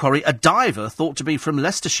at a quarry. A diver thought to be from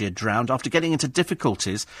Leicestershire drowned after getting into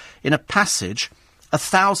difficulties in a passage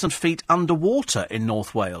 1,000 feet underwater in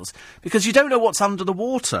North Wales, because you don't know what's under the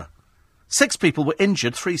water. 6 people were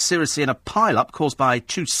injured, 3 seriously, in a pile-up caused by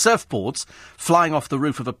 2 surfboards flying off the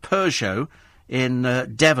roof of a Peugeot in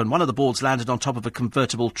Devon. One of the boards landed on top of a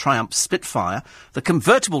convertible Triumph Spitfire. The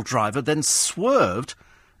convertible driver then swerved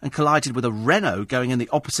and collided with a Renault going in the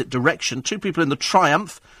opposite direction. 2 people in the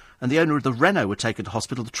Triumph and the owner of the Renault were taken to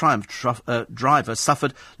hospital. The Triumph driver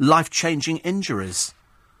suffered life-changing injuries.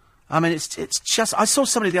 I mean, it's just... I saw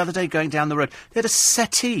somebody the other day going down the road. They had a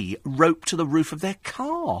settee roped to the roof of their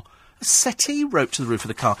car. A settee roped to the roof of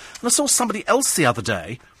the car. And I saw somebody else the other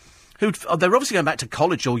day they were obviously going back to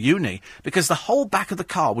college or uni, because the whole back of the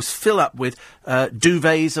car was filled up with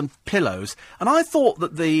duvets and pillows. And I thought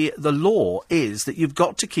that the law is that you've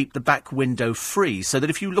got to keep the back window free, so that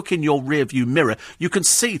if you look in your rear-view mirror, you can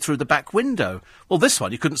see through the back window. Well, this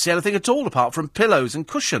one, you couldn't see anything at all apart from pillows and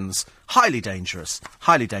cushions. Highly dangerous.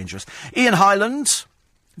 Highly dangerous. Ian Hyland,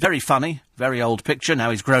 very funny, very old picture. Now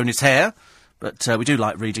he's grown his hair, but we do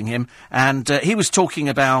like reading him. And he was talking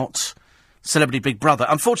about Celebrity Big Brother.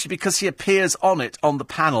 Unfortunately, because he appears on it, on the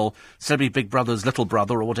panel, Celebrity Big Brother's little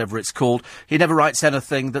brother, or whatever it's called, he never writes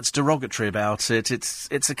anything that's derogatory about it.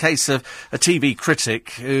 It's a case of a TV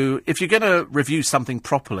critic who, if you're going to review something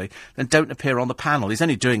properly, then don't appear on the panel. He's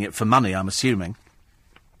only doing it for money, I'm assuming.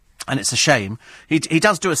 And it's a shame. He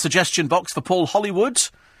does do a suggestion box for Paul Hollywood.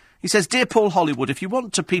 He says, "Dear Paul Hollywood, if you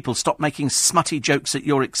want to people stop making smutty jokes at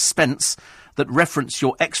your expense that reference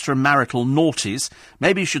your extramarital naughties,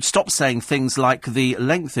 maybe you should stop saying things like the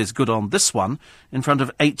length is good on this one in front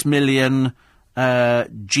of 8 million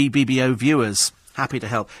GBBO viewers. Happy to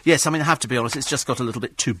help." Yes, I mean, I have to be honest, it's just got a little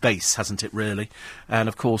bit too base, hasn't it, really? And,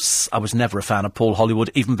 of course, I was never a fan of Paul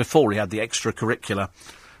Hollywood, even before he had the extracurricular.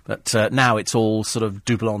 But now it's all sort of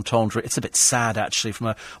double entendre. It's a bit sad, actually, from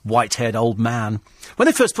a white-haired old man. When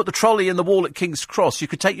they first put the trolley in the wall at King's Cross, you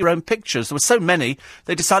could take your own pictures. There were so many,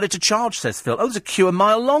 they decided to charge, says Phil. Oh, there's a queue a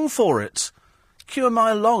mile long for it. Queue a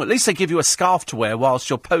mile long. At least they give you a scarf to wear whilst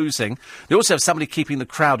you're posing. They also have somebody keeping the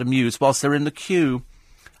crowd amused whilst they're in the queue.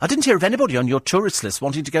 I didn't hear of anybody on your tourist list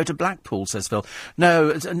wanting to go to Blackpool, says Phil.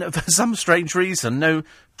 No, for some strange reason, no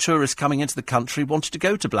tourists coming into the country wanted to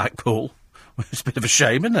go to Blackpool. It's a bit of a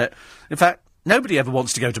shame, isn't it? In fact, nobody ever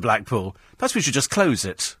wants to go to Blackpool. Perhaps we should just close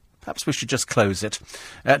it. Perhaps we should just close it.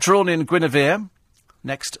 Trelawney and Guinevere,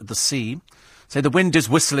 next the sea, say the wind is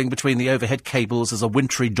whistling between the overhead cables as a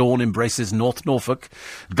wintry dawn embraces North Norfolk.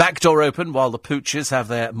 Back door open while the pooches have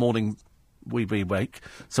their morning wee wake.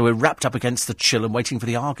 So we're wrapped up against the chill and waiting for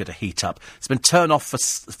the Arga to heat up. It's been turned off for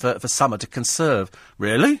summer to conserve.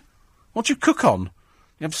 Really? What do you cook on?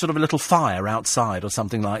 You have sort of a little fire outside or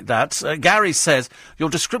something like that. Gary says, your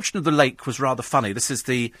description of the lake was rather funny. This is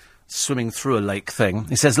the swimming through a lake thing.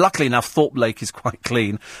 He says, luckily enough, Thorpe Lake is quite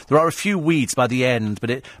clean. There are a few weeds by the edge,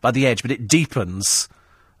 but it deepens.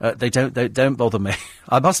 They don't bother me.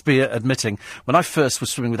 I must be admitting, when I first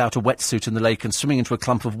was swimming without a wetsuit in the lake and swimming into a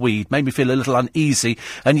clump of weed made me feel a little uneasy.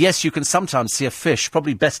 And yes, you can sometimes see a fish.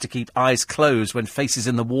 Probably best to keep eyes closed when faces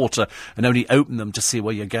in the water and only open them to see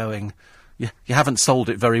where you're going. You haven't sold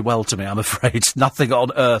it very well to me, I'm afraid. Nothing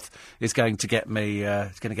on earth is going to get me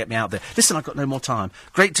out there. Listen, I've got no more time.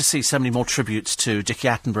 Great to see so many more tributes to Dickie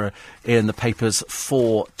Attenborough in the papers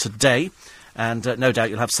for today. And no doubt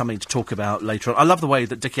you'll have something to talk about later on. I love the way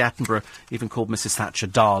that Dickie Attenborough even called Mrs Thatcher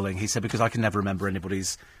darling. He said, because I can never remember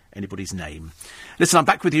anybody's name. Listen, I'm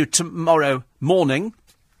back with you tomorrow morning.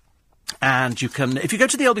 And you can, if you go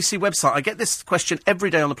to the LBC website, I get this question every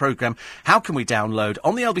day on the programme, how can we download?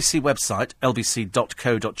 On the LBC website,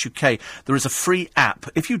 lbc.co.uk, there is a free app.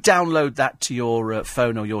 If you download that to your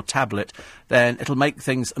phone or your tablet, then it'll make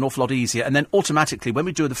things an awful lot easier. And then automatically, when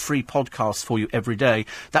we do the free podcast for you every day,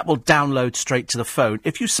 that will download straight to the phone.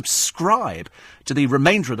 If you subscribe to the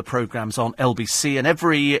remainder of the programmes on LBC, and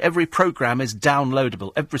every programme is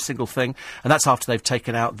downloadable, every single thing, and that's after they've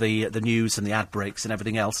taken out the news and the ad breaks and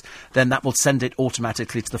everything else, then that will send it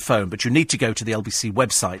automatically to the phone. But you need to go to the LBC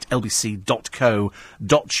website, lbc.co.uk,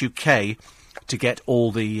 to get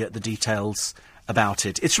all the details about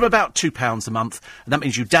it. It's from about £2 a month, and that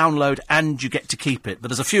means you download and you get to keep it.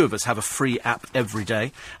 But as a few of us have a free app every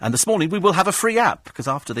day, and this morning we will have a free app, because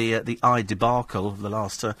after the eye debacle of the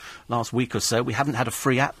last week or so, we haven't had a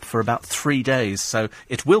free app for about 3 days. So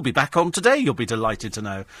it will be back on today, you'll be delighted to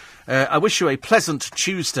know. I wish you a pleasant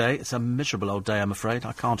Tuesday. It's a miserable old day, I'm afraid.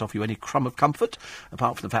 I can't offer you any crumb of comfort,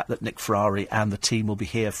 apart from the fact that Nick Ferrari and the team will be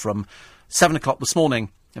here from 7 o'clock this morning.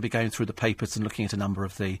 They'll be going through the papers and looking at a number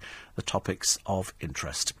of the topics of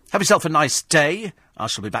interest. Have yourself a nice day. I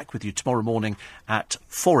shall be back with you tomorrow morning at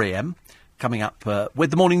 4 a.m. Coming up with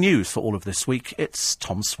the morning news for all of this week, it's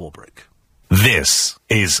Tom Swarbrick. This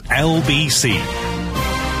is LBC.